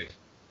really it. Good.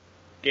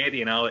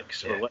 Geddy and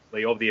Alex were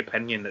literally of the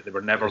opinion that they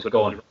were never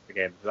going to do it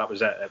again. That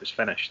was it. It was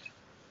finished.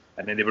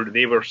 And then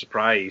they were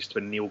surprised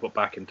when Neil got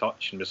back in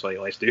touch and was like,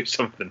 "Let's do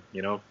something,"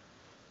 you know.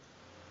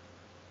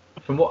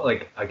 From what,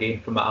 I've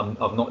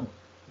not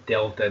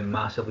delved in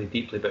massively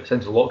deeply, but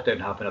since lockdown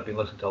happened, I've been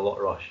listening to a lot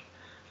of Rush.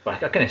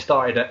 But I kind of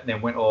started it and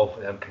then went off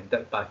and then kind of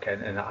dipped back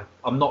in, and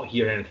I'm not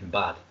hearing anything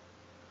bad.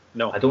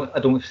 No, I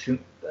don't see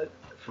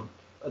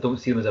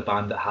them as a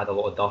band that had a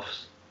lot of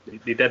duffs.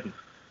 They didn't.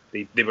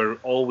 They were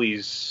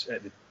always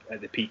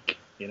at the peak,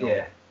 you know.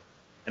 Yeah.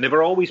 And they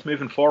were always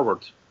moving forward.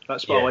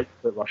 That's what I like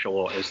about Rush a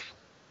lot. Is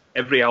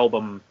every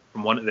album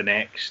from one to the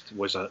next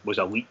was a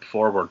leap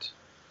forward.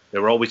 They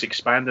were always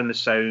expanding the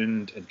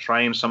sound and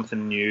trying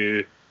something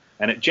new,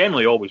 and it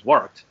generally always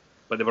worked.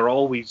 But they were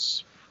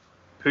always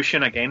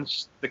pushing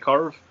against the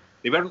curve.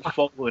 They weren't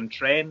following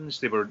trends.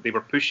 They were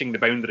pushing the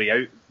boundary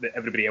out that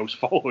everybody else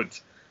followed.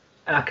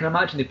 And I can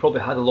imagine they probably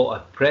had a lot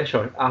of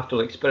pressure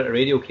after Spirit of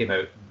Radio came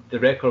out. The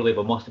record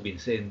label must have been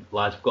saying,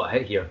 "Lads, we've got a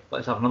hit here.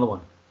 Let's have another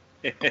one."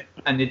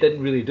 And they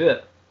didn't really do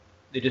it.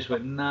 They just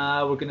went,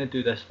 "Nah, we're going to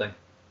do this thing."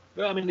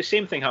 Well, I mean, the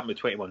same thing happened with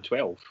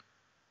 2112.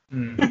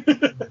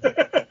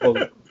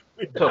 Well,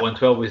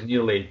 2112 was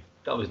nearly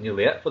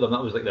it for them.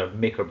 That was like their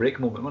make or break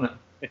moment, wasn't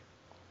it?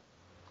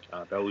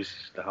 Bill's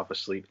to have a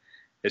sleep.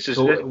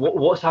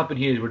 What's happened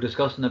here is we're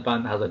discussing a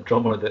band that has a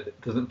drummer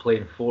that doesn't play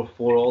in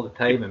 4/4 all the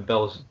time, and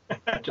Bill's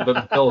out.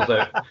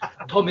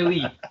 Tommy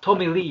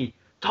Lee.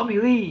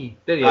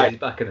 There he is. He's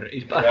back in the room.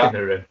 He's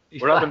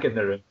back in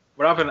the room.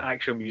 We're having an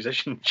actual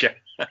musician chat.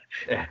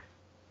 Yeah.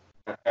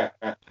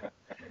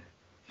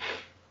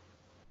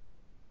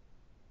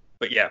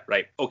 But yeah,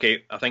 right.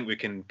 Okay, I think we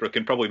can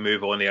probably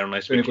move on there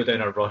unless we're going to go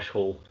down a Rush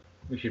hole.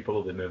 We should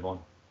probably move on.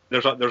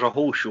 There's a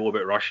whole show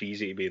about Rush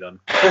easy to be done.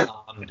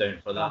 I'm down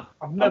for that.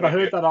 I've never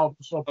heard that album,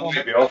 so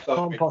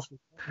can't possibly.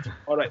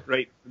 All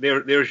right.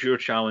 There's your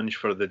challenge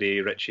for the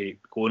day, Richie.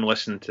 Go and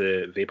listen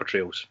to Vapor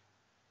Trails.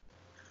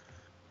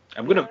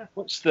 I'm gonna.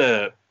 What's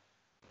the?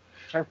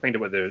 I'm trying to find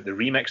out what the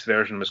remixed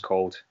version was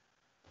called.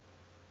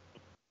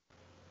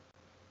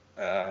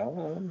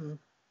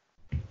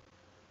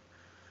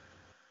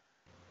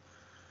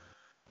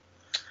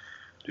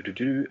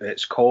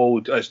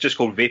 It's just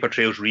called Vapor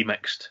Trails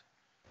Remixed.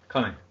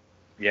 Coming.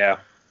 Yeah.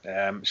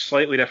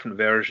 Slightly different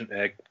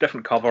version,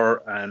 different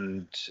cover,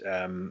 and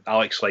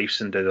Alex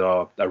Lifeson did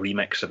a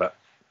remix of it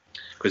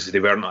because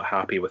they were not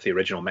happy with the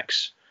original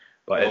mix.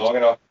 But long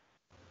enough.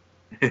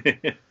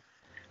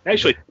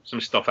 Actually,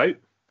 some stuff out.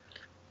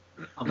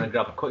 I'm going to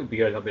grab a quick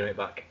beer and I'll be right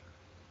back.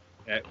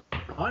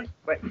 Hi.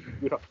 Right,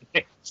 you're up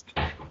next.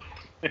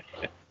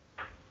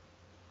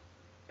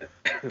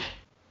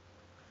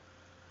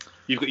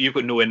 You've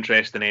got no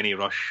interest in any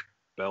Rush,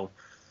 Bill.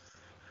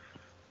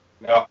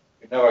 No,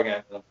 you never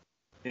get them.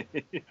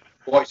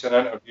 Watched an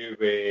interview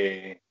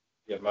with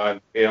your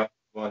man Peter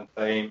one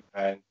time,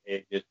 and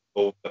it just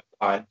pulled the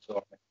pants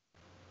off me.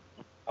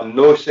 I'm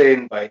not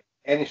saying by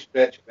any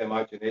stretch of the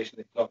imagination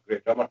that he's not a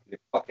great drummer, because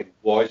he fucking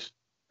was.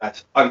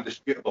 That's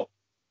undisputable.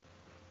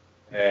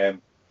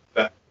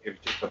 But he was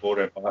just a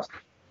boring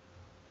bastard.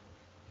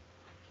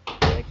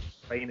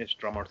 Finest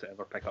drummer to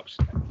ever pick up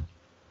stick.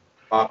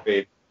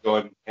 Happy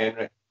John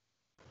Henry.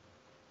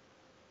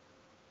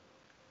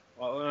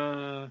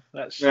 Well,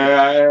 that's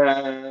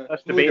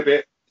That's debate.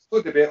 It's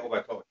no debatable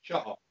at all.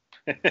 Shut up.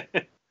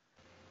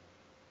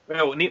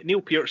 Well,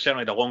 Neil Peart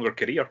certainly had a longer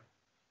career.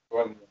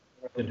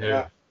 And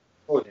who?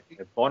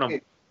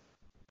 Bonham.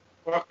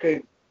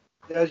 Fucking,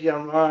 there's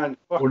your man.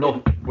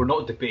 We're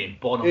not debating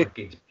Bonham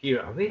against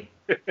Peart, are we?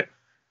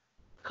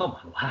 Come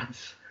on,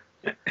 lads.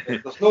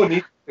 There's no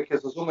need,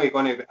 because there's only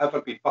going to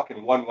ever be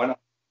fucking one winner.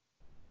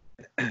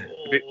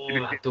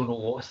 I don't know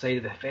what side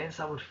of the fence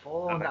I would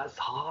fall on. That's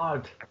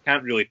hard. I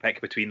can't really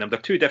pick between them. They're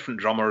two different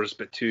drummers,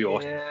 but two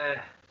awesome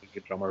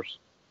good drummers.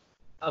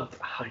 I've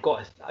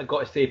got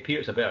to say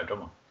Peart's a better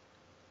drummer.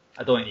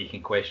 I don't think you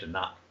can question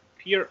that.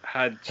 Peart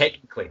had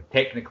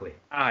technically.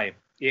 Aye,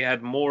 he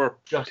had more.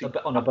 Just a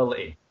bit on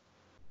ability.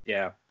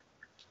 Yeah.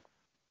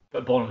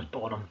 But Bonham's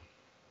Bonham.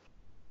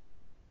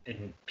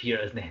 And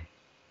Peart isn't he?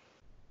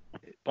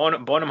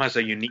 Bonham has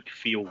a unique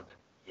feel.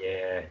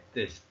 Yeah,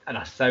 and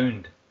a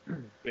sound.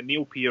 But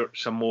Neil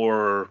Peart's a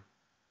more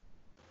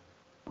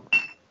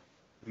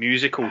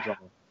musical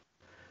drummer.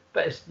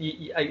 But it's,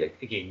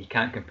 again, you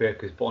can't compare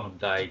because Bonham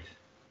died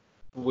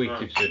way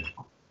too soon.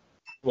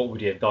 What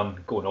would he have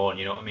done going on?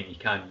 You know what I mean?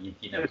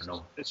 You never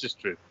know. This is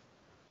true.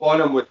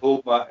 Bonham would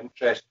hold my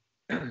interest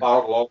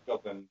far longer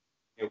than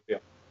Neil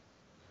Peart.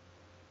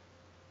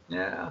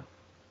 Yeah.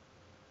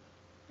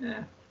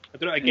 I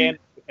don't know, again,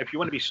 if you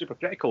want to be super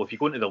critical, if you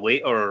go into the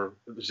later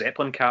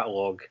Zeppelin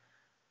catalogue,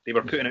 they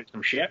were putting out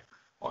some shit.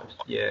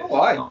 Yeah.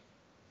 Oh, aye.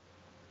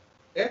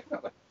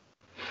 Definitely.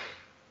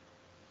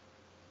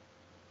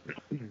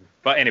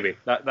 But anyway,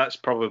 that's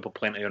probably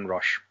plenty on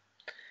Rush.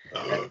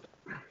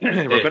 we're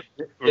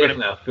going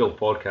to a full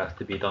podcast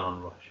to be done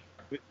on Rush.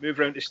 Move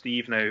round to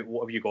Steve now.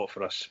 What have you got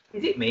for us?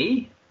 Is it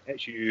me?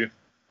 It's you.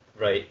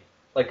 Right.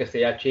 Like I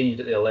say, I changed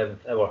at the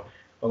 11th hour.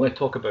 I'm going to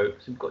talk about,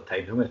 so we've got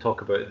time, I'm going to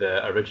talk about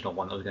the original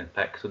one that I was going to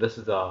pick. So this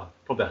is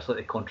probably a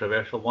slightly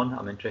controversial one.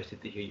 I'm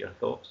interested to hear your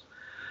thoughts.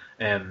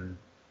 And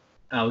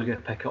I was going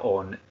to pick it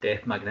on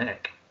Death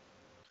Magnetic.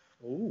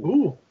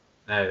 Ooh.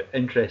 Now,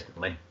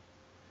 interestingly,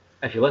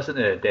 if you listen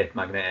to Death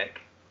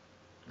Magnetic,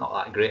 not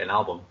that great an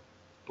album.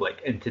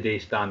 Like, in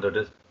today's standard,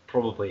 it's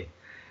probably,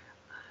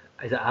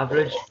 is it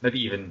average?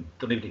 Maybe even,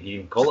 don't even if you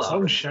even call it Sounds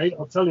average. shite,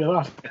 I'll tell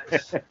you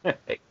that.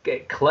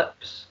 It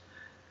clips.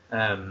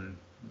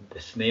 The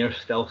snare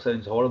still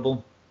sounds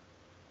horrible.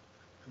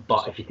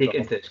 But if you take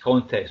it into its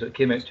context, so it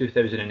came out in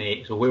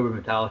 2008, so where were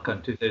Metallica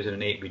in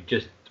 2008? We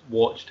just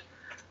watched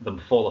them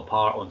fall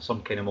apart on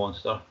Some Kind of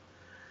Monster.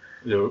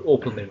 They were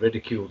openly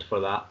ridiculed for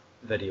that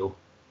video,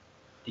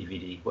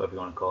 DVD, whatever you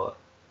want to call it.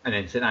 And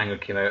then St. Anger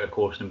came out, of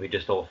course, and we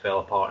just all fell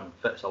apart in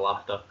fits of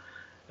laughter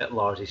at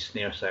Lars's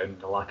snare sound,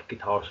 the lack of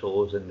guitar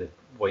solos, and the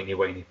whiny,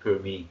 whiny, poor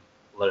me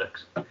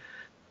lyrics. So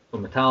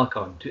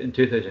Metallica in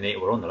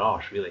 2008 were on their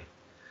arse, really.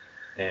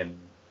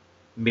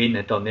 Maiden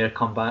had done their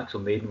comeback, so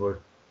Maiden were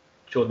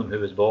showing them who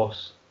was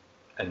boss,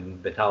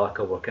 and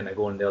Metallica were kind of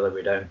going the other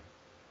way down.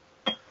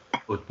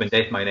 When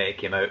Death Magnetic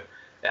came out,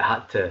 it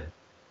had to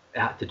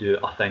do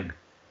a thing,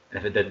 and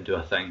if it didn't do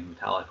a thing,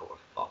 Metallica were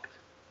fucked,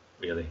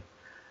 really.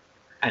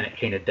 And it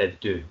kind of did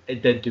do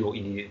what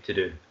you needed it to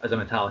do. As a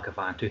Metallica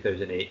fan,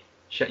 2008,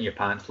 shitting your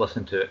pants,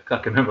 listening to it. 'Cause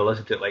I can remember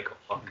listening to it like, oh,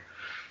 fuck,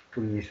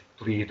 please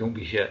don't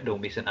be shit,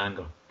 don't be St.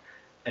 Anger.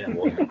 And it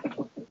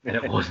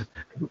wasn't.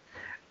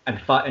 And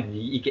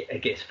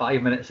it gets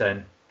 5 minutes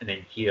in, and then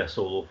you hear a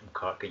solo from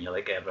Kirk, and you're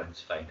like,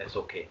 everything's fine, it's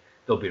okay,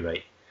 they'll be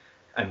right.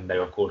 And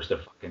now, of course, they're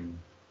fucking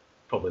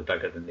probably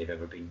bigger than they've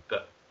ever been.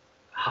 But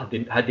had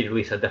they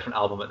released a different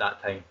album at that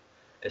time,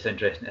 it's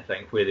interesting to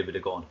think where they would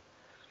have gone.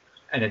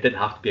 And it didn't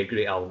have to be a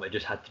great album, it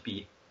just had to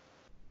be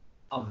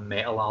a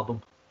metal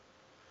album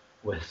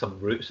with some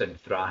roots in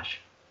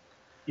thrash.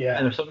 Yeah.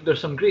 And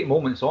there's some great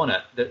moments on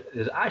it.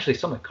 There's actually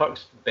some of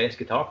Kirk's best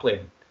guitar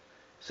playing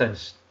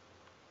since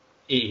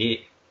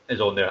 '88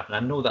 is on there, and I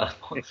know that's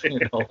not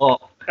saying a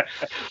lot.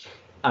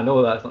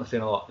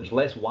 There's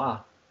less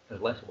wah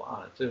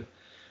on it too,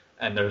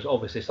 and there's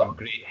obviously some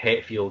great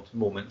Hetfield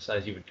moments,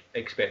 as you would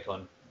expect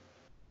on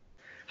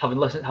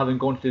having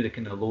gone through the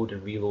kind of load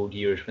and reload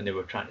years when they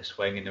were trying to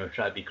swing and they were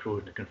trying to be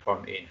corrosion to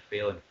conformity and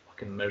failing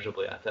fucking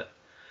miserably at it.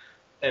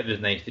 It was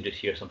nice to just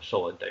hear some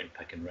solid down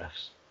picking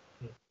riffs.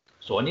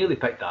 So I nearly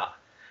picked that,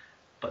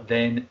 but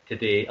then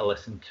today I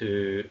listened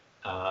to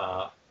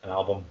an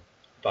album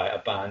by a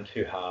band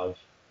who have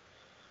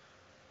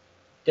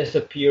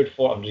disappeared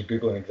for, I'm just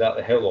googling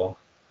exactly how long.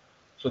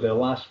 So their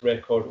last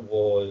record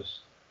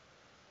was,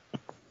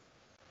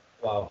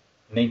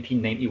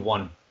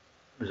 1991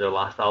 was their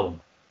last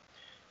album.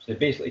 They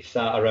basically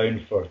sat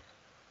around for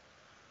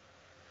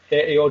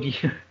 30 odd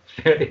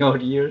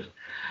years,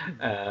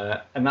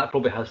 and that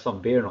probably has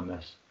some bearing on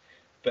this.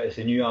 But it's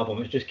a new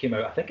album. It just came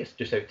out. I think it's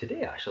just out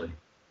today, actually,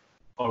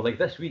 or like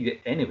this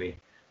week anyway,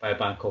 by a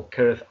band called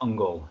Cirith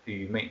Ungol, who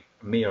you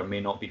may or may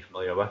not be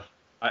familiar with.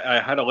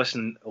 I had a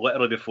listen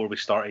literally before we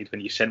started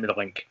when you sent me the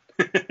link.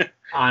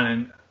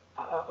 And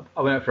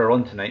I went out for a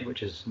run tonight,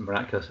 which is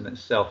miraculous in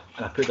itself,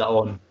 and I put that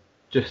on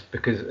just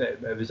because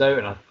it was out,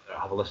 and I thought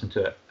I'd have a listen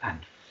to it, and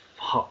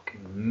fuck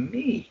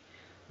me,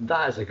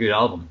 that is a good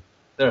album.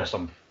 There are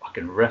some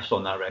fucking riffs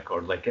on that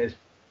record. Like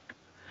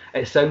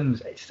it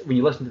sounds, when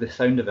you listen to the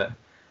sound of it,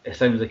 it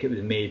sounds like it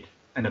was made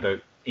in about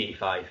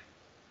 85.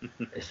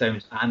 It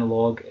sounds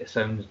analog. It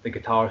sounds, the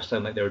guitars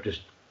sound like they were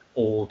just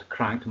old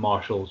cranked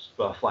Marshalls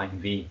with a flying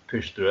V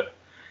pushed through it.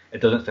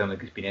 It doesn't sound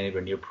like it's been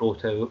anywhere near Pro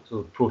Tools.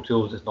 So Pro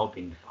Tools has not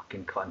been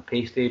fucking cut and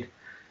pasted.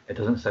 It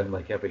doesn't sound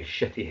like every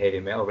shitty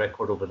heavy metal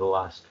record over the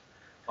last,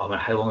 I mean,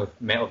 how long have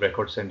metal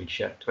records sounded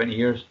shit? 20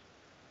 years?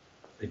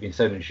 They've been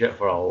sounding shit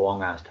for a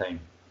long ass time.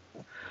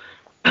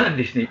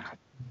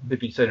 They've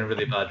been sounding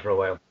really bad for a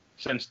while.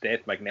 Since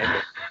Death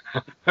Magnetic.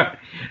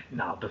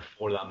 Nah,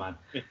 before that, man.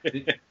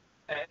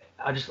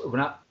 I just,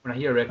 when I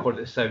hear a record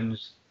that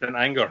sounds in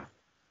anger.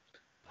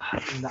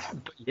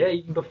 Yeah,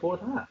 even before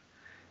that.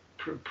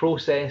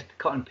 Processed,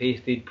 cut and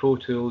pasted, Pro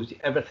Tools,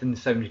 everything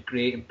sounds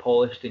great and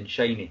polished and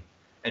shiny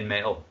in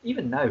metal.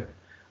 Even now,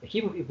 like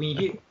even when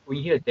you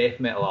hear a death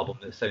metal album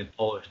that sounds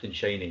polished and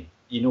shiny,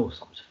 you know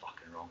something's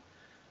fucking wrong.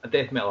 A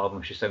death metal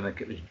album should sound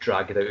like it was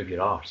dragged out of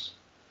your arse,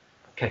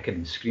 kicking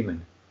and screaming.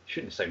 It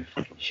shouldn't sound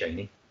fucking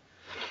shiny.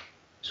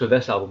 So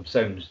this album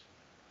sounds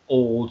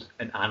old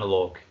and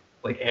analog.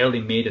 Like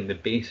early Maiden, the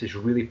bass is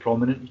really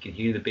prominent. You can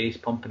hear the bass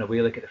pumping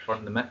away like at the front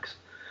of the mix.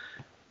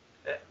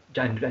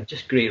 And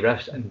just great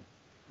riffs, and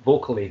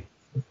vocally,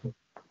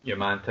 your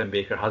man Tim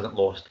Baker hasn't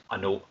lost a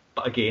note.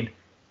 But again,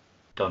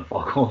 done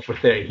fuck all for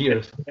 30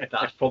 years.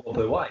 That's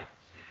probably why.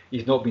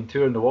 He's not been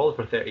touring the world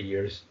for 30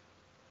 years,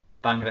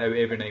 banging it out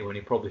every night when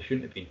he probably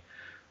shouldn't have been.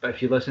 But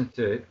if you listen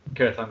to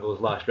Cirith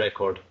Ungol's last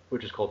record,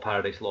 which is called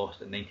Paradise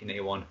Lost in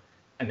 1981,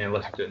 and then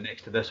listen to it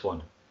next to this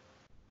one,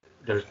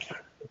 there's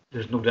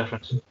no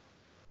difference.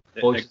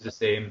 Voice is the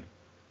same.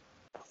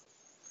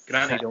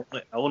 Granted,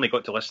 I only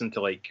got to listen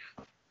to like,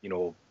 you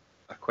know,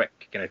 a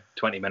quick kind of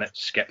 20-minute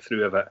skip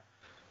through of it,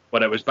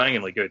 but it was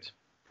bangingly good.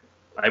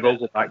 I will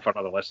go back for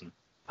another listen.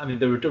 I mean,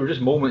 there were just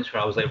moments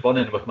where I was like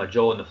running with my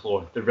jaw on the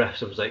floor. The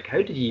riffs, I was like, how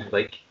did he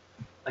like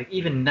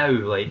even now,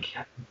 like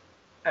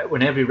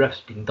when every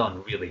riff's been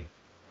done, really,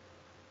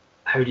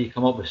 how do you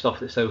come up with stuff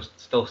that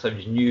still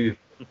sounds new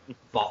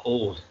but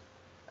old?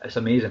 It's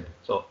amazing.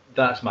 So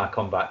that's my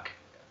comeback,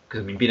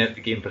 because I've been out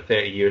the game for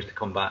 30 years to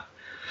come back.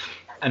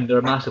 And they're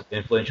a massively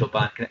influential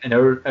band in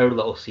our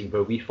little scene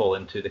where we fall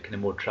into the kind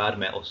of more trad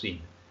metal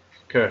scene.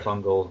 Cirith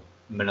Ungol,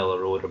 Manila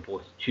Road are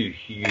both two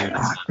huge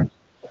bands.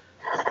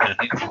 And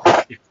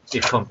I think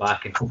they've come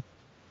back and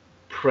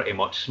pretty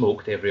much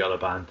smoked every other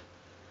band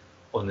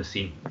on the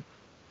scene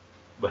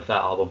with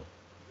that album.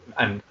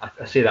 And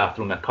I say that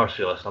after on a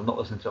cursory list. I'm not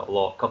listening to it a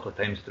lot, a couple of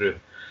times through,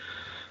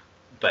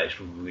 but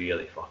it's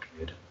really fucking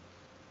good.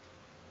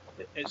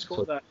 It's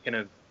got that kind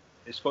of,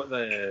 it's got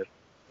that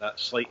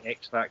slight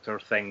X Factor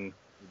thing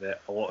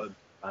that a lot of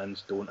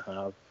bands don't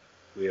have,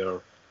 where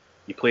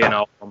you play an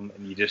album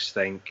and you just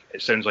think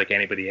it sounds like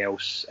anybody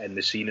else in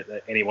the scene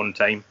at any one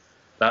time.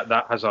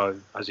 That has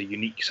a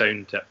unique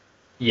sound to it.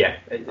 Yeah,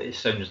 it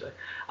sounds.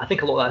 I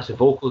think a lot of that's the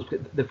vocals.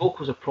 The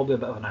vocals are probably a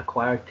bit of an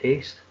acquired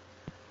taste.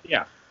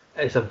 Yeah,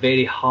 it's a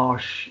very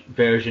harsh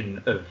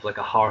version of like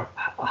a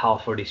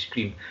Halfordy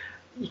scream.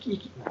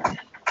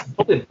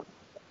 Probably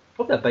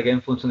a big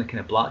influence on the kind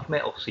of black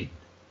metal scene.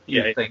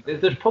 Yeah, think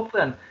there's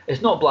probably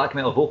it's not black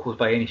metal vocals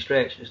by any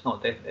stretch. It's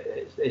not.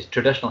 It's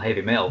traditional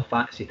heavy metal,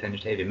 fantasy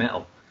tinged heavy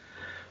metal.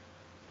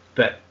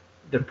 But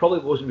there probably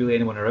wasn't really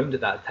anyone around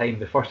at that time.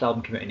 The first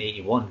album came out in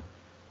 '81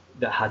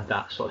 that had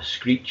that sort of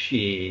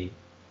screechy,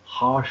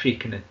 harshy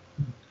kind of.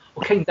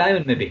 Well, King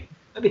Diamond maybe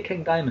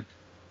King Diamond.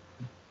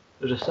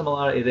 There's a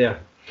similarity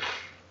there.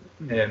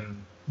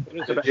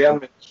 It's a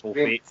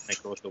bit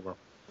crossover.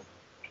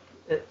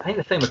 I think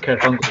the thing with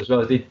Cirith Ungol as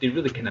well is they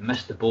really kind of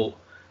missed the boat.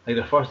 Like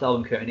their first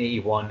album came out in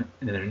 '81,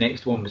 and then their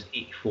next one was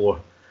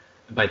 '84.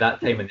 And by that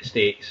time in the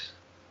States,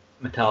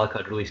 Metallica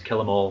had released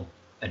Kill 'Em All,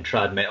 and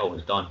trad metal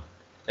was done.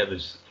 It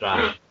was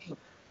thrash,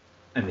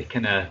 and they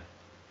kind of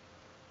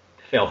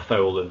fell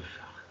foul of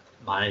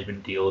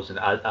management deals, and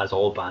as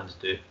all bands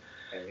do,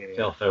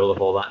 fell foul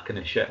of all that kind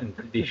of shit. And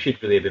they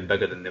should really have been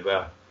bigger than they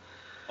were.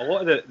 A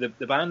lot of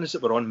the bands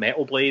that were on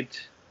Metal Blade,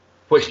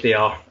 which they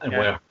are and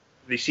were,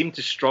 they seem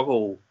to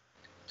struggle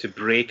to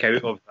break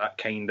out of that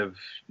kind of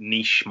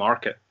niche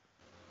market.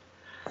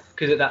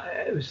 Because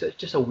it was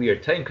just a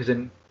weird time, because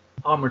in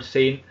Armoured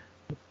Saint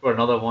were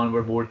another one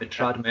where more in the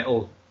trad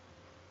metal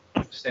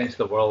sense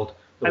of the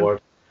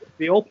word.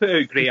 They all put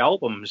out great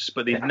albums,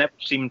 but they never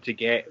seemed to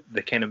get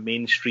the kind of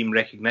mainstream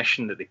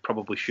recognition that they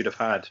probably should have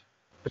had.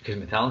 Because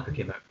Metallica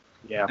came out.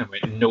 Yeah. And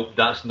went, nope,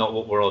 that's not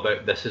what we're all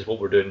about. This is what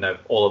we're doing now.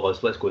 All of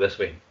us, let's go this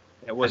way.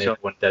 It was and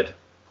everyone did.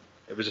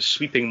 It was a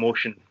sweeping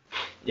motion.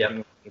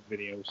 Yep.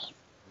 Everybody else.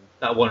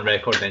 That one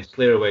record, then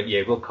Slayer went,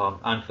 yeah, we'll come.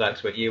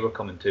 Anthrax went, yeah, we're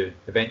coming too.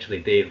 Eventually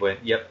Dave went,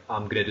 yep,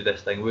 I'm going to do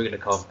this thing, we're going to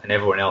come. And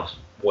everyone else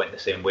went the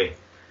same way.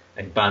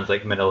 And bands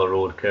like Manila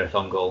Road,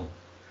 Carathungal,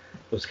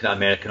 those kind of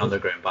American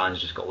underground bands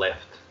just got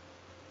left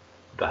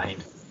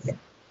behind.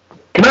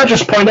 Can I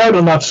just point out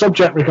on that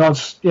subject,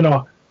 regards, Kill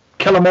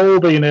 'Em All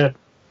being a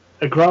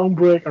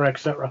groundbreaker,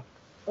 etc.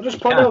 I'll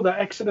just point out that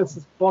Exodus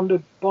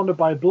Bonded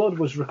by Blood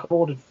was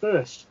recorded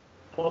first,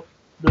 but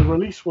the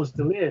release was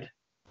delayed.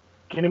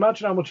 Can you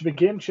imagine how much of a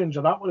game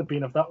changer that would have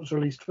been if that was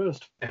released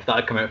first? If that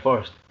had come out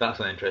first, that's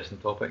an interesting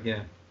topic,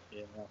 yeah.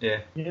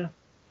 Yeah.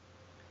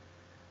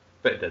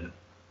 But it didn't.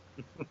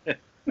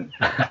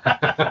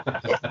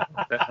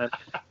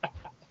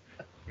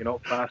 You're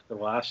not fast or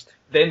last.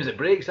 Them's it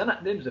breaks, isn't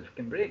it? Them's it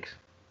fucking breaks.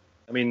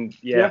 I mean,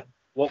 yeah.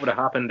 What would have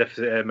happened if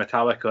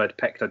Metallica had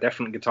picked a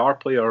different guitar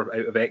player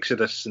out of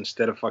Exodus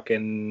instead of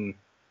fucking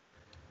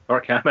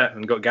Kirk Hammett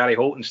and got Gary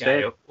Holt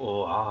instead?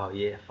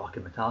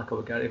 Fucking Metallica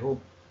with Gary Holt.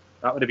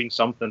 That would have been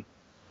something.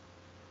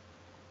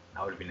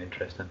 That would have been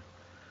interesting.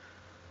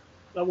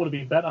 That would have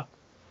been better.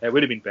 It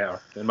would have been better,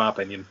 in my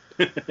opinion.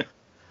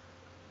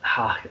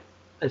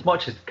 As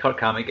much as Kirk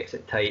Hammett gets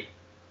it tight,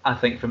 I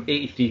think from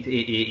 83 to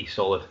 88 he's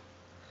solid.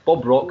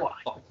 Bob Rock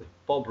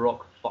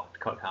fucked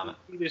Kirk Hammett.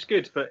 He was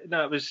good, but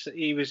no,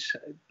 he was,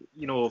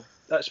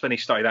 that's when he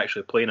started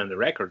actually playing on the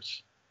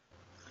records.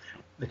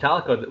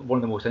 Metallica are one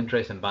of the most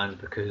interesting bands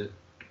because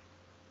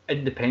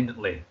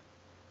independently,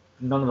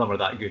 none of them are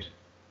that good.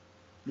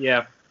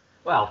 Yeah.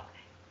 Well,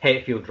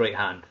 Hetfield's right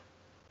hand.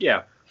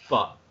 Yeah.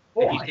 But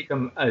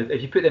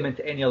if you put them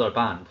into any other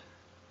band,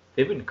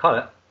 they wouldn't cut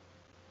it.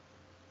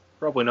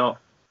 Probably not.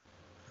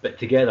 But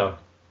together,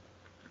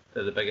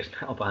 they're the biggest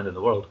metal band in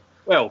the world.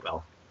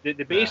 Well, the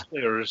bass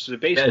players,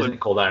 it isn't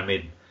called Iron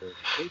Maiden.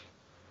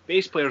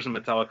 Bass players in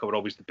Metallica were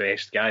always the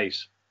best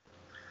guys.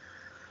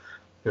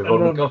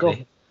 Ron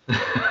McGuffey.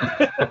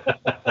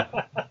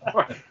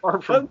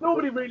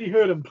 Nobody really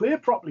heard him play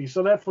properly,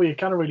 so therefore you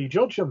can't really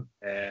judge him.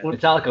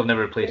 Metallica have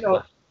never replaced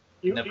Cliff.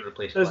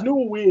 There's no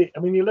way. I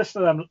mean, you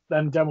listen to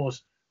them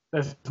demos.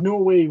 There's no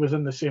way he was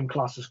in the same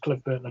class as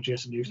Cliff Burton or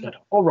Jason Newsted,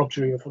 or Rob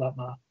Trujillo for that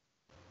matter.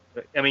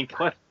 I mean,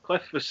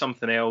 Cliff was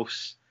something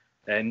else.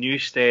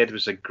 Newsted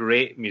was a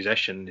great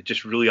musician,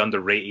 just really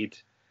underrated.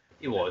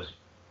 He was.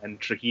 And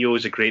Trujillo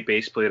is a great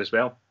bass player as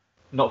well.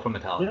 Not for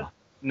Metallica. Yeah.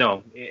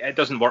 No, it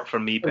doesn't work for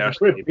me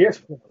personally.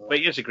 But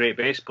he is a great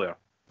bass player.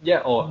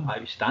 Yeah,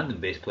 outstanding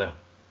bass player.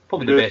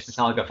 Probably the best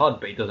Metallica I've had,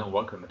 but he doesn't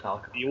work with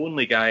Metallica. The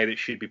only guy that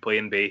should be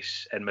playing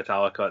bass in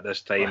Metallica at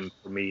this time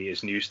for me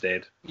is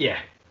Newsted. Yeah,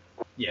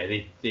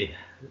 they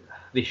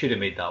should have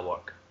made that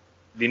work.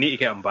 They need to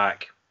get him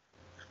back.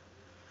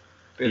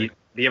 Do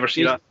you ever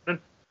see that?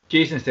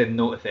 Jason said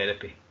no to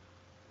therapy.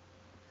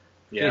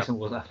 Yeah. Jason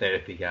wasn't a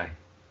therapy guy.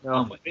 No.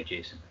 I'm with you,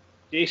 Jason.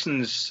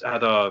 Jason's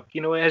had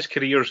his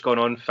career's gone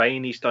on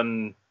fine. He's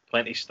done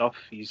plenty of stuff.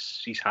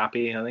 He's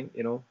happy, I think,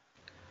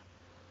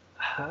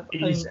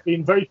 He's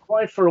been very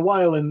quiet for a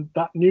while, and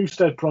that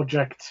Newsted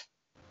project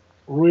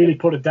really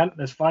put a dent in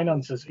his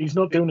finances. He's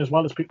not doing as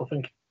well as people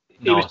think.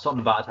 No,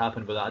 something bad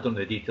happened with that. I don't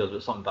know the details,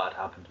 but something bad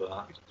happened with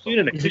that.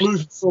 He's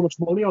losing so much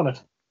money on it.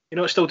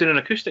 Still doing an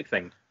acoustic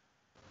thing.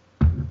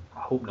 I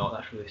hope not.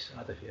 That's really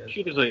sad if he is.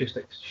 She was like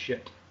acoustic's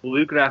shit.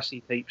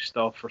 Bluegrassy type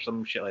stuff or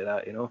some shit like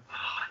that,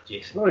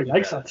 Jason. Nobody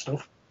likes that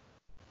stuff.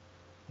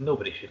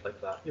 Nobody should like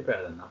that. You're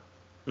better than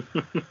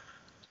that.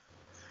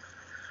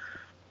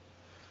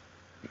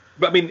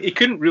 But I mean, he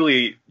couldn't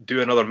really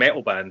do another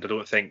metal band, I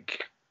don't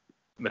think,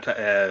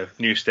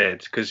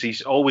 Newsted, because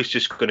he's always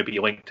just going to be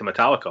linked to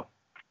Metallica.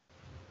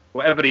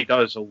 Whatever he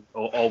does will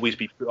always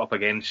be put up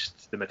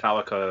against the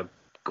Metallica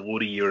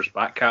glory years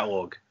back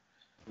catalogue.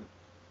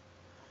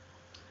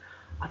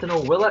 I don't know,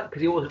 will it?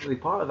 Because he wasn't really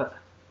part of it.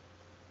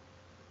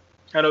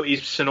 I know,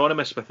 he's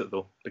synonymous with it,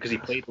 though, because he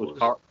played with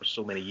part for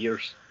so many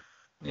years.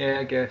 Yeah,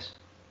 I guess.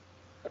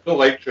 I don't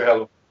like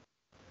Trujillo.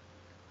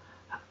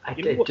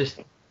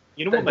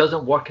 It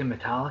doesn't work in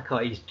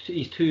Metallica.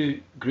 He's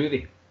too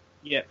groovy.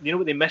 Yeah, you know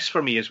what they miss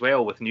for me as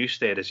well with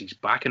Newsted is his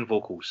backing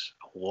vocals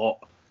a lot.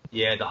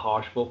 Yeah, the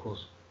harsh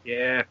vocals.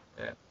 Yeah.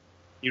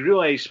 You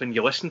realise when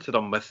you listen to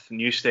them with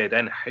Newsted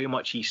in how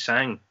much he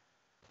sang.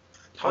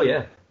 Oh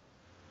yeah.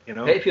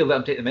 Hetfield let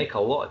him take the mic a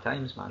lot of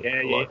times, man.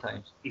 Yeah, a lot of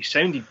times. He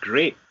sounded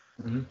great.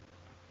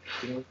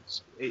 Mm-hmm.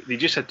 They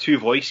just had two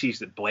voices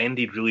that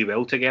blended really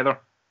well together.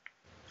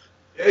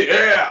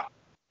 Yeah.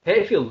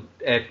 Hetfield,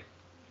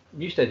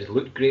 Newsted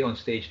looked great on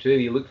stage too.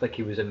 He looked like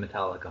he was in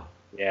Metallica.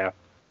 Yeah.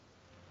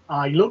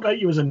 He looked like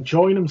he was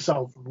enjoying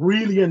himself,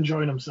 really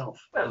enjoying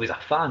himself. Well, he was a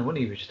fan, wasn't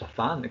he? He was just a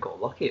fan that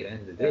got lucky at the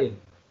end of the day.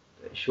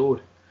 It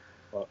showed.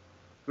 But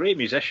great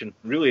musician,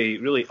 really,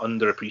 really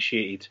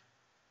underappreciated.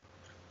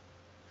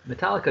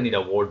 Metallica need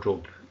a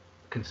wardrobe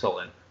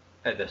consultant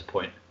at this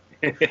point.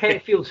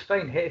 Hetfield's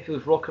fine.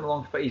 Hetfield's rocking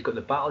along fine. He's got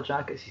the battle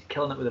jackets. He's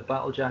killing it with the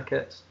battle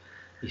jackets.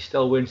 He's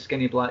still wearing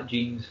skinny black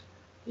jeans.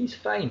 He's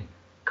fine.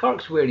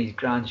 Kirk's wearing his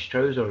grand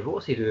trousers.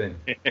 What's he doing?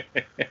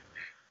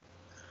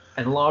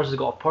 And Lars has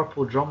got a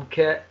purple drum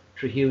kit.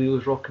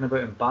 Trujillo's rocking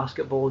about in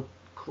basketball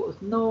clothes.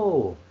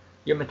 No,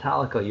 you're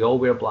Metallica. You all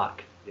wear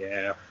black.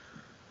 Yeah.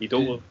 You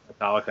don't look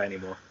Metallica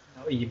anymore.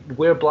 No, you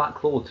wear black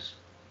clothes.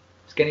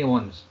 Skinny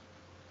ones.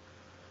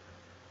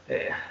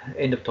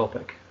 End of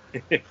topic.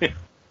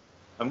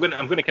 I'm going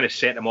to kind of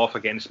set them off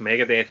against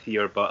Megadeth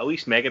here, but at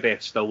least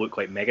Megadeth still look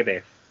like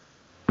Megadeth.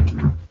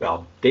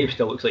 Well, Dave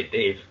still looks like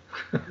Dave.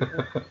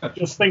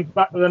 Just think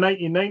back to the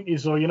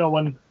 1990s, or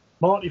when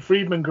Marty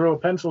Friedman grew a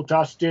pencil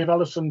tash, Dave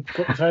Ellison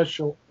cut his hair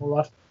short, all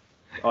that.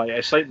 Oh yeah,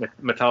 it's like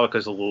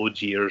Metallica's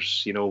Load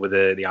years, with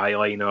the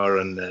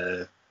eyeliner and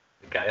the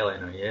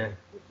eyeliner, yeah.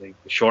 The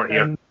short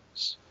hair. And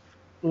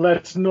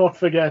let's not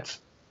forget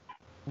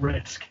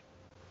Risk.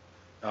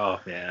 Oh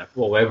yeah.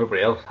 Well,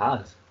 everybody else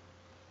has.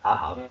 I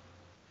have.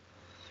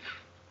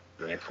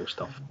 Dreadful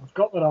stuff. I've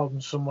got that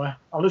album somewhere.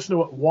 I listened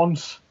to it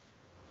once.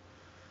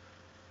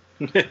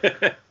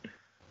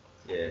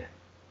 Yeah.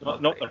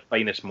 Not their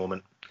finest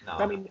moment. No.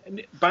 I mean,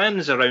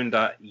 bands around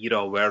that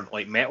era where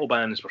like metal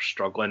bands were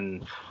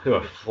struggling. Who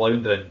were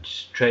floundering,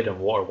 treading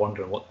water,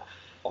 wondering what the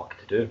fuck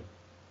to do.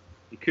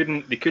 They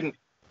couldn't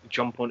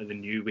jump onto the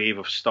new wave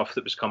of stuff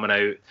that was coming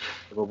out.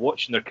 They were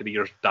watching their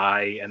careers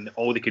die, and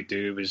all they could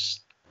do was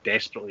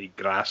desperately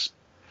grasp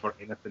for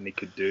anything they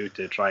could do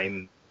to try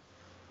and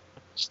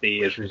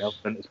stay as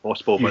relevant as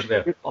possible.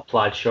 Usually a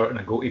plaid shirt and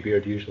a goatee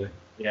beard, usually.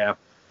 Yeah.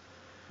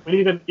 I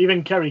mean,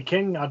 even Kerry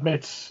King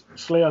admits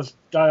Slayer's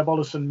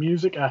Diabolison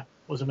Musica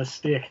was a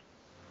mistake.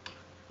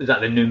 Is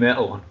that the new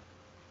metal one?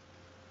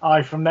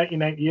 Aye, from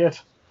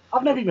 1998.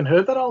 I've never even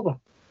heard that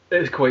album.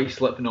 It's quite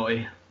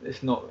Slipknotty.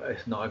 It's not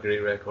a great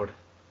record.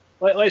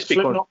 Let's be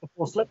Slipknot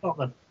before Slipknot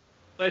then.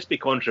 Let's be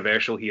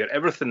controversial here.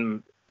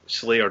 Everything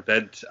Slayer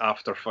did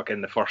after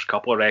fucking the first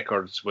couple of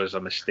records was a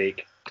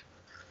mistake.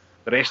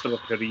 The rest of their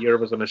career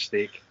was a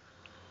mistake.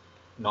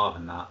 Not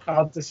even that.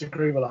 I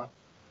disagree with that.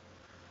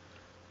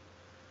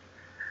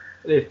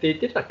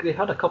 They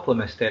had a couple of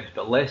missteps,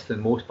 but less than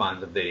most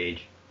bands of their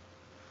age.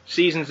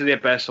 Seasons of the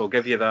Abyss will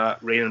give you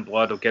that. Rain and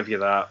Blood will give you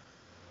that.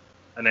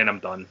 And then I'm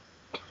done.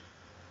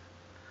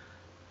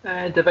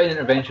 Divine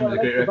Intervention was a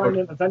great record. Divine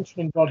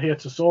Intervention and God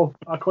Hates Us All.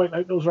 I quite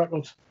like those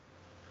records.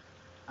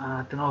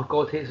 I don't know.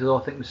 God Hates Us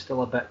All I think was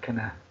still a bit kind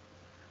of...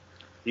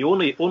 The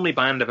only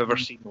band I've ever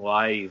seen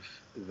live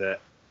that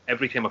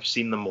every time I've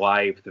seen them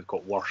live, they've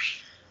got worse.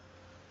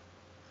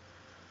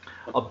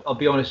 I'll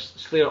be honest,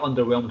 Slayer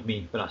underwhelmed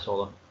me when I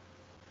saw them.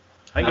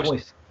 I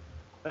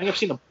think I've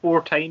seen them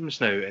 4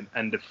 times now,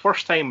 and the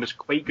first time was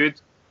quite good.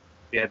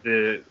 They had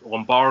the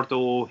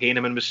Lombardo,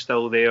 Heinemann was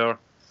still there,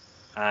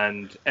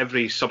 and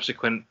every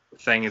subsequent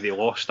thing they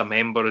lost a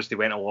member as they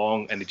went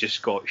along, and they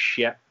just got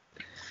shit.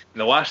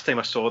 And the last time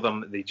I saw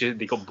them, they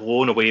got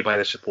blown away by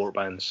the support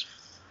bands.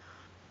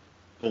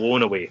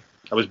 Blown away.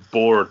 I was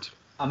bored.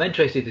 I'm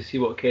interested to see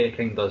what Kerry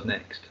King does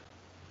next.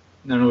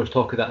 I know there's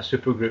talk of that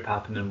supergroup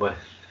happening with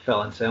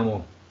Phil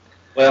Anselmo.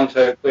 Learn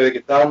to play the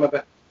guitar maybe.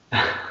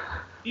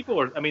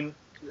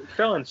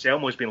 Phil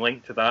Anselmo's been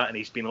linked to that, and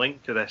he's been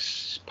linked to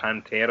this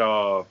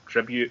Pantera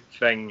tribute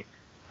thing.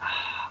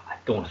 I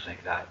don't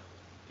think that.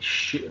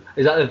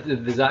 Is that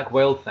the Zach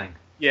Wild thing?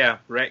 Yeah,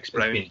 Rex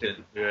Brown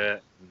did do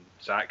it, and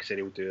Zach said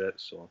he'll do it,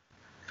 so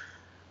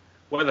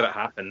whether it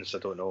happens, I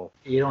don't know.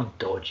 You're on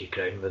dodgy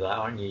ground with that,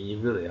 aren't you? You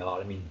really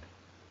are.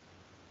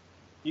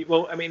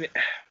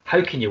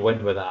 How can you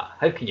win with that?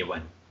 How can you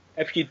win?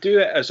 If you do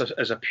it as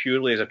a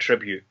purely as a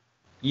tribute,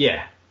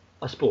 yeah,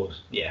 I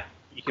suppose, yeah.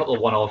 A couple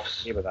of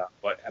one-offs. With that,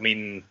 but I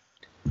mean,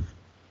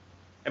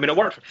 it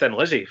worked for Thin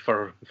Lizzy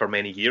for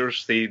many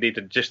years. They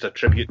did just a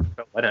tribute to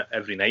Phil Lynott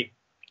every night,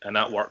 and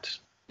that worked.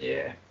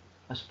 Yeah,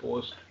 I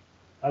suppose.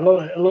 A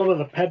lot of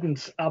the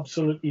pedants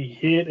absolutely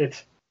hated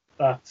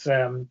that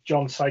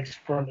John Sykes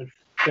fronted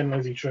Thin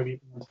Lizzy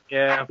tribute.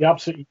 Yeah, they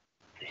absolutely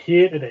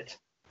hated it.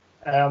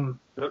 The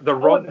I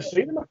went to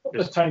see them a couple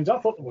of times. I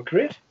thought they were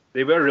great.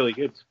 They were really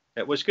good.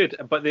 It was good,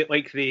 but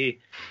they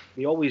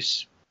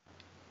always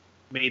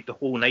made the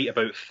whole night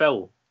about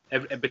Phil.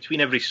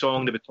 Between every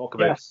song, they would talk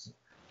about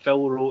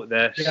Phil wrote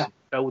this,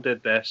 Phil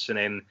did this, and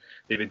then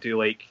they would do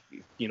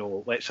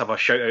let's have a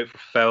shout out for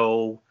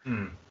Phil.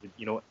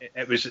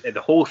 It was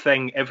the whole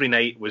thing. Every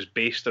night was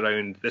based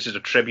around this is a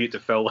tribute to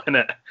Phil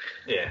Lynott.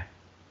 Yeah,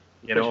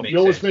 you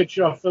always made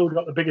sure Phil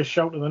got the biggest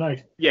shout of the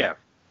night. Yeah.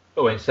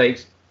 Oh, and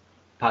Sykes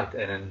packed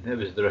it in, and it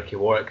was the Ricky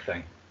Warwick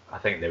thing. I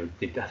think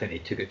they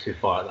took it too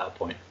far at that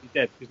point.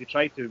 They did, because they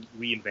tried to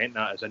reinvent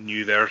that as a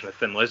new version of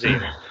Thin Lizzy.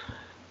 It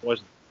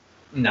wasn't.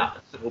 Nah.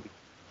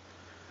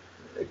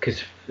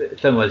 Because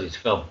Thin Lizzy's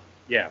Phil.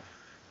 Yeah.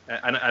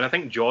 And I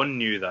think John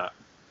knew that.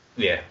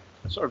 Yeah.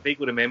 I sort of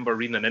vaguely remember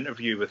reading an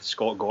interview with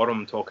Scott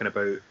Gorham talking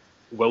about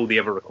will they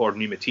ever record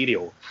new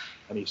material,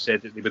 and he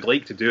said that they would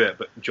like to do it,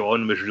 but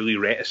John was really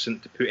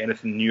reticent to put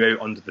anything new out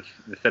under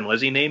the Thin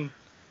Lizzy name.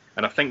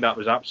 And I think that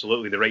was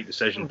absolutely the right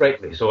decision.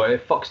 Rightly so.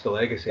 It fucks the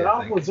legacy, I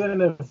think. That was in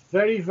a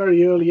very,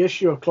 very early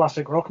issue of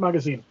Classic Rock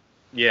magazine.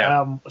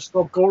 Yeah.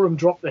 Scott Gorham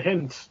dropped the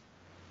hint.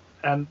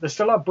 And they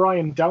still had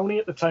Brian Downey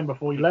at the time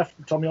before he left.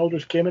 Tommy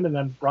Aldridge came in, and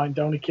then Brian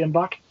Downey came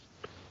back.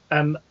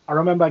 And I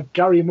remember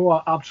Gary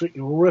Moore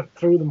absolutely ripped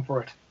through them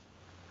for it.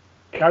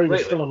 Gary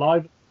was still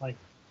alive. Like,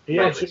 he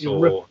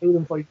absolutely ripped through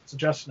them for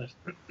suggesting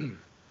it.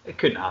 It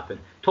couldn't happen.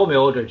 Tommy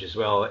Aldridge as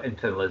well,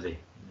 into Lizzie.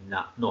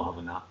 Nah, not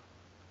having that.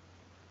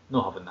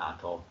 Not having that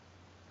at all.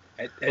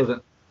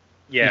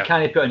 You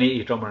can't put an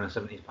 80s drummer in a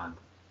 70s band.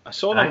 I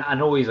saw them. I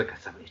know he's like a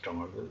 70s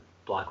drummer,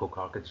 Black Oak,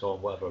 Arkansas,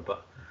 whatever,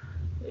 but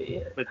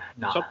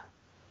nah.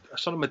 I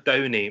saw them with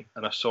Downey,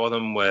 and I saw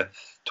them with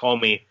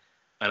Tommy,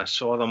 and I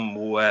saw them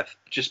with,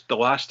 just the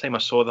last time I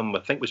saw them, I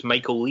think it was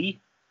Michael Lee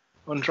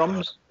on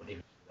drums. I don't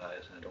even know who that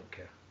is, and I don't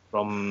care.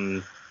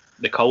 From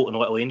The Cult and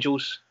Little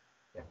Angels.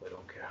 Definitely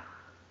don't care.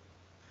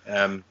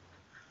 And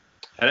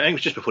I think it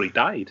was just before he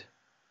died.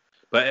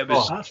 But it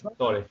was...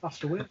 sorry.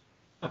 Passed away.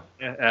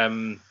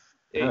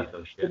 Yeah,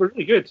 they were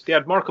really good. They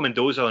had Marco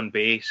Mendoza on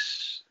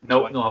bass.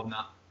 No, not having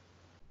that.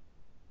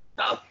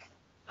 No.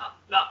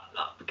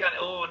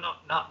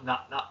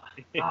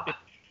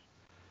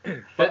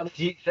 But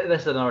see,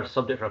 this is another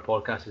subject for a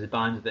podcast, is the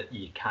bands that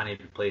you can't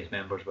replace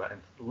members with.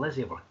 And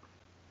Lizzie were...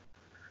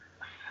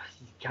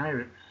 You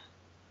can't...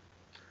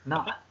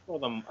 Nah.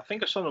 I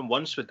think I saw them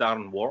once with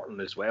Darren Wharton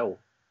as well.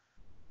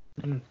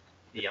 Yeah, I'm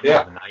not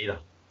having that either.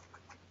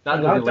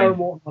 Darren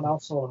Wharton when I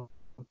saw him.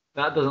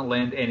 That doesn't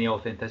lend any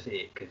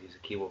authenticity because he's a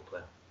keyboard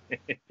player.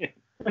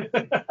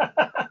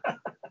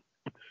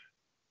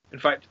 In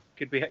fact,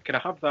 could I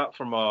have that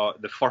from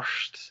the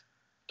first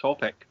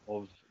topic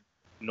of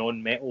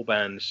non-metal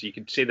bands? You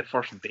could say the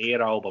first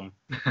Dare album.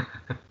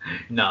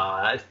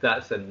 No,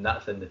 that's in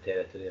the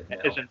territory of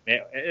metal.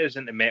 It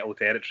isn't the metal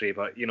territory,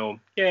 but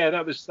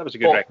that was a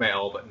good record.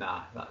 Metal, but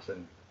nah,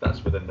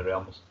 that's within the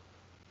realms.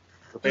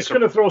 Just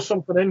going to throw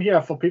something in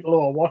here for people who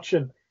are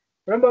watching.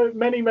 Remember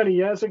many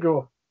years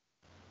ago?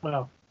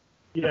 Well,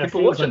 yeah,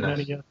 people watching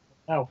this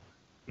now.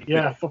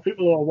 Yeah, for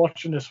people who are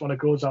watching this when it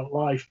goes out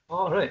live.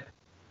 Oh, right.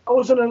 I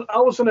was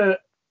in a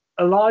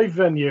live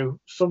venue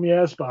some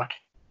years back,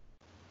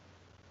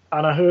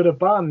 and I heard a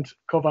band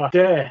cover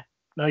Dare.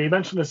 Now, you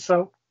mentioned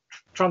the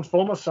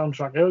Transformers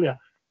soundtrack earlier.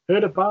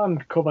 Heard a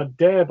band cover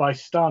Dare by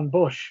Stan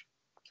Bush.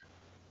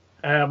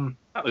 That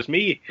was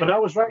me. But I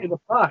was right in the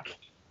back,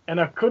 and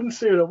I couldn't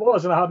see what it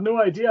was, and I had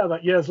no idea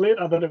that years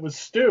later that it was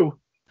Stu.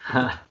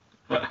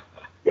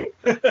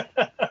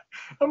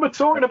 And we're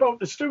talking about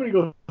the Stu, and he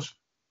goes,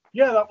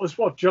 yeah, that was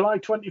July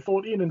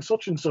 2014 and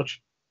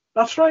such.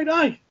 That's right,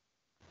 I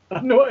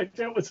had no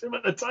idea it was him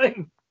at the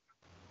time.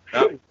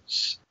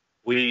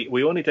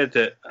 We only did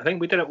it, I think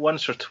we did it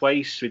once or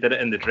twice. We did it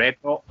in the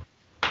Dreadnought.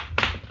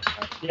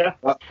 Yeah.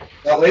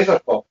 That laser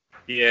pop.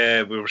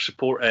 Yeah, we were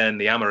supporting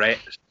the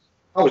Amorettes.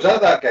 Oh, was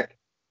that gig?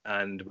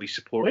 And we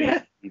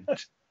supported...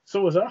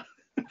 So was that.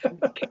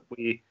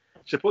 We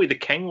supported the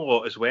King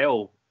lot as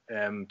well,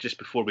 just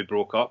before we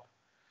broke up.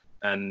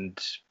 And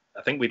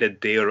I think we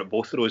did Dare at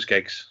both of those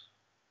gigs.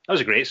 That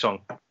was a great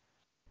song. I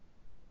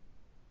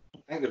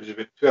think there was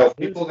about 12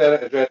 people there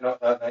at the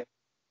Dreadnought that night.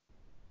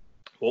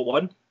 What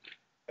one?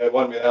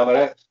 One with the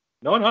Amorettes.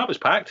 No, it was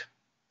packed.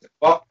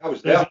 Well, I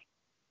was there.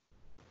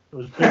 It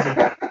was busy.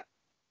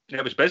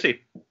 It was busy.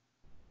 It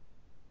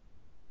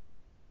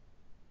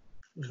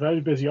was very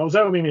busy. I was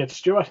out with me mate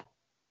Stuart.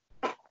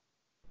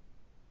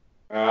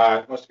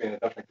 It must have been a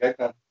different gig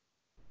then.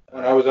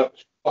 When I was up, it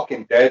was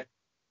fucking dead.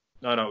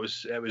 No,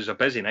 it was a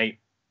busy night.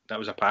 That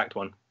was a packed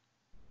one.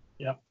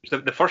 Yeah. It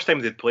was the first time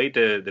they'd played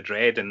the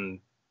Dread in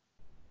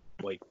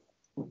like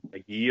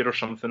a year or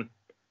something.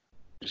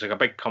 It was like a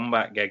big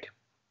comeback gig.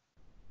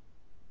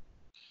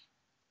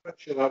 Not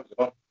sure that was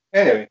on.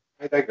 Anyway,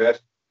 I digress.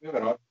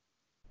 Moving on.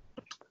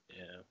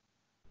 Yeah.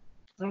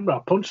 I remember I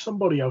punched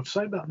somebody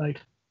outside that night.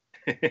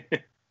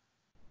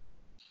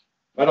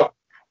 Hello.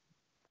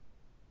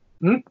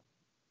 Hmm?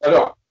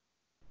 Hello.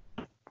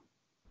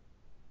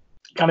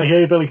 Can I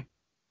hear you, Billy?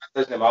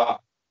 Doesn't matter.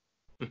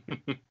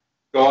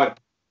 Go on.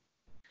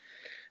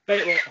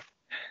 Right, well,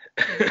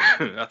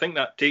 I think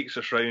that takes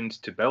us round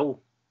to Bill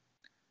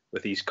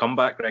with his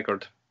comeback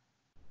record.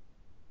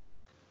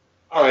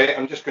 Alright,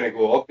 I'm just going to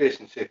go obvious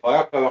and say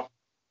Firepower.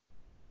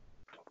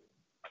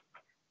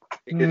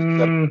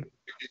 Because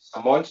it's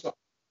a monster.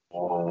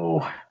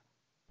 Oh.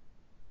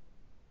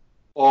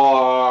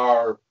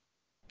 Or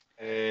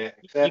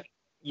except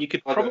you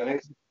could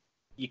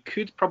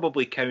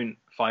probably count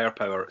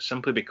Firepower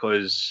simply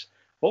because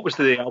what was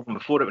the album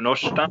before it?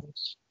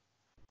 Nostradamus?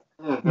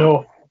 Mm-hmm.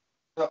 No.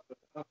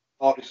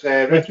 Oh, it's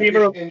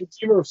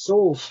Redeemer of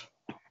Souls.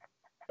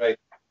 Right.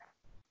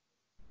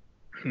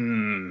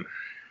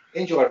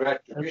 Angel of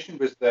Retribution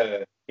was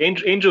the...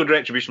 Angel of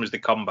Retribution was the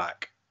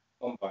comeback.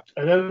 And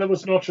then there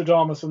was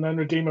Nostradamus, and then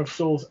Redeemer of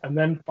Souls, and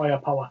then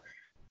Firepower.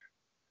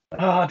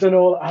 I don't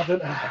know.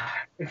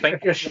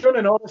 If you're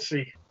shunning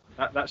Odyssey...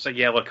 That's a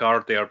yellow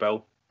card there,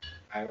 Bill.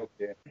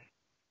 Okay.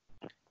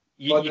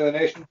 Blood of the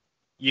Nation?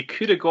 You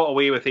could have got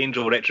away with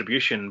Angel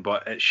Retribution,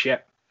 but it's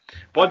shit.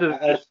 Blood of the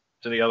Nation,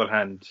 on the other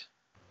hand...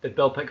 Did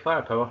Bill pick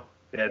Firepower?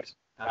 Did.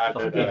 I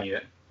fucking knew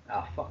it.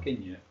 I fucking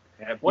knew it.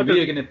 Yeah, you were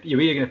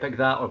either going to pick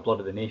that or Blood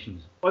of the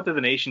Nations. Blood of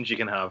the Nations you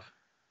can have.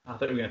 I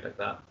thought you were going to pick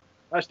that.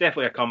 That's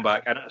definitely a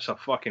comeback, and it's a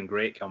fucking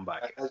great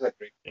comeback. It is a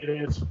great. It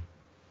is.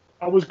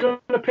 I was going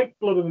to pick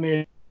Blood of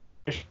the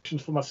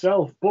Nations for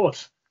myself,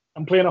 but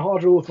I'm playing a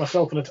hard rule with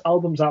myself, and it's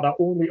albums that I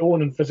only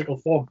own in physical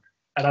form,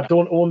 and I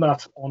don't own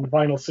that on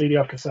vinyl, CD,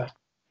 or cassette.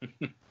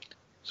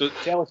 So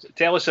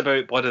tell us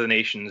about Blood of the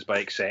Nations by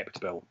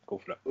Accept, Bill. Go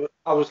for it.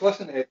 I was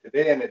listening to it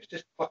today, and it's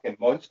just fucking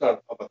monster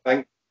of a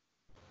thing.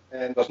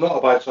 And there's not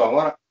a bad song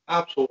on it.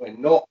 Absolutely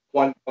not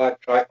one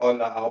bad track on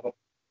that album.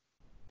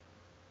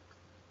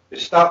 From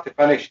start to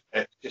finish,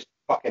 it's just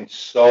fucking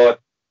solid.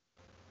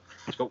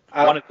 It's got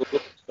Absolutely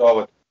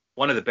solid.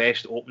 one of the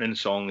best opening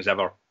songs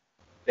ever.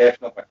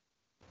 Definitely.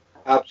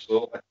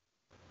 Absolutely.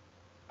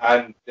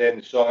 And then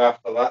the song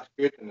after that's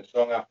good, and the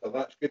song after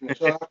that's good, and the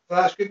song after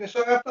that's good, and the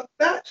song after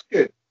that's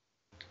good.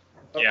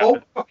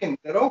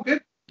 They're all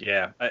good.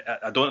 Yeah,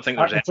 I don't think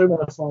there's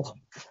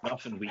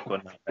nothing weak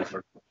on that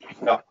record.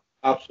 No,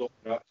 absolutely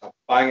not. It's a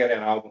banger in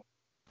an album.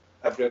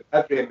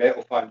 Every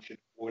metal fan should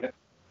own it.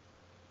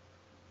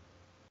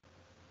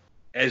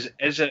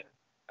 Is it?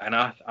 And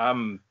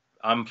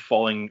I'm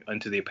falling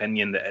into the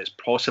opinion that it's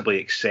possibly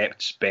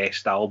Accept's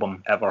best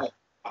album ever. Oh,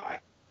 aye.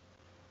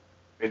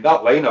 I mean,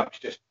 that lineup's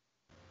just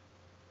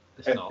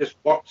just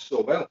works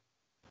so well.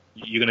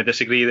 You're going to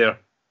disagree there?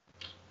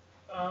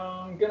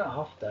 I'm gonna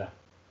have to,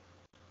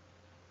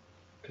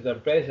 because their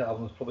best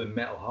album is probably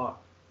Metal Heart.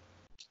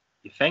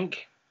 You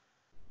think?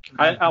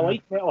 I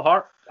like Metal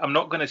Heart. I'm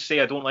not going to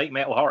say I don't like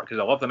Metal Heart because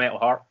I love the Metal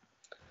Heart.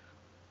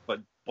 But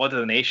Blood of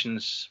the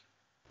Nations,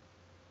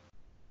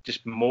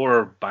 just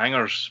more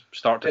bangers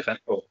start to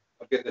finish.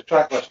 I've got the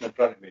track list in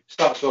front of me. It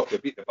starts off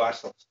with Beat the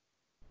Bastards.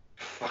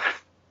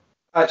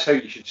 That's how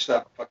you should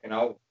start a fucking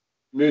album.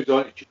 Moves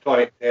on to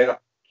Teutonic Terror,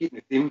 keeping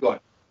the theme going.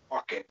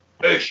 Fucking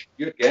push,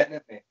 you're getting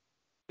it, mate.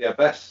 The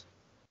Abyss.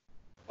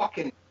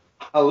 Fucking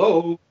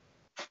hello.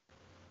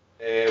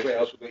 What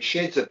else? We've got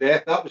Shades of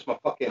Death. That was my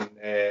fucking.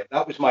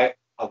 That was my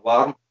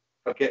alarm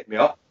for getting me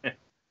up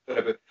for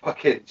about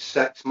fucking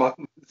 6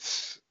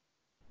 months.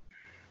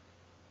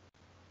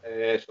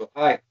 So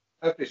aye,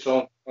 every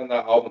song on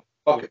that album,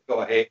 bucket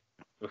full of hate.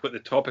 We've got the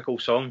topical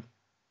song,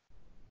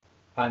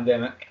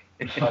 Pandemic.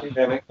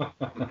 Pandemic.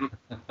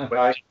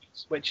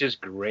 which is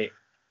great.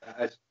 It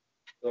is.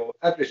 So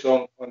every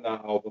song on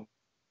that album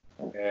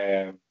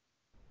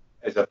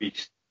is a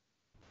beast.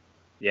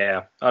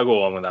 Yeah, I'll go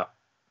along with that.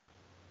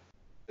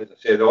 As I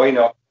say, the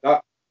lineup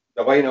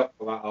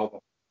for that album,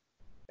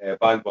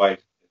 band-wise,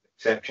 is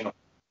exceptional.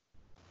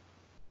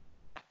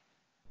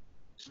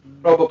 It's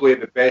probably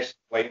the best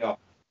lineup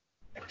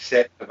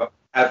Accept I've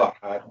ever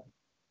had,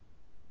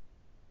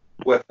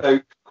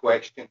 without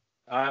question.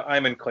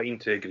 I'm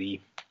inclined to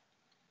agree.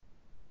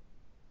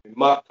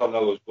 Mark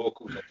Tornillo's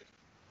vocals are just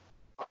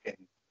fucking.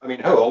 I mean,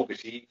 how old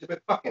is he? He's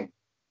about fucking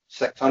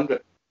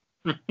 600,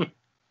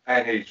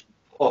 and his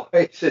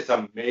voice is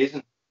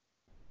amazing.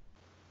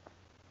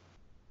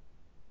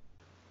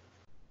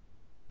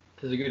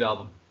 It is a good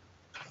album.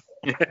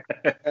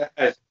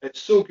 It's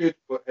so good,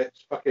 but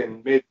it's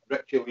fucking made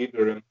Richie leave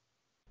the room.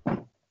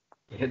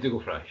 He had to go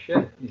for a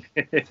shit.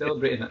 He's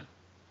celebrating it.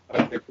 I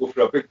had to go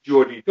for a big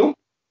Jody. Don't.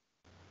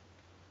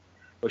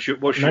 What's your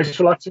Nice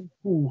relaxing.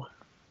 Ooh.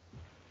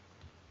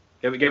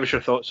 Give us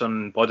your thoughts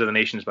on Blood of the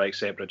Nations by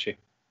Accept, Richie.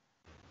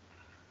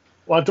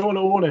 Well, I don't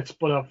own it,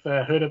 but I've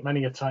heard it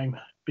many a time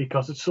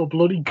because it's so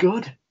bloody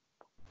good.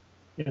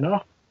 You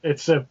know,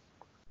 it's a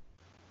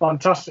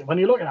fantastic. When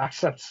you look at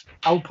Accept's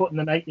output in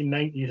the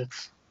 1990s,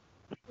 it's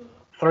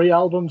 3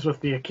 albums with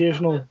the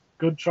occasional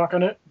good track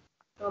on it.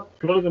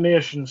 Blood of the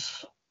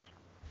Nations,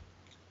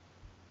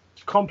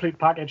 complete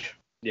package.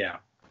 Yeah.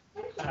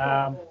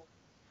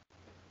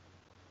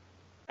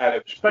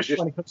 Especially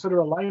when you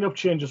consider a lineup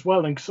change as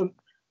well, and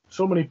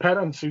so many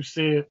pedants who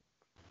say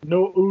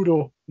no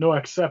Udo, no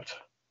Accept.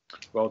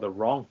 Well, they're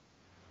wrong.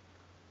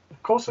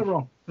 Of course they're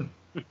wrong.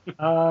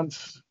 And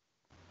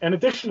in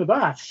addition to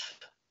that,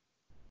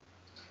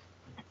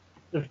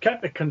 they've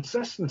kept it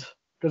consistent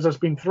because there's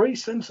been 3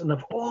 since, and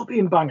they've all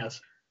been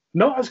bangers.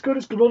 Not as good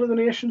as Blood of the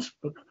Nations,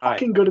 but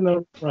fucking good in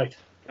their right.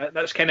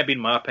 That's kind of been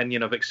my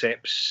opinion of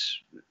Accept's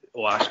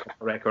last couple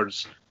of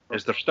records.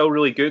 Is they're still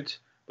really good,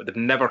 but they've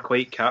never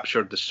quite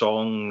captured the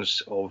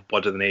songs of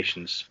Blood of the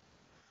Nations.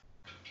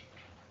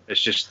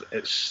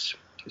 It's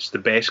the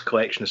best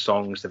collection of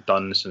songs they've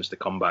done since the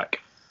comeback.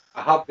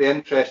 I have the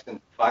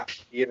interesting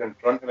fact here in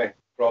front of me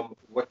from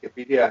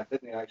Wikipedia. I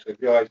didn't actually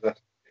realise this.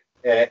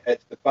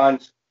 It's the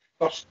band's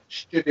first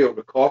studio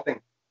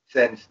recording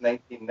since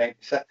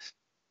 1996.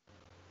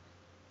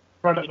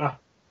 Predator.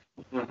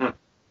 Mm-hmm.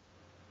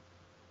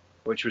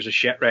 Which was a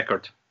shit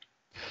record.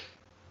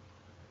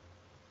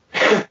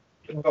 It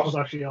was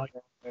actually like...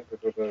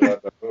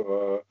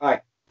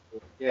 Aye.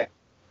 Yeah.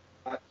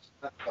 That's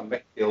a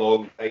mighty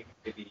long time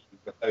to be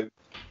without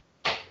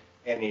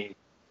any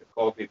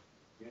recorded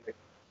music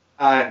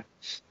and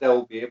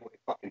still be able to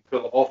fucking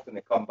pull it off when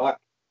they come back.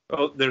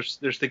 Well, there's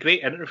the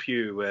great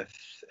interview with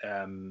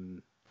I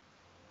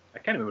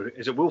can't remember.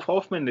 Is it Wolf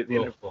Hoffman that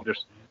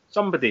there's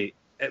somebody?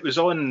 It was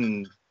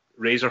on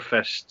Razor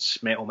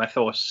Fist's Metal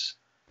Mythos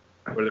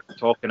where they were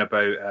talking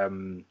about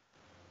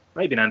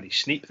might have been Andy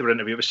Sneap they were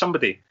interviewing. It was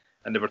somebody,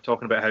 and they were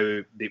talking about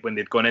how when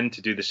they'd gone in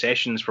to do the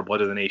sessions for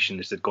Blood of the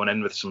Nations, they'd gone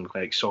in with some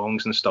like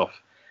songs and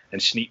stuff,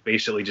 and Sneap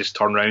basically just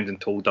turned around and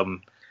told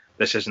them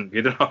this isn't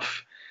good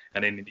enough,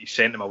 and then he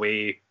sent them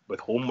away with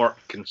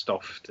homework and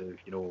stuff to,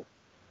 you know,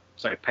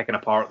 start picking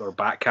apart their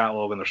back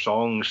catalogue and their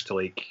songs to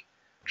like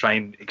try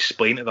and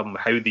explain to them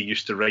how they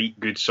used to write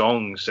good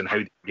songs and how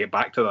to get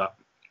back to that.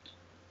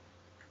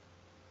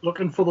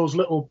 Looking for those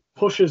little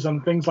pushes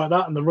and things like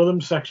that in the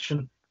rhythm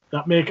section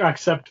that make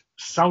Accept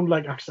sound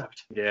like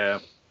Accept. Yeah.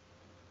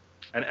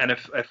 And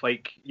if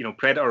like, you know,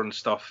 Predator and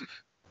stuff,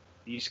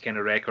 these kind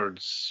of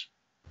records,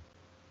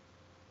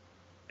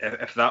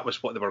 if that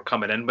was what they were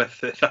coming in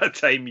with at that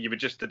time, you would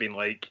just have been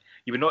like,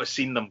 you would not have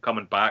seen them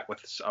coming back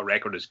with a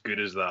record as good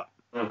as that.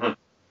 Mm-hmm.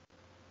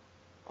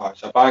 Oh,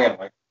 it's a banging,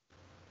 like,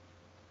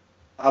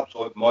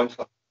 absolute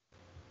monster.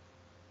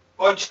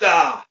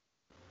 Monster!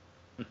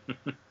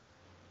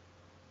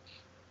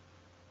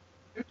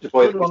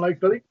 Good one, like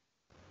Billy.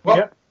 What?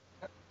 Yeah.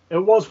 It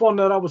was one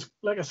that I was,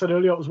 like I said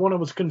earlier, it was one I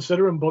was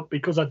considering, but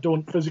because I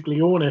don't physically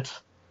own it,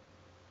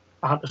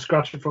 I had to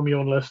scratch it from my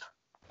own list.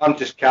 I'm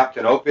just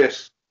Captain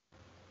Obvious.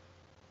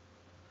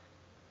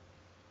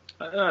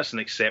 That's an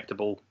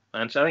acceptable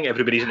answer. I think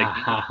everybody's in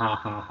agreement.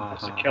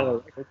 That's a killer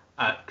record.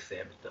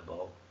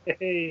 Acceptable.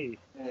 Hey.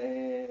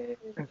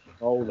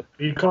 All the...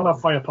 You can't have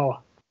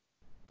firepower.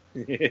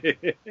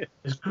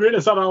 As great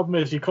as that album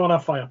is, you can't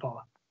have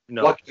firepower.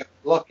 No.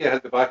 Lucky I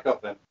had the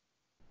backup then.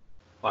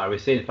 Why are we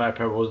saying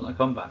Firepower wasn't a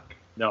comeback?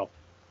 No.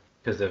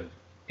 Because of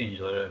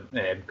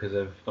because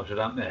of Notre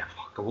Dame.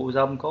 What was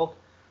the album called?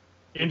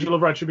 Angel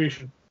of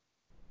Retribution.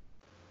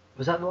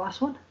 Was that the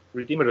last one?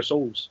 Redeemer of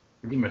Souls.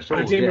 Redeemer of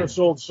Souls. Redeemer of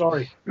Souls,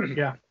 sorry.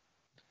 Yeah.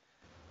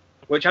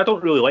 Which I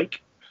don't really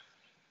like.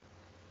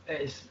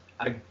 It's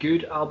a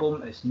good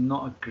album. It's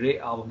not a great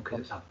album because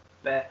it's a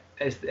bit.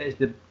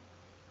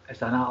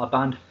 It's a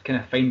band kind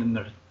of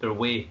finding their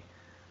way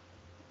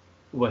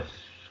with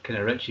kind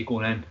of Richie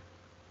going in.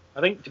 I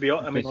think, to be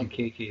honest, I mean,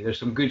 KK. There's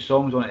some good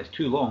songs on it. It's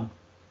too long.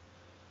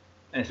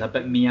 And it's a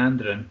bit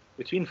meandering.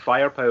 Between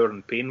Firepower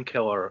and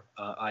Painkiller,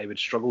 I would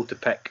struggle to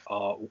pick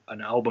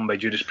an album by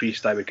Judas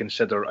Priest I would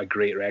consider a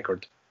great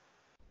record.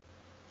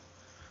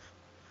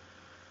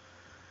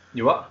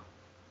 You what?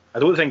 I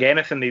don't think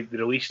anything they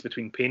released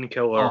between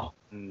Painkiller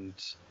and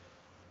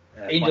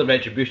Angel of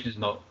Retribution is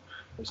not.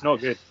 It's not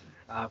good.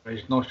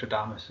 Average.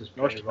 Nostradamus is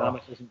pretty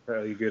Nostradamus isn't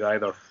very good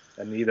either,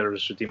 and neither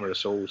is Redeemer of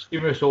Souls.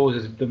 Redeemer of Souls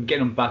is them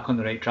getting them back on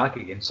the right track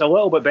again. It's a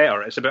little bit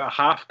better. It's about a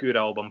half good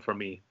album for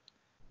me,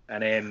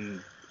 and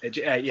then it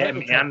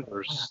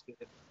meanders.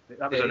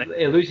 That was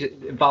it loses.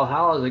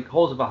 Valhalla is like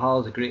Halls of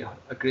Valhalla is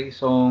a great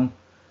song.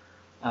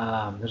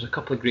 There's a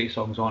couple of great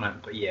songs on it,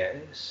 but yeah,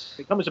 it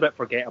becomes a bit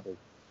forgettable.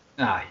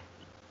 Aye.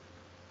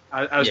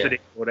 As did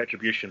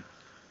Retribution,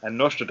 and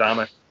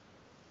Nostradamus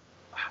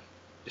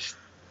just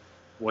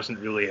wasn't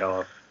really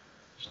a...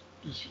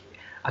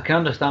 I can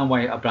understand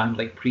why a brand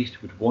like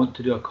Priest would want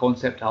to do a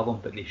concept album,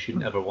 but they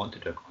shouldn't ever want to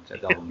do a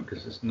concept album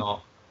because it's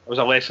not... There was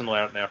a lesson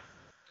learned there.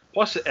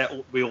 Plus,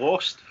 we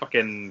lost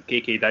fucking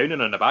KK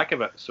Downing on the back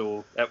of it,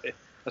 so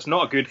it's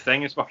not a good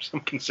thing as far as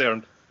I'm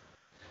concerned.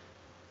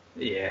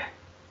 Yeah.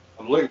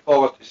 I'm looking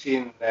forward to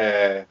seeing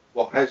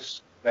what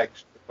his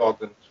next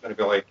recording is going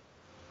to be like.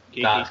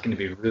 KK. That's going to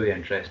be really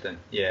interesting.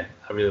 Yeah,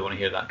 I really want to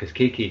hear that because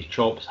KK's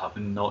chops have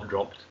not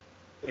dropped.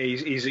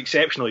 He's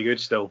exceptionally good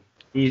still.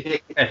 He's,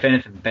 if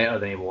anything, better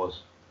than he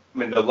was. I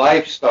mean, the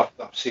live stuff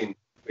that I've seen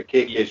with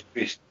KK's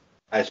Priest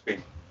has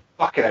been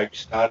fucking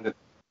outstanding.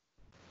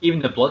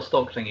 Even the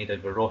Bloodstock thing he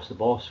did with Ross the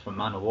Boss from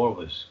Man of War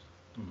was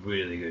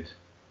really good.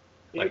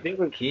 Like,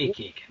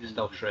 KK can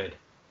still shred.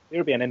 There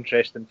would be an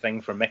interesting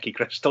thing for Mickey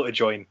Crystal to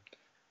join.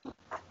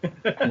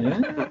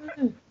 Yeah.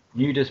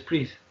 Nudist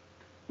Priest.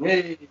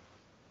 Yay.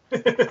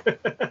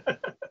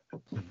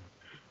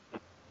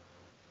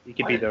 He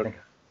could be their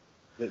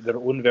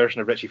own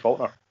version of Richie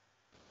Faulkner.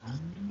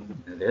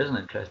 There's an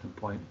interesting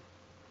point.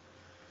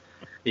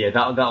 Yeah,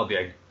 that'll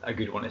be a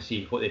good one to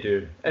see what they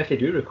do. If they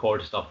do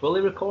record stuff, will they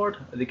record?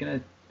 Are they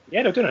gonna?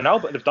 Yeah, they're doing an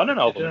album. They've done an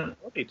album.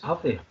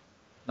 Have they?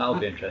 That'll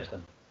be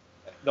interesting.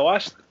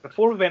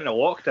 Before we went into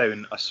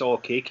lockdown, I saw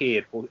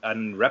KK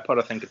and Ripper,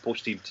 I think, had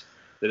posted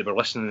that they were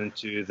listening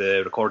to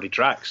the recorded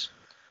tracks.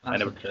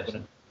 That's and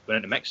interesting. Went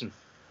into mixing.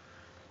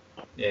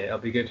 Yeah, it'll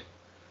be good.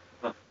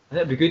 I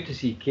think it'll be good to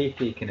see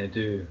KK kind of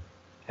do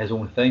his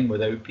own thing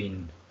without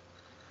being.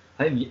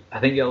 I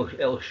think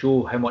it'll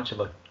show how much of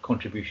a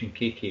contribution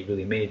KK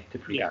really made to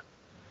Priest. Yeah,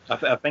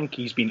 I think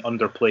he's been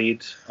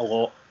underplayed a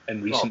lot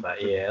in recent.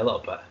 A little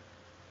bit.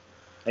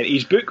 And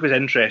his book was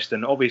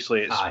interesting.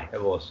 Obviously,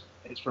 it was.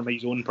 It's from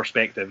his own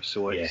perspective,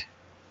 so it's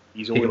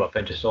his Take own. it with a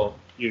pinch of salt.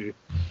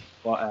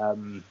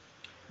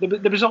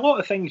 But there was a lot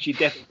of things you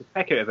definitely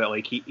pick out of it.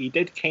 Like he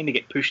did kind of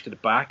get pushed to the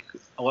back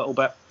a little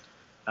bit,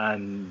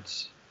 and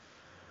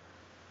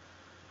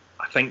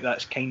I think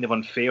that's kind of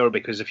unfair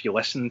because if you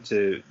listen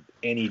to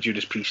any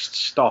Judas Priest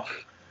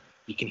stuff,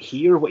 you can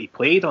hear what he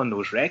played on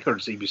those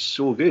records. He was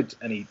so good,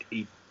 and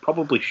he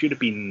probably should have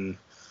been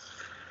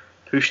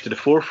pushed to the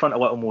forefront a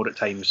little more at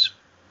times.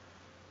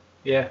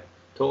 Yeah,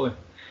 totally.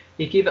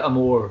 He gave it a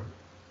more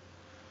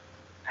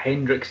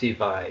Hendrixy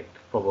vibe,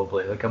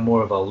 probably, like a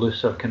more of a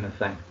looser kind of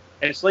thing.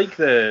 It's like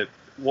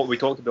what we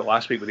talked about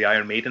last week with the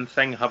Iron Maiden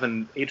thing,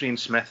 having Adrian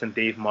Smith and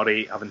Dave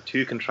Murray having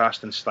two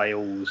contrasting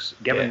styles,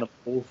 giving them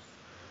both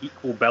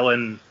equal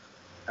billing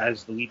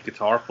as the lead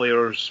guitar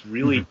players,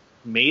 really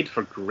made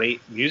for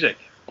great music.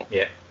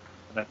 Yeah.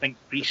 And I think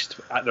Priest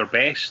at their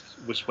best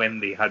was when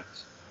they had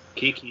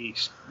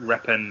KK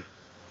ripping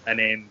and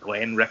then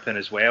Glenn ripping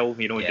as well.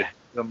 You know, just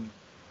them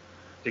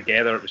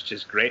together, it was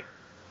just great.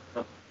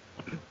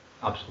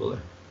 Absolutely.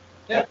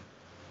 Yeah.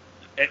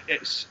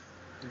 It's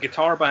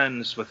guitar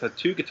bands with a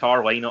two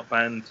guitar lineup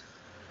band.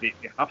 You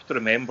have to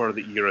remember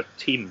that you're a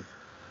team,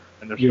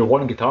 and you're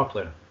one guitar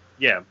player.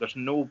 Yeah, there's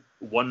no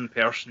one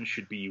person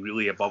should be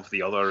really above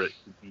the other. It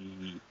should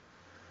be.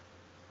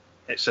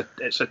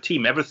 It's a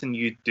team. Everything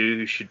you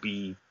do should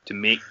be to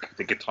make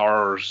the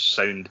guitars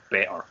sound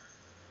better.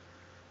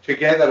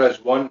 Together as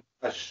one,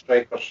 as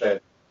Striker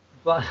said.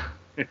 But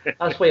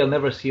that's why you'll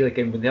never see, like,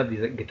 when they have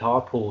these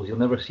guitar polls, you'll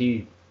never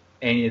see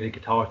any of the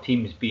guitar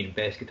teams being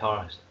best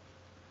guitarist.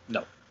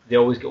 No. They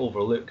always get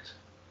overlooked.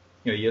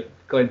 You know,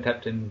 Glenn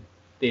Tipton,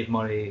 Dave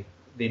Murray,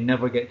 they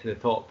never get to the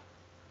top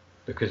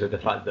because of the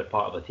fact that they're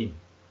part of a team.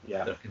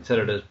 Yeah. They're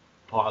considered as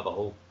part of a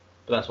whole.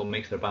 But that's what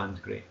makes their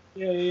bands great.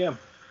 Yeah.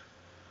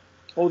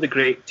 All the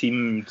great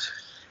teamed,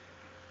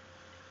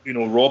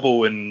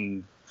 Robbo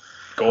and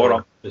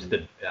Gorham.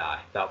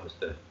 That was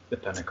the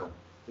pinnacle.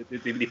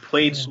 They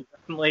played so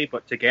differently,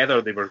 but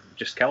together they were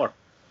just killer.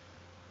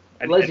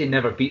 And Lizzie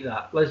never beat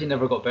that. Lizzie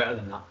never got better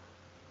than that.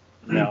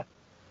 No.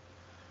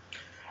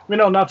 I mean,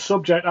 on that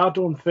subject, I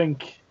don't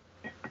think,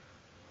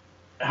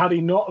 had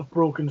he not have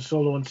broken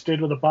solo and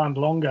stayed with the band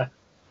longer,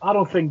 I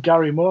don't think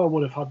Gary Moore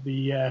would have had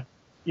the,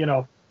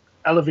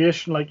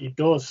 elevation like he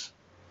does,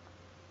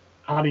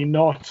 had he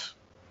not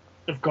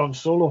have gone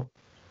solo.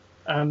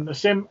 And the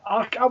same,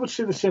 I would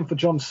say the same for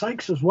John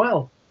Sykes as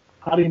well.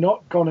 Had he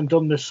not gone and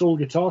done this soul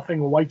guitar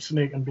thing with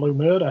Whitesnake and Blue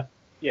Murder,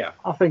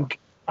 I think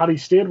had he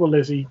stayed with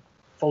Lizzie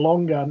for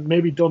longer and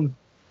maybe done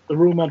the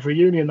rumoured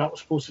reunion that was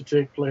supposed to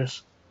take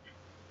place,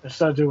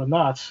 instead of doing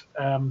that,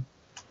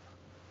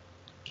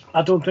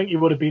 I don't think he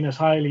would have been as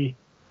highly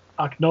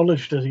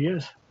acknowledged as he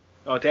is.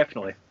 Oh,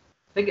 definitely.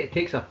 I think it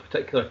takes a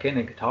particular kind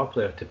of guitar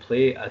player to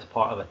play as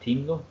part of a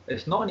team, though.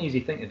 It's not an easy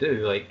thing to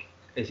do. Like,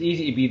 it's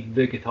easy to be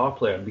the guitar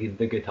player and be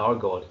the guitar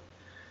god,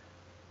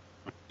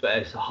 but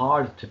it's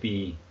hard to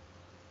be.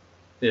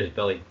 There's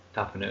Billy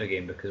tapping out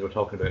again because we're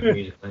talking about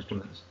musical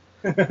instruments.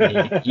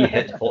 He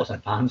hits pots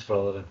and pans for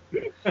a living.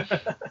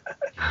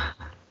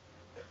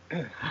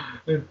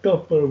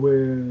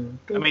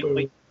 I mean,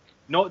 like,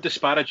 not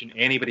disparaging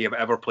anybody I've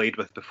ever played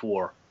with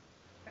before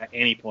at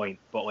any point,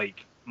 but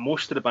like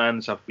most of the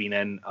bands I've been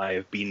in,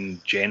 I've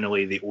been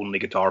generally the only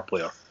guitar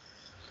player,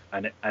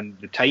 and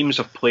the times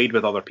I've played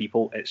with other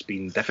people, it's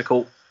been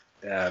difficult.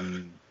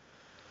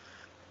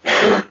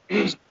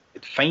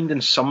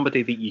 Finding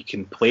somebody that you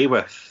can play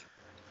with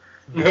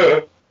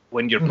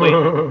when you're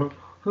playing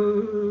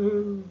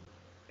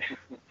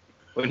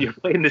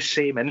the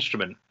same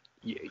instrument.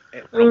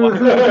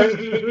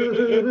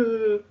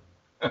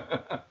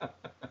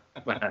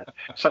 Man,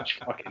 such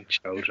fucking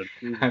children.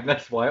 And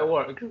that's why it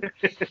works.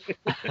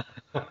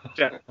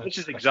 This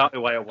is exactly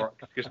why it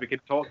works, because we can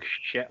talk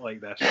shit like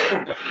this.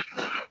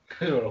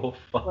 We're all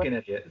fucking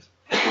idiots.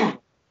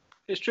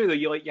 It's true though.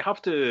 You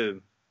have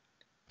to.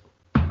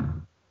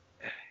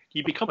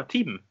 You become a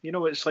team.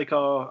 It's like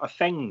a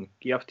thing.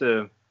 You have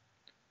to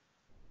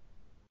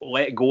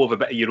let go of a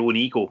bit of your own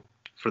ego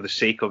for the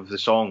sake of the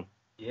song.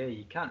 Yeah,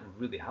 you can't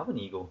really have an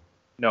ego.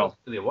 No. It doesn't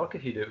really work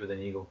if you do it with an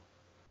ego.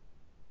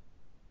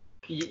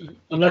 You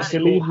Unless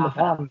you leave the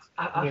band.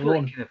 I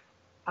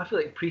feel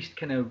like Priest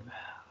kind of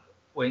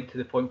went to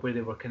the point where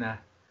they were kind of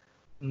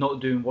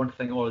not doing one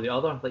thing or the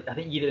other. Like, I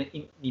think you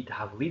didn't need to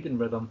have lead and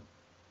rhythm,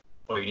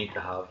 or you need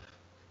to have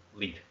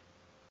lead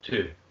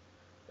too.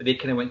 They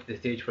kind of went to the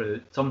stage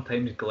where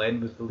sometimes Glenn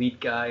was the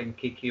lead guy and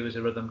KK was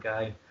the rhythm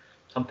guy.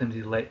 Sometimes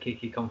he let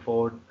KK come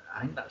forward.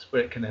 I think that's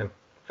where it kind of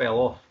fell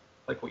off,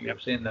 like what you were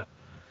saying there.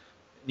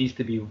 It needs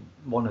to be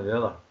one or the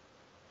other.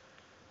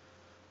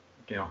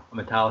 A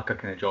Metallica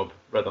kind of job,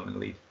 rhythm and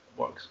lead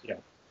works. Yeah.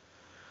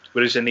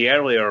 Whereas in the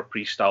earlier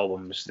Priest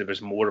albums, there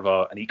was more of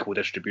an equal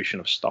distribution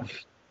of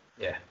stuff.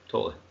 Yeah,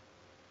 totally.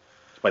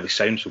 That's why they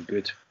sound so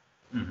good.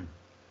 Mm-hmm.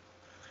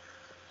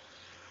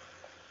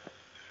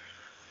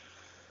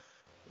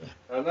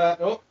 On that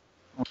note.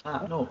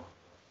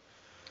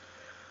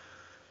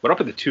 We're up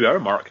at the 2 hour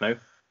mark now.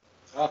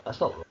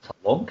 That's a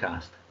long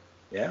cast.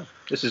 Yeah,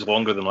 this is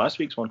longer than last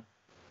week's one.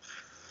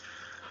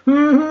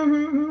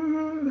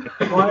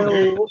 While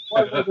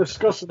we're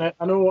discussing it,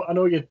 I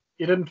know you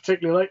didn't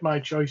particularly like my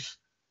choice.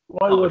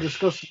 While we're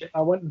discussing it,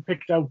 I went and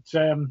picked out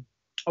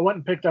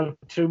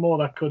 2 more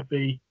that could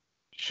be,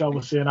 shall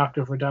we say, an act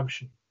of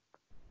redemption.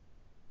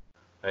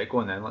 Right, go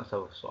on then. Let's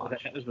have a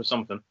swatch. This was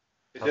something.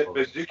 Is it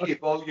Bouzouki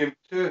Volume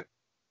 2?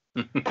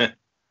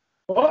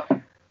 What?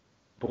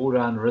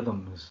 Boran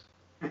Rhythms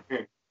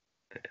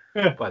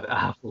by the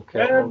Afro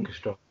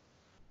Orchestra.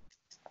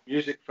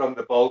 Music from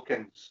the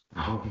Balkans.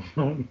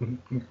 From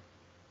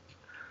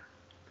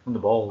the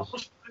balls. I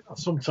must play that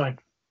sometime.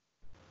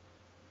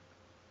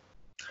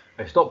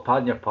 Hey, stop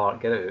padding your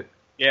part. Get it out.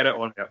 Get it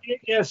on here.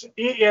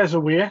 8 years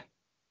away.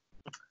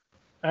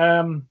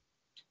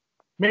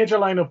 Major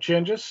lineup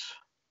changes.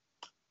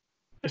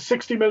 A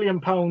 £60 million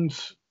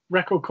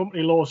record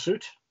company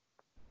lawsuit.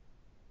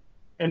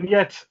 And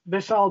yet,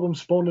 this album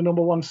spawned a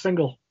 #1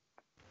 single.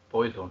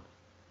 Boyzone.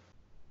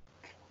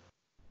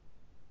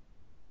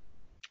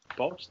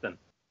 Boston.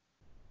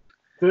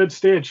 Third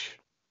stage.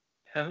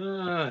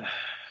 Ah,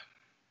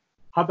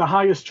 Had the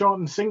highest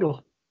charting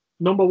single.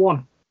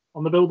 #1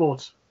 on the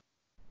billboards.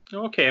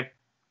 okay.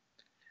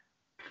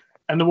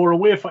 And they were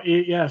away for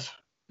 8 years.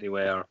 They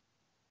were.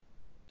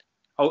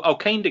 I'll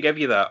kind of give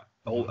you that.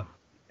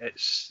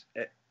 It's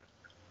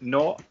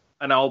not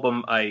an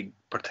album I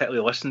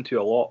particularly listen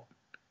to a lot.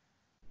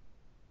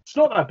 It's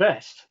not their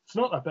best. It's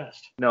not their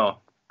best. No.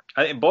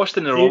 I think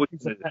Boston are always...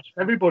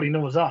 Everybody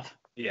knows that.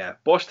 Yeah,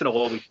 Boston will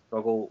always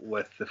struggle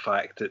with the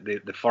fact that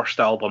the first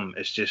album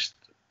is just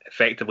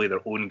effectively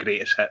their own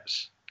greatest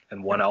hits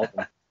in one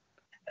album.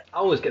 I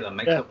always get them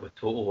mixed up with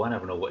Total. I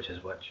never know which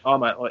is which. Oh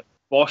man, like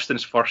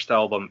Boston's first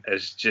album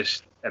is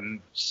just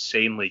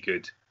insanely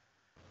good.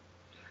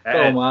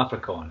 Got my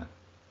Africa on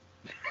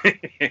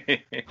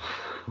it.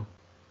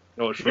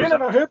 No, it's Have you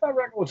never heard that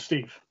record,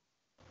 Steve?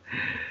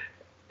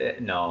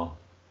 No.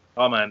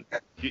 Oh man,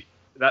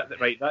 that's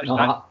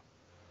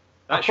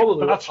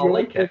I'll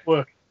like it.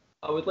 Work.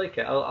 I would like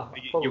it.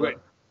 You would.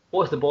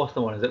 What's the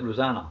Boston one? Is it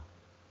Rosanna?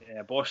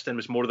 Yeah, Boston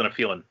was More Than a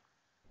Feeling.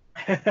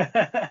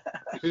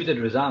 Who did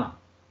Rosanna?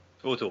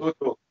 Toto.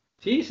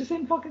 See, it's the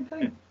same fucking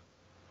thing.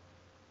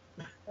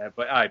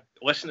 But I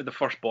listen to the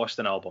first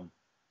Boston album.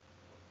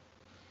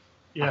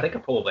 Yeah. I think I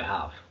probably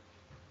have.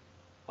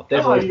 I've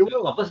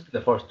listened to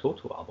the first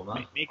Toto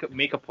album.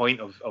 Make a point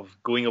of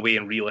going away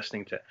and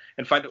re-listening to it.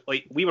 In fact,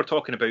 like we were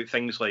talking about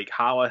things like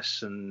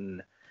Hallis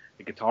and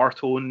the guitar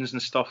tones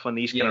and stuff on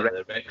these kind of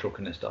the retro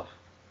kind of stuff.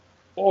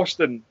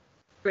 Boston,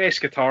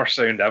 best guitar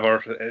sound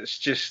ever. It's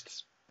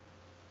just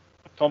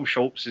Tom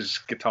Schultz's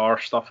guitar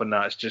stuff and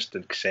that is just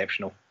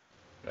exceptional.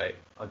 Right,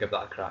 I'll give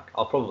that a crack.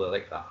 I'll probably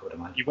like that, I would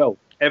imagine. You will.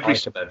 Every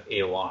about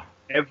AOR.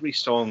 Every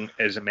song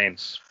is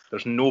immense.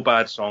 There's no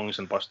bad songs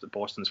in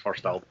Boston's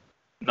first album.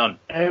 None.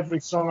 Every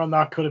song on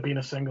that could have been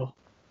a single.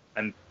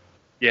 And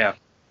yeah.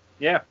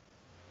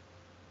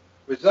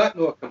 Was that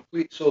not a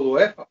complete solo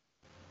effort?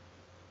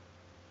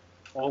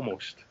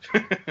 Almost.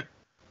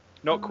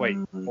 Not quite.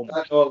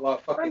 That's all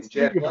that fucking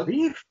Jeff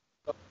Lynne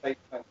type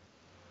thing.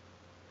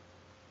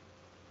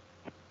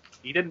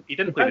 He didn't play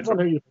Depends on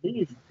who you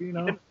believe, you know.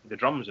 He didn't play the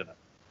drums in it.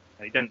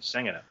 And he didn't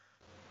sing in it.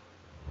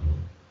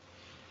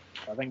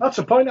 I think that's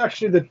the point,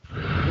 actually.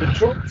 The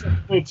drums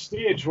at mid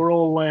stage were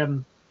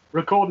all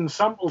recording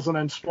samples and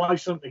then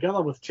splicing them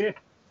together with tape.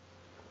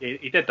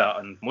 He did that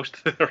on most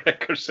of the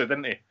records,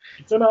 didn't he?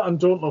 He did that and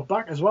Don't Look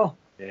Back as well.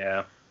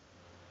 Yeah.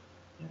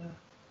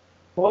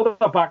 Well,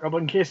 the backup,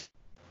 in case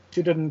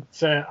you didn't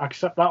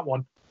accept that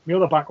one, the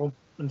other backup,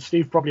 and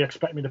Steve probably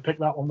expected me to pick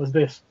that one, was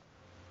this.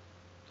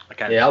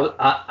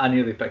 I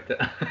nearly picked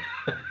it.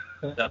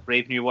 That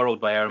Brave New World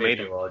by Iron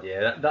Maiden.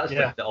 That's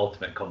like the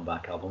ultimate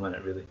comeback album, isn't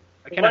it, really?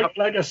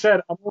 Like I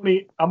said, I'm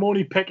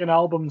only picking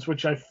albums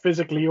which I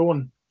physically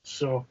own,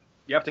 so...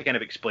 You have to kind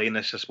of explain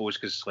this, I suppose,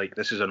 because like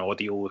this is an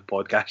audio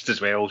podcast as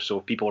well,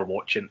 so people are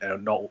watching or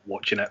not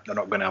watching it. They're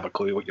not going to have a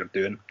clue what you're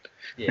doing.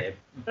 Yeah,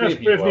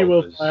 Brave New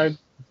World.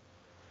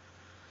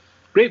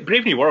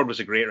 Brave New World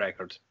was a great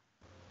record.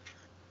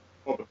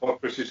 For the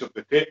purposes of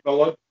the tape,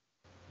 Millard.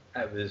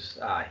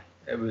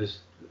 It was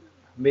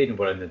Maiden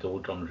were in the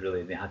doldrums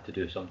really, and they had to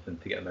do something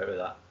to get them out of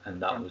that,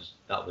 and that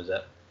was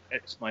it.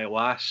 It's my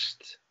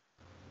last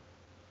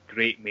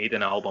great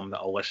Maiden album that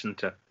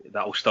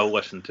I'll still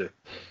listen to.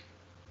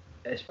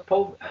 It's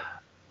probably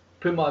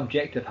put my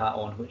objective hat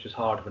on, which is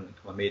hard when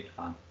I'm a Maiden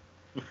fan.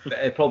 But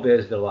it probably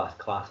is their last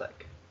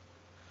classic.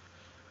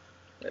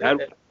 I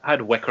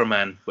had Wicker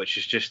Man, which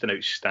is just an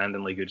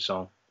outstandingly good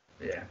song.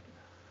 Yeah.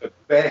 The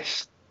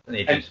best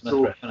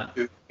intro riff,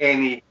 to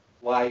any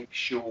live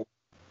show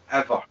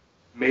ever.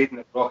 Maiden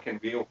at Rock and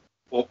Rio,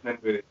 opening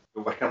with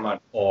the Wicker Man.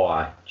 Oh,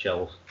 aye,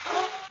 chills.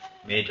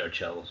 Major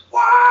chills.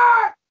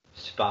 What?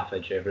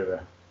 Spaffage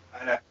everywhere.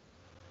 And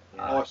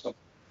awesome.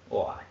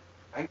 Oh, aye.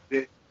 I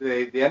think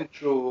the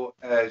intro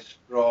is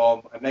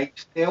from A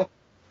Knight's Tale.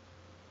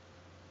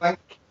 I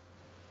think.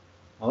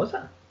 Oh, is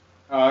it?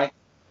 Aye.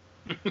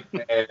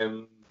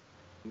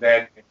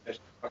 Then it just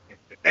fucking.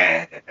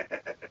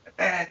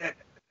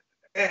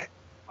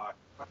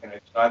 Fucking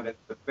outstanding.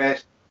 The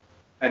best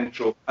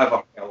intro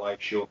ever in a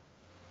live show.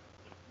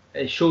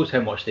 It shows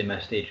how much they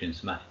missed Adrian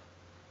Smith.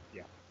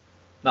 Yeah.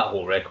 That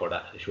whole record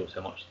actually shows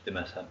how much they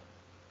miss him.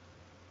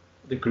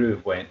 The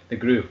groove went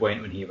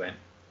when he went.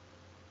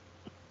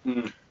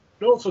 It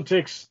also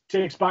takes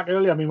back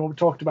earlier. I mean, when we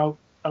talked about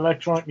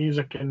electronic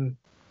music and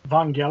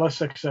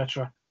Vangelis,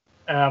 etc.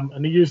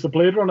 And they used the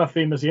Blade Runner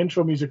theme as the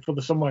intro music for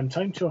the Somewhere in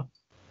Time tour.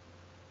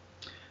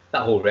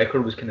 That whole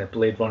record was kind of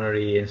Blade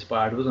Runner-y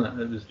inspired, wasn't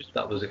it?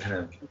 That was a kind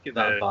of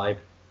that vibe.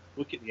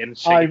 Look at the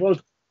inside. I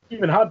was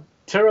even had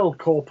Tyrrell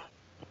Corp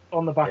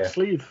on the back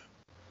sleeve.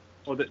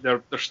 Oh,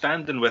 they're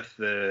standing with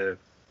the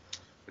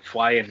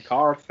flying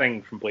car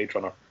thing from Blade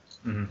Runner.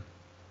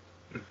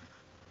 Mm-hmm.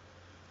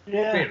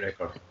 Yeah.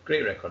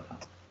 Great record.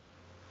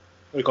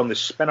 Look on the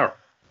spinner.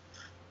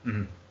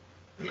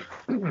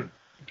 Mm-hmm.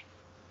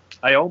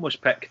 I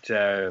almost picked.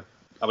 I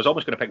was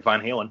almost going to pick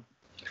Van Halen.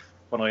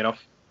 Funnily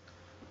enough.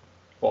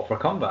 What, for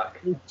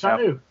comeback? New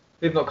Tattoo.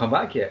 They've not come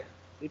back yet.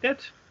 They did.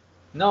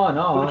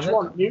 No. Which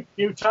one?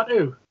 New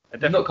Tattoo.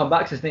 They've not come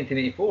back since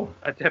 1984.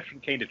 A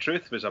Different Kind of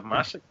Truth was a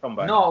massive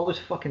comeback. No, it was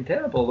fucking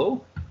terrible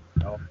though.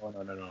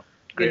 No.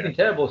 They've been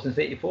terrible since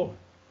 '84.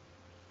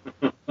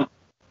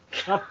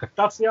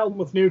 That's the album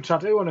with New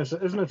Tattoo on it,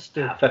 isn't it,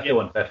 Stu?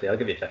 5150. I'll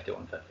give you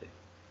 5150.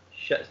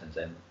 Shit since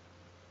then.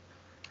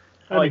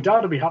 My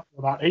dad would be happy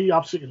with that. He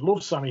absolutely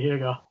loves Sammy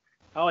Hagar.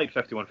 I like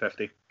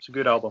 5150. It's a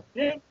good album.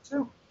 Yeah, me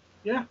too.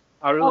 Yeah.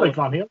 I like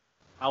Van Halen.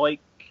 I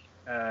like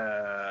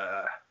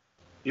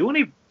the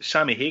only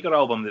Sammy Hagar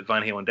album that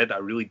Van Halen did that I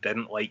really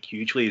didn't like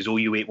hugely is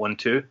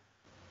OU812.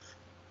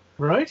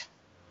 Right.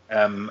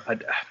 I thought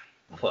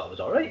that was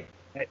alright.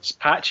 It's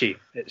patchy.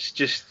 It's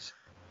just,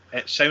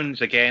 it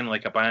sounds again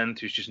like a band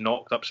who's just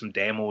knocked up some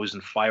demos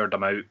and fired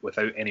them out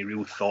without any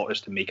real thought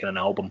as to making an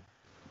album.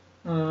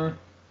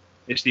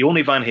 It's the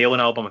only Van Halen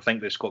album I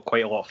think that's got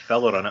quite a lot of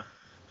filler in it.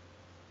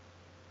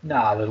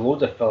 Nah, there's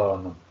loads of filler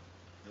on them.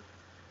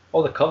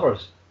 All the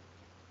covers.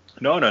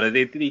 No,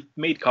 they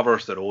made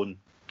covers their own.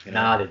 You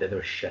know? Nah, they did. They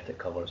were shit at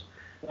covers.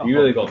 You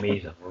really got me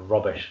as a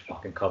rubbish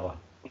fucking cover.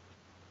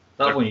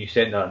 That one you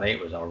sent the other night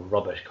was a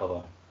rubbish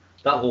cover.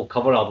 That whole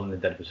cover album they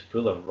did was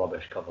full of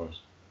rubbish covers.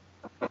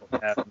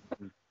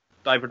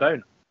 Diver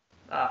Down.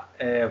 Well,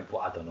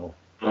 I don't know.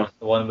 That's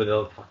the one with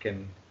the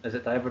fucking... Is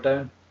it Diver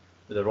Down?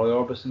 With the Roy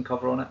Orbison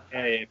cover on it?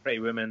 Yeah, Pretty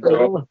Women.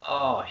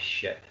 Oh,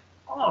 shit.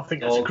 Oh, I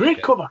think that's a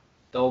great cover.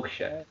 Dog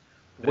shit.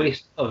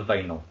 Waste of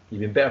vinyl.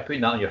 You've been better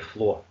putting that on your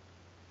floor.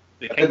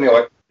 I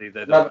never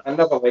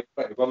liked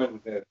Pretty Women,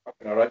 the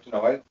fucking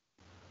original either.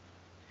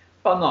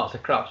 Well, no, it's a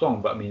crap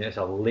song, but I mean, it's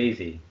a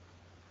lazy...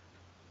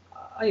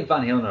 I think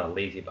Van Halen are a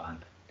lazy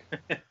band.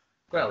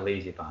 Quite a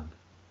lazy band.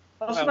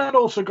 Hasn't that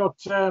also got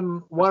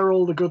Where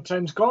All the Good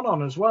Times Gone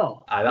on as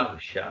well? Aye, that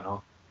was shit, I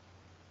know.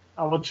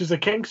 Which is a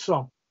Kinks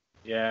song.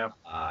 Yeah.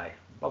 Aye,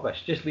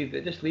 rubbish. Just leave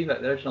it.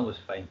 The original was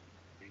fine.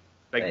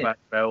 Big Bad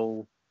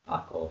Bill.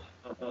 Fuck off.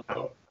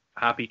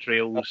 Happy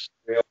Trails.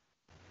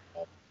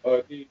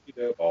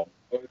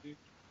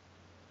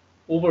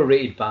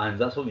 Overrated bands,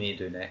 that's what we need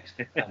to do next.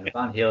 And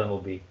Van Halen will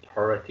be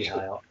pretty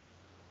high up.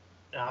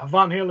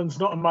 Van Halen's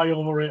not on my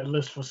overrated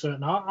list for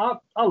certain. I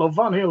love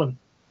Van Halen.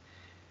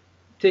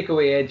 Take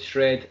away Ed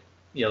Shred,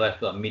 you're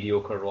left with a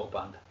mediocre rock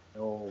band.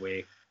 No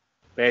way.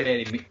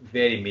 Very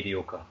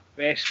mediocre.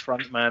 Best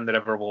frontman there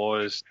ever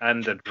was,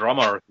 and a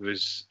drummer who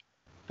was...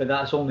 But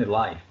that's only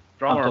live.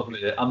 Drummer.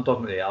 I'm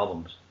talking about the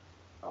albums.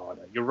 Oh,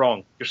 no, you're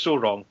wrong. You're so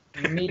wrong.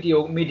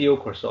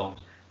 Mediocre songs.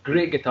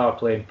 Great guitar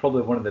playing,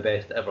 probably one of the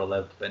best that ever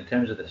lived, but in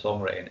terms of the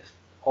songwriting, it's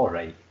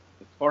alright.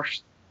 In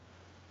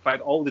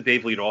fact, all the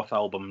Dave Lee Roth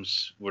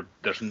albums were,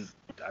 to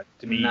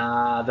me...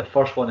 Nah, the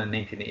first one in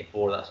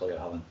 1984, that's all you're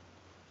having.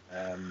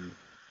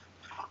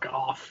 Fuck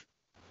off.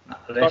 Nah,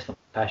 the rest of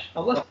them pish.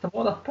 I've listened to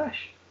more of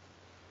pish.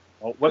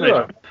 Oh,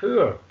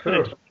 Poor.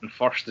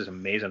 First is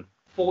amazing.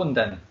 Phoned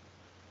in.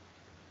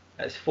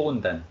 It's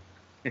phoned in.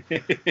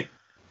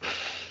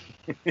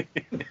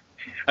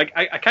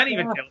 I can't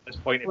even tell at this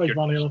point if you're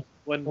Van Halen.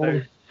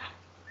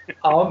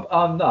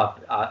 I'm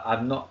not.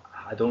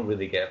 I don't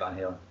really get Van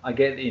Halen. I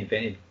get the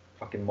invented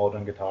fucking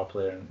modern guitar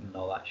player and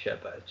all that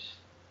shit, but it's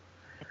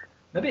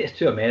maybe it's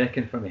too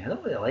American for me. I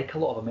don't really like a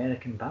lot of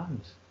American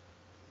bands.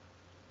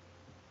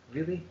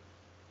 Really,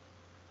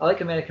 I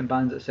like American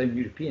bands that sound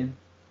European.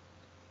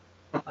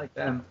 I like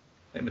them,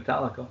 like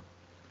Metallica.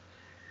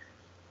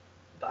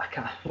 But I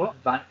can't.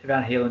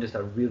 Van Halen just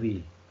a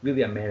really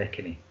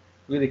American-y,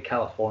 really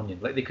Californian.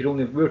 Like we were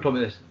talking about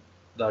this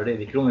the other day.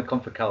 They could only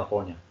come for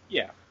California.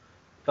 Yeah.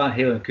 Van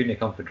Halen couldn't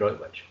come for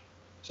Droitwich.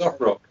 Surf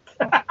rock.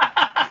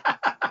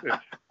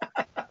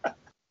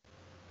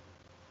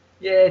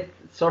 Yeah,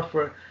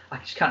 surfer. I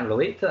just can't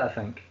relate to it, I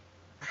think.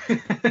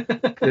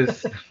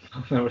 Because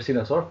I've never seen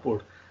a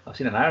surfboard. I've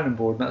seen an ironing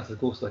board, and that's as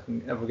close as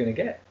I'm ever going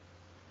to get.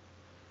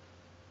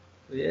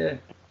 So yeah,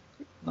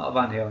 not a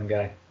Van Halen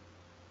guy.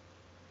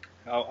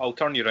 I'll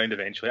turn you around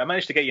eventually. I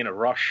managed to get you in a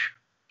Rush,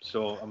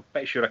 so I'm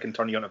pretty sure I can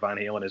turn you on to Van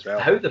Halen as well.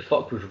 How the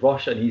fuck was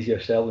Rush an easier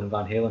sell than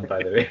Van Halen,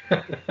 by the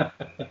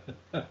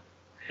way?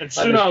 And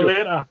sooner or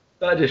later.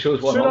 That just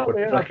shows what an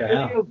awkward prick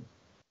I am.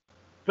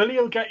 Billy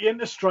will get you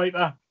into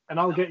Striper, and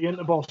I'll get you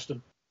into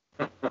Boston.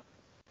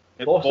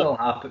 Boston will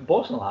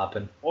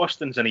happen.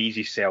 Boston's an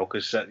easy sell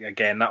because,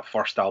 again, that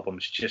first album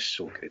is just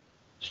so good.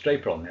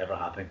 Striper will never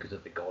happen because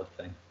of the God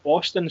thing.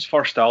 Boston's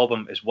first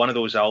album is one of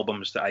those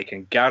albums that I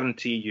can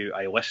guarantee you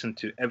I listen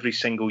to every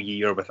single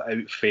year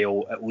without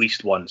fail at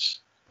least once.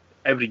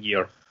 Every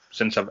year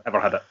since I've ever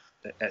had it.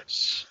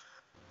 It's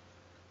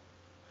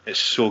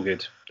so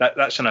good.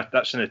 That's in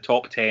the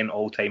top 10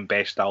 all-time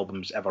best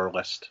albums ever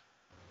list.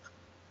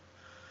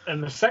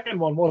 and the second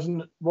one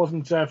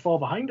wasn't far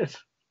behind it.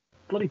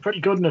 Bloody pretty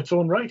good in its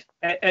own right.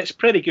 It's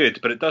pretty good,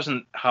 but it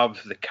doesn't have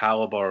the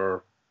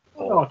caliber.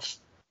 No, it's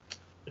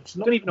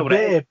not even know what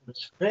there, it but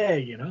it's there,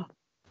 you know.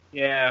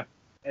 Yeah.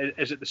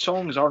 Is it the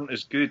songs aren't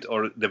as good,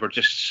 or they were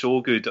just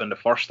so good on the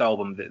first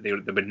album that they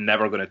were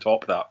never going to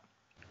top that?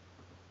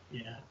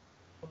 Yeah.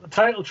 But the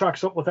title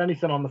track's up with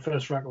anything on the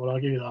first record, I'll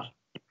give you that.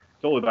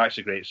 Totally Back's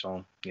a great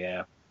song,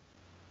 yeah.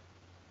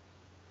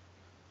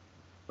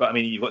 But I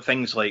mean, you've got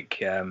things like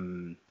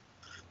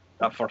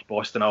that first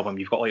Boston album,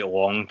 you've got like A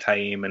Long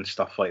Time and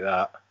stuff like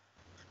that.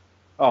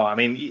 Oh, I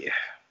mean,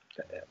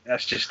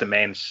 that's just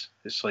immense.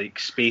 It's like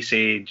space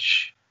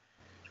age,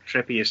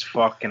 trippy as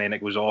fuck, and then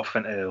it goes off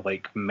into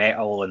like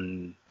metal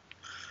and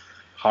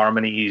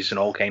harmonies and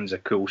all kinds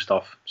of cool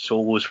stuff.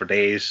 Solos for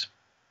days.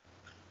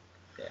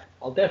 Yeah,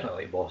 I'll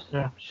definitely Boston.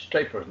 Yeah.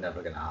 Striper's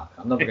never going to happen.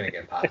 I'm never going to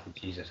get past the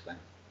Jesus thing.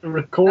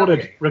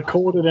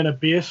 Recorded in a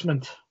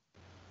basement.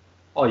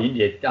 Oh,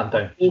 yeah, I'm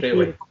down straight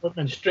away.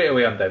 Straight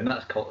away, I'm down.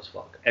 That's cult as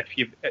fuck.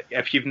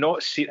 If you've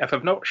not seen, if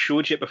I've not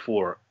showed you it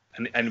before,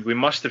 and we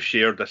must have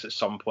shared this at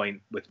some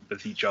point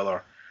with each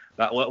other,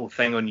 that little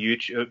thing on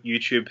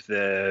YouTube,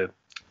 the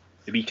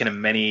wee kind of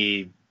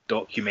mini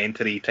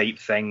documentary type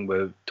thing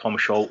with Tom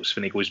Schultz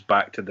when he goes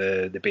back to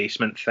the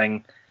basement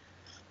thing.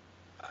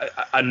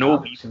 I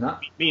know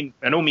me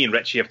and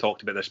Richie have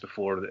talked about this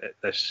before.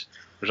 There's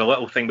a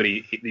little thing where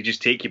they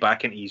just take you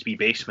back into his wee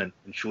basement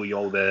and show you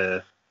all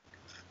the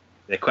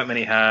equipment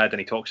he had, and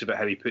he talks about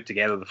how he put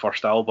together the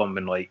first album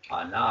and like.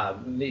 Nah, I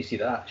need to see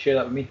that. Share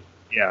that with me.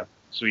 Yeah,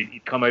 so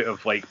he'd come out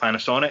of like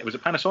Panasonic. Was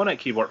it Panasonic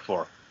he worked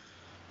for?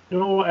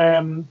 No,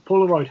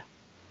 Polaroid.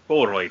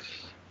 Polaroid,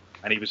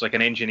 and he was like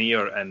an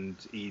engineer, and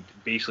he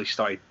basically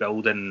started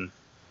building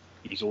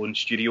his own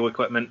studio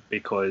equipment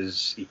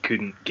because he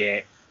couldn't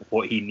get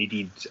what he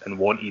needed and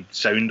wanted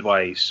sound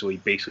wise, so he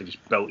basically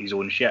just built his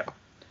own shit.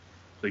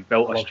 So he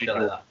built a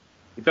studio. Like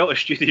he built a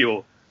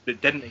studio that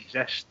didn't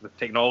exist with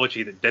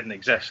technology that didn't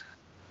exist.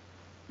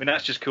 I mean,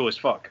 that's just cool as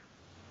fuck.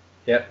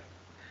 Yep.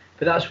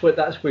 But that's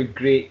where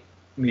great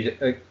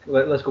music.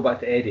 Let's go back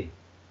to Eddie.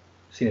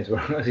 Seeing as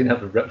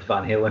I've ripped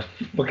Van Halen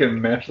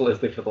fucking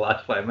mercilessly for the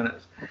last 5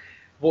 minutes.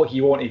 What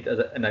he wanted as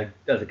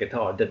a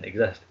guitar didn't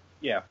exist.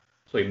 Yeah.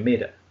 So he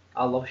made it.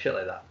 I love shit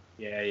like that.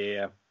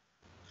 Yeah.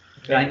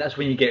 I think that's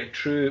when you get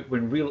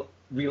when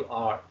real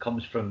art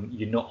comes from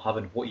you not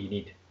having what you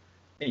need.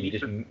 You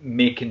just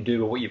make and do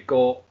with what you've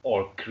got,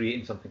 or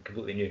creating something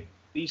completely new.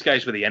 These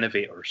guys were the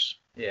innovators.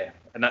 Yeah.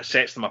 And that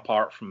sets them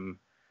apart from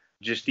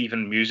just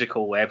even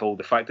musical level.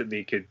 The fact that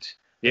they could.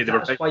 Yeah,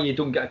 that's why you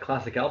don't get a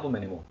classic album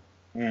anymore.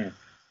 Mm.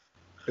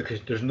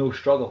 Because there's no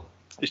struggle.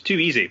 It's too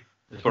easy.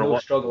 There's no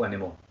struggle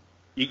anymore.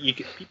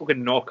 People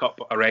can knock up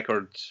a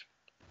record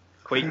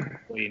quite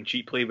quickly and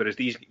cheaply, whereas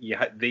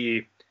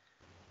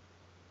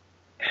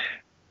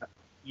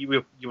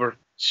you were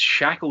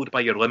shackled by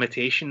your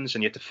limitations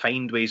and you had to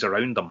find ways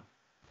around them.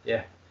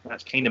 Yeah.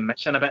 That's kind of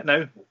missing a bit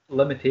now.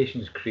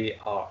 Limitations create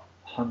art,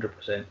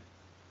 100%.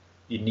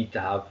 You need to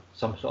have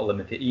some sort of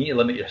limitation. You need to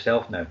limit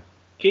yourself now.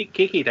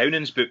 KK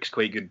Downing's book's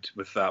quite good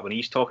with that when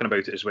he's talking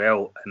about it as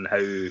well, and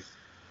how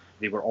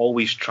they were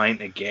always trying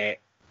to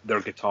get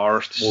their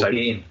guitars to sound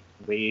a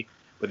way,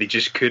 but they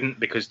just couldn't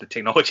because the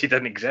technology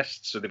didn't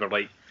exist. So they were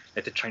like,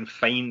 they had to try and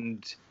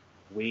find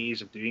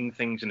ways of doing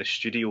things in the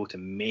studio to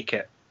make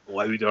it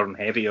louder and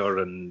heavier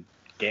and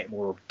get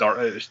more dirt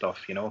out of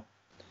stuff, you know.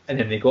 And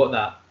then they got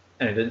that,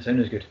 and it didn't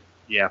sound as good.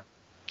 Yeah,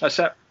 that's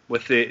it.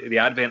 With the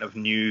advent of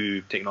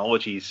new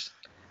technologies,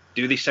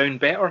 do they sound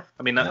better?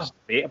 I mean, that's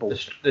debatable.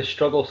 The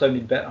struggle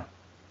sounded better.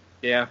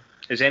 Yeah.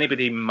 Has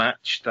anybody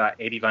matched that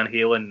Eddie Van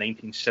Halen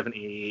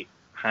 1978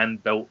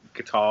 hand-built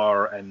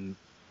guitar and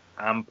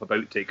amp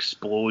about to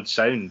explode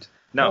sound?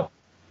 No.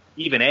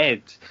 Even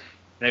Ed,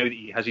 now that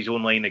he has his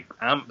own line of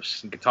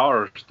amps and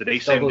guitars, do they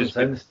sound as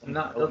good?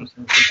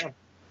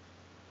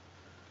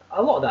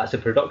 A lot of that's a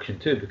production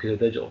too, because of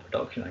digital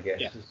production, I guess.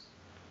 Yeah. Is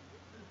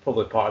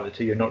probably part of it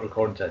too. You're not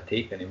recording to a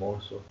tape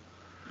anymore, so.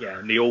 Yeah,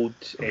 and the old.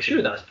 I'm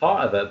sure that's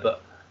part of it,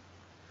 but.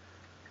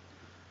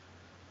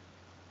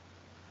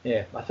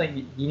 Yeah, I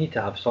think you need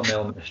to have some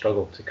element of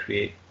struggle to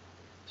create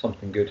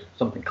something good,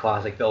 something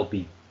classic that'll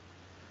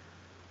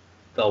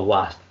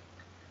last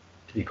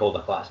to be called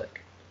a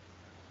classic.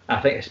 And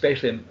I think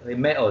especially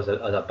metal is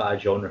a bad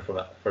genre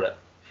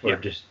for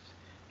just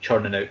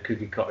churning out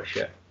cookie cutter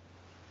shit.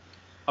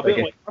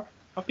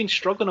 I've been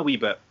struggling a wee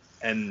bit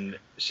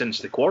since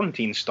the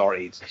quarantine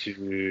started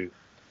to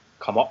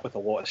come up with a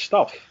lot of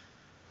stuff,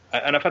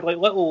 and I've had like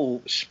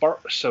little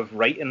spurts of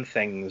writing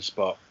things,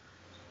 but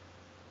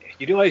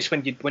you realise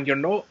when you're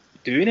not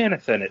doing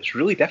anything, it's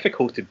really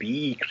difficult to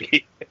be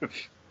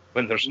creative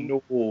when there's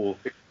no.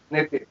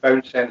 Need to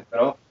bounce anything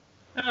off.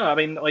 No, I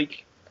mean,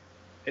 like,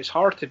 it's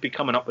hard to be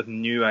coming up with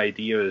new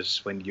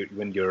ideas when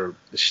the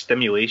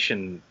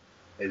stimulation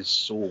is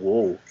so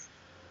low.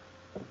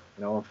 You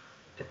know.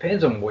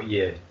 Depends on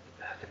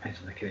depends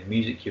on the kind of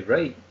music you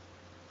write,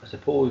 I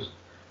suppose.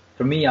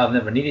 For me, I've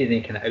never needed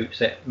any kind of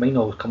outset. Mine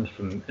always comes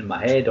from in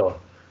my head or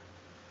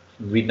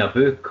reading a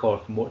book or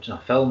from watching a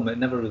film. It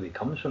never really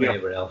comes from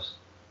anywhere else.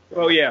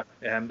 Well, yeah,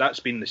 that's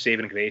been the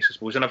saving grace, I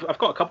suppose. And I've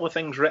got a couple of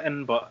things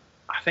written, but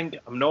I think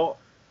I'm not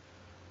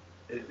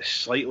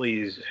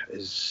slightly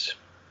as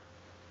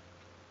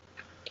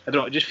I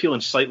don't know, just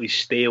feeling slightly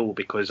stale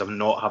because I'm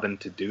not having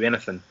to do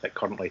anything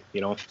currently,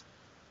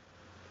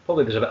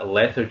 Probably there's a bit of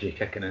lethargy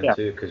kicking in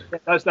too,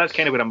 because that's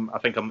kind of what I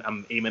think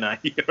I'm aiming at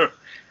here.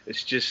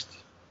 It's just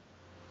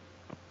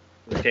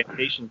the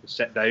temptation to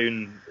sit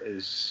down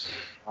is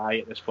high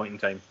at this point in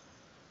time.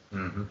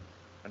 Mm-hmm.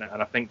 And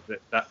I think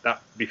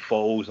that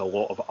befalls a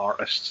lot of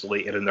artists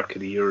later in their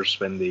careers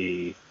when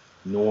they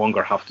no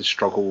longer have to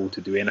struggle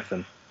to do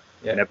anything.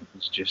 Yeah. And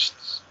everything's just...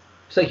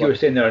 It's like you were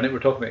saying there, and we're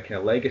talking about kind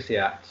of legacy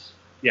acts.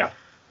 Yeah.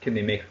 Can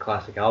they make a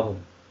classic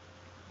album?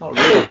 Not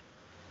really.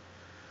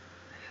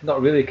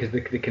 Not really, because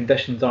the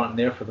conditions aren't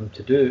there for them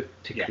to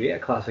create a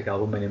classic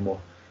album anymore.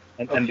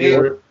 And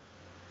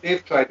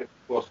Dave tried it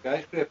before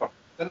Skyscraper,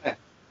 didn't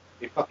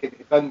he? He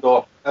binned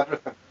off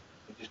everything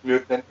and just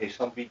moved into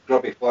some wee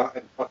grubby flat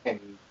in fucking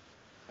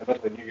the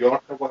middle of New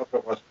York or whatever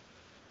it was.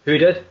 Who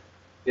did?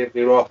 Dave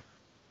Lee Roth.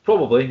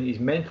 Probably. He's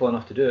mental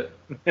enough to do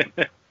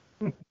it.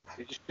 You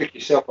just took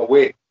yourself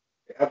away.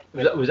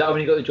 Was that when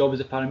he got the job as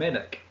a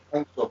paramedic? I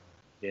think so.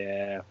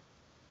 Yeah.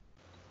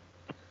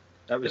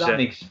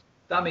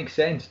 That makes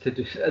sense to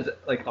do,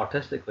 like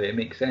artistically. It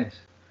makes sense.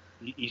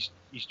 His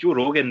Joe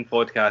Rogan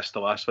podcast,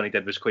 the last one he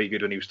did, was quite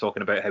good when he was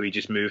talking about how he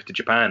just moved to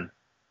Japan.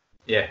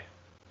 Yeah.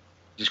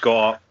 Just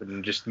got up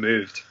and just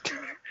moved.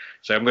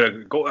 So I'm going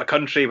to go to a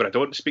country where I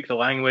don't speak the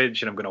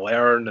language, and I'm going to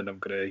learn, and I'm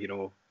going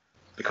to,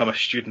 become a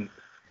student.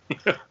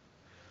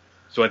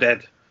 So I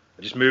did.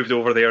 I just moved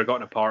over there, got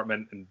an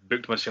apartment, and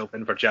booked myself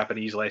in for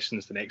Japanese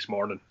lessons the next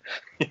morning.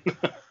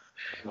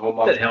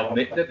 Didn't help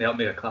make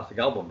a classic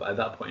album, but at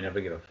that point, he never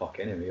gave a fuck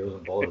anyway. He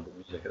wasn't bothered with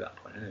music at that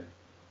point anyway.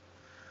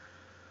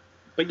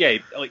 But yeah,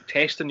 like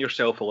testing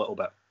yourself a little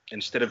bit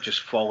instead of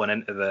just falling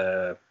into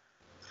the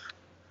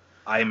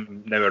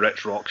I'm now a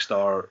rich rock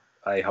star,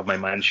 I have my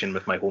mansion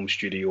with my home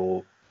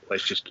studio,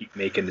 let's just keep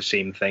making the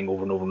same thing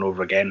over and over and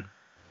over again.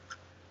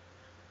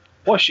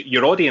 Plus,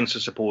 your audience, I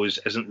suppose,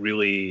 isn't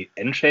really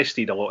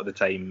interested a lot of the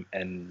time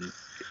in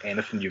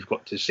anything you've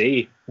got to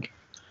say.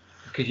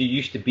 Because you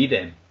used to be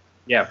them.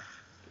 Yeah.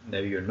 Now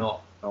you're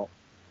not. No.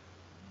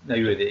 Now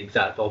you're the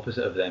exact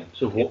opposite of them.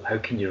 So how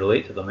can you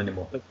relate to them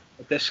anymore?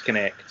 A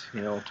disconnect,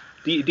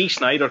 Dee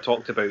Snider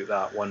talked about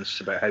that once,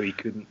 about how he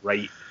couldn't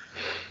write,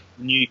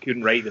 knew he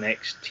couldn't write the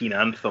next teen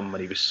anthem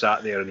when he was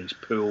sat there in his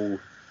pool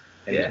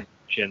in his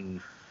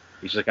kitchen.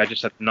 He's like, I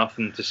just had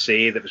nothing to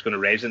say that was going to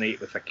resonate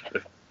with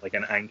like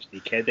an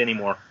angsty kid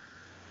anymore.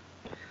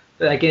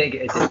 But again,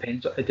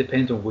 it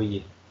depends on where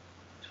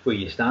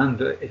you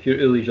stand. If you're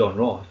Uli John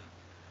Roth,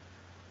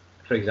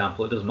 for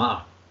example, it doesn't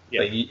matter.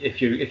 Yeah. Like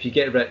if you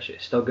get rich,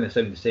 it's still going to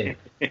sound the same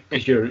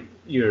because you're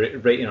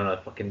writing on a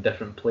fucking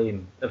different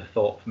plane of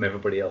thought from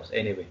everybody else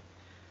anyway.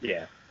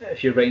 Yeah.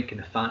 If you're writing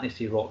kind of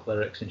fantasy rock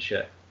lyrics and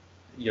shit,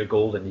 you're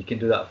golden. You can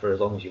do that for as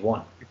long as you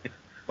want.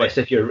 But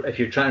if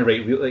you're trying to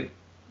write real, like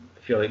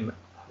if you're like,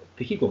 if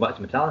you keep going back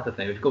to Metallica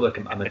thing, if you go like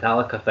a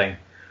Metallica thing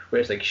where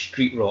it's like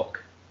street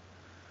rock,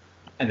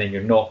 and then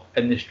you're not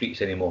in the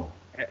streets anymore,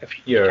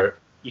 you're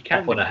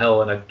up on a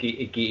hill in a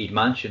gated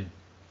mansion,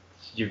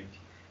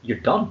 you're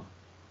done.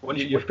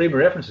 Your frame of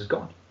reference is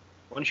gone.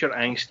 Once your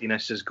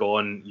angstiness is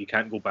gone, you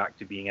can't go back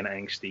to being an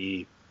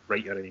angsty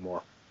writer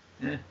anymore.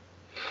 Yeah.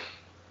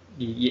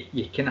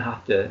 You kind of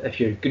have to, if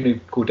you're going to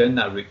go down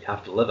that route, you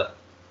have to live it.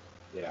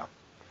 Yeah.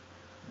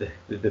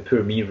 The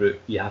poor me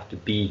route, you have to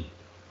be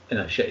in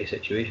a shitty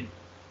situation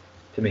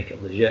to make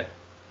it legit.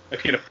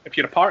 If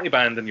you're a party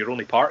band and you're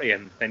only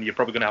partying, then you're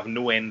probably going to have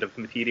no end of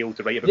material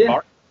to write about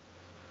party.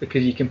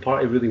 Because you can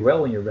party really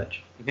well when you're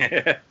rich.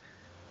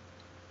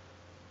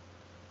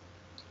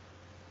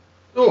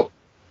 So,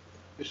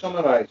 to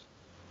summarise,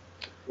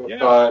 we've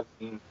done,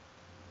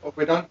 what have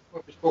we done?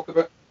 What we spoke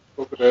about?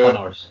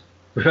 Honours.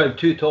 We've had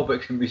 2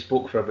 topics and we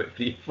spoke for about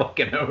 3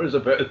 fucking hours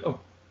about them.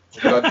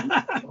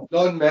 We've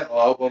done metal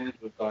albums,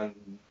 we've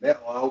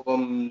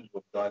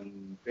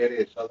done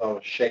various other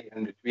shit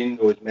in between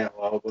those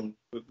metal albums.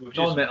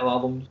 Non-metal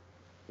albums.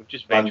 We've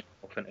just ventured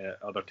off into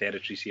other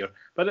territories here.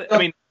 But I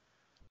mean,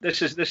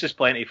 this is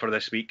plenty for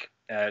this week.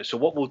 So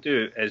what we'll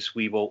do is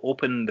we will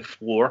open the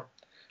floor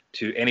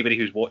to anybody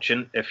who's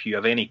watching. If you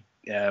have any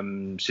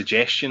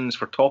suggestions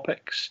for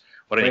topics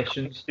or any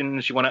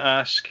questions you want to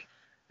ask,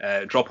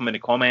 drop them in the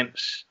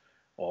comments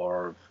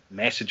or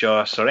message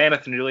us or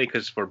anything really,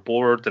 because we're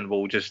bored and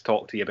we'll just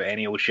talk to you about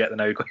any old shit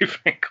now, quite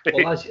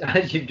frankly. Well,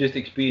 as you've just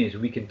experienced,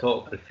 we can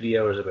talk for 3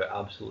 hours about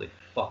absolutely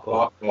fuck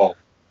all.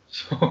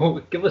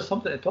 So give us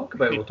something to talk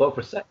about. We'll talk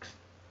for 6.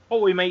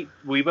 What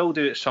we will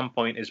do at some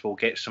point is we'll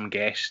get some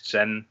guests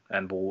in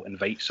and we'll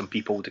invite some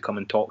people to come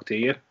and talk to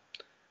you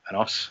and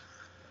us,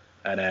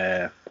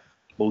 and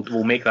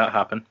we'll make that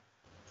happen.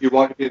 You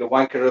want to be the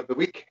wanker of the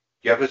week?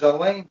 Give us a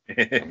line.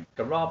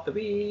 Wanker of the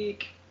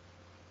week.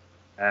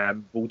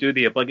 We'll do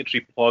the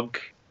obligatory plug.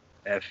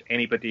 If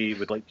anybody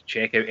would like to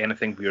check out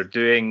anything we are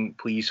doing,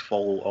 please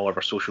follow all of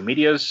our social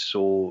medias.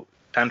 So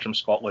Tantrum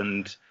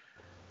Scotland,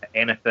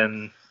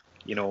 anything,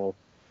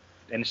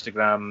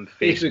 Instagram,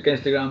 Facebook,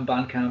 Instagram,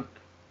 Bandcamp,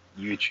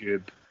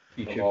 YouTube.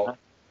 YouTube.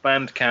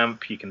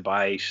 Bandcamp, you can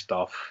buy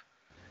stuff,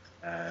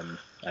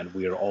 and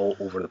we're all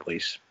over the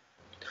place.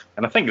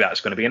 And I think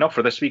that's going to be enough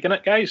for this week, isn't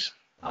it, guys?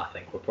 I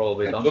think we're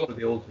probably done for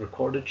the old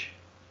recordage.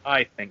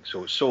 I think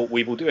so. So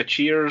we will do a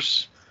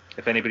cheers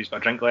if anybody's got a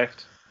drink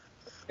left.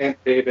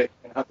 Empty, but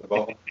can have the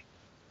bottle.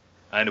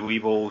 And we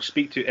will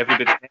speak to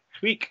everybody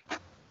next week.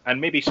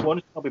 And maybe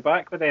Swan will be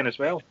back by then as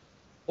well.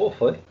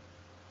 Hopefully.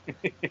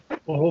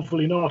 Or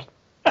hopefully not.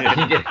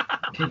 Can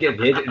you get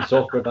the editing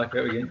software back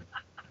out again?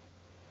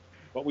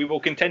 But we will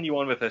continue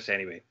on with this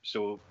anyway.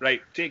 So,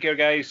 right, take care,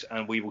 guys,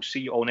 and we will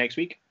see you all next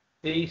week.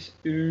 Peace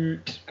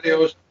out.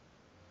 Adios.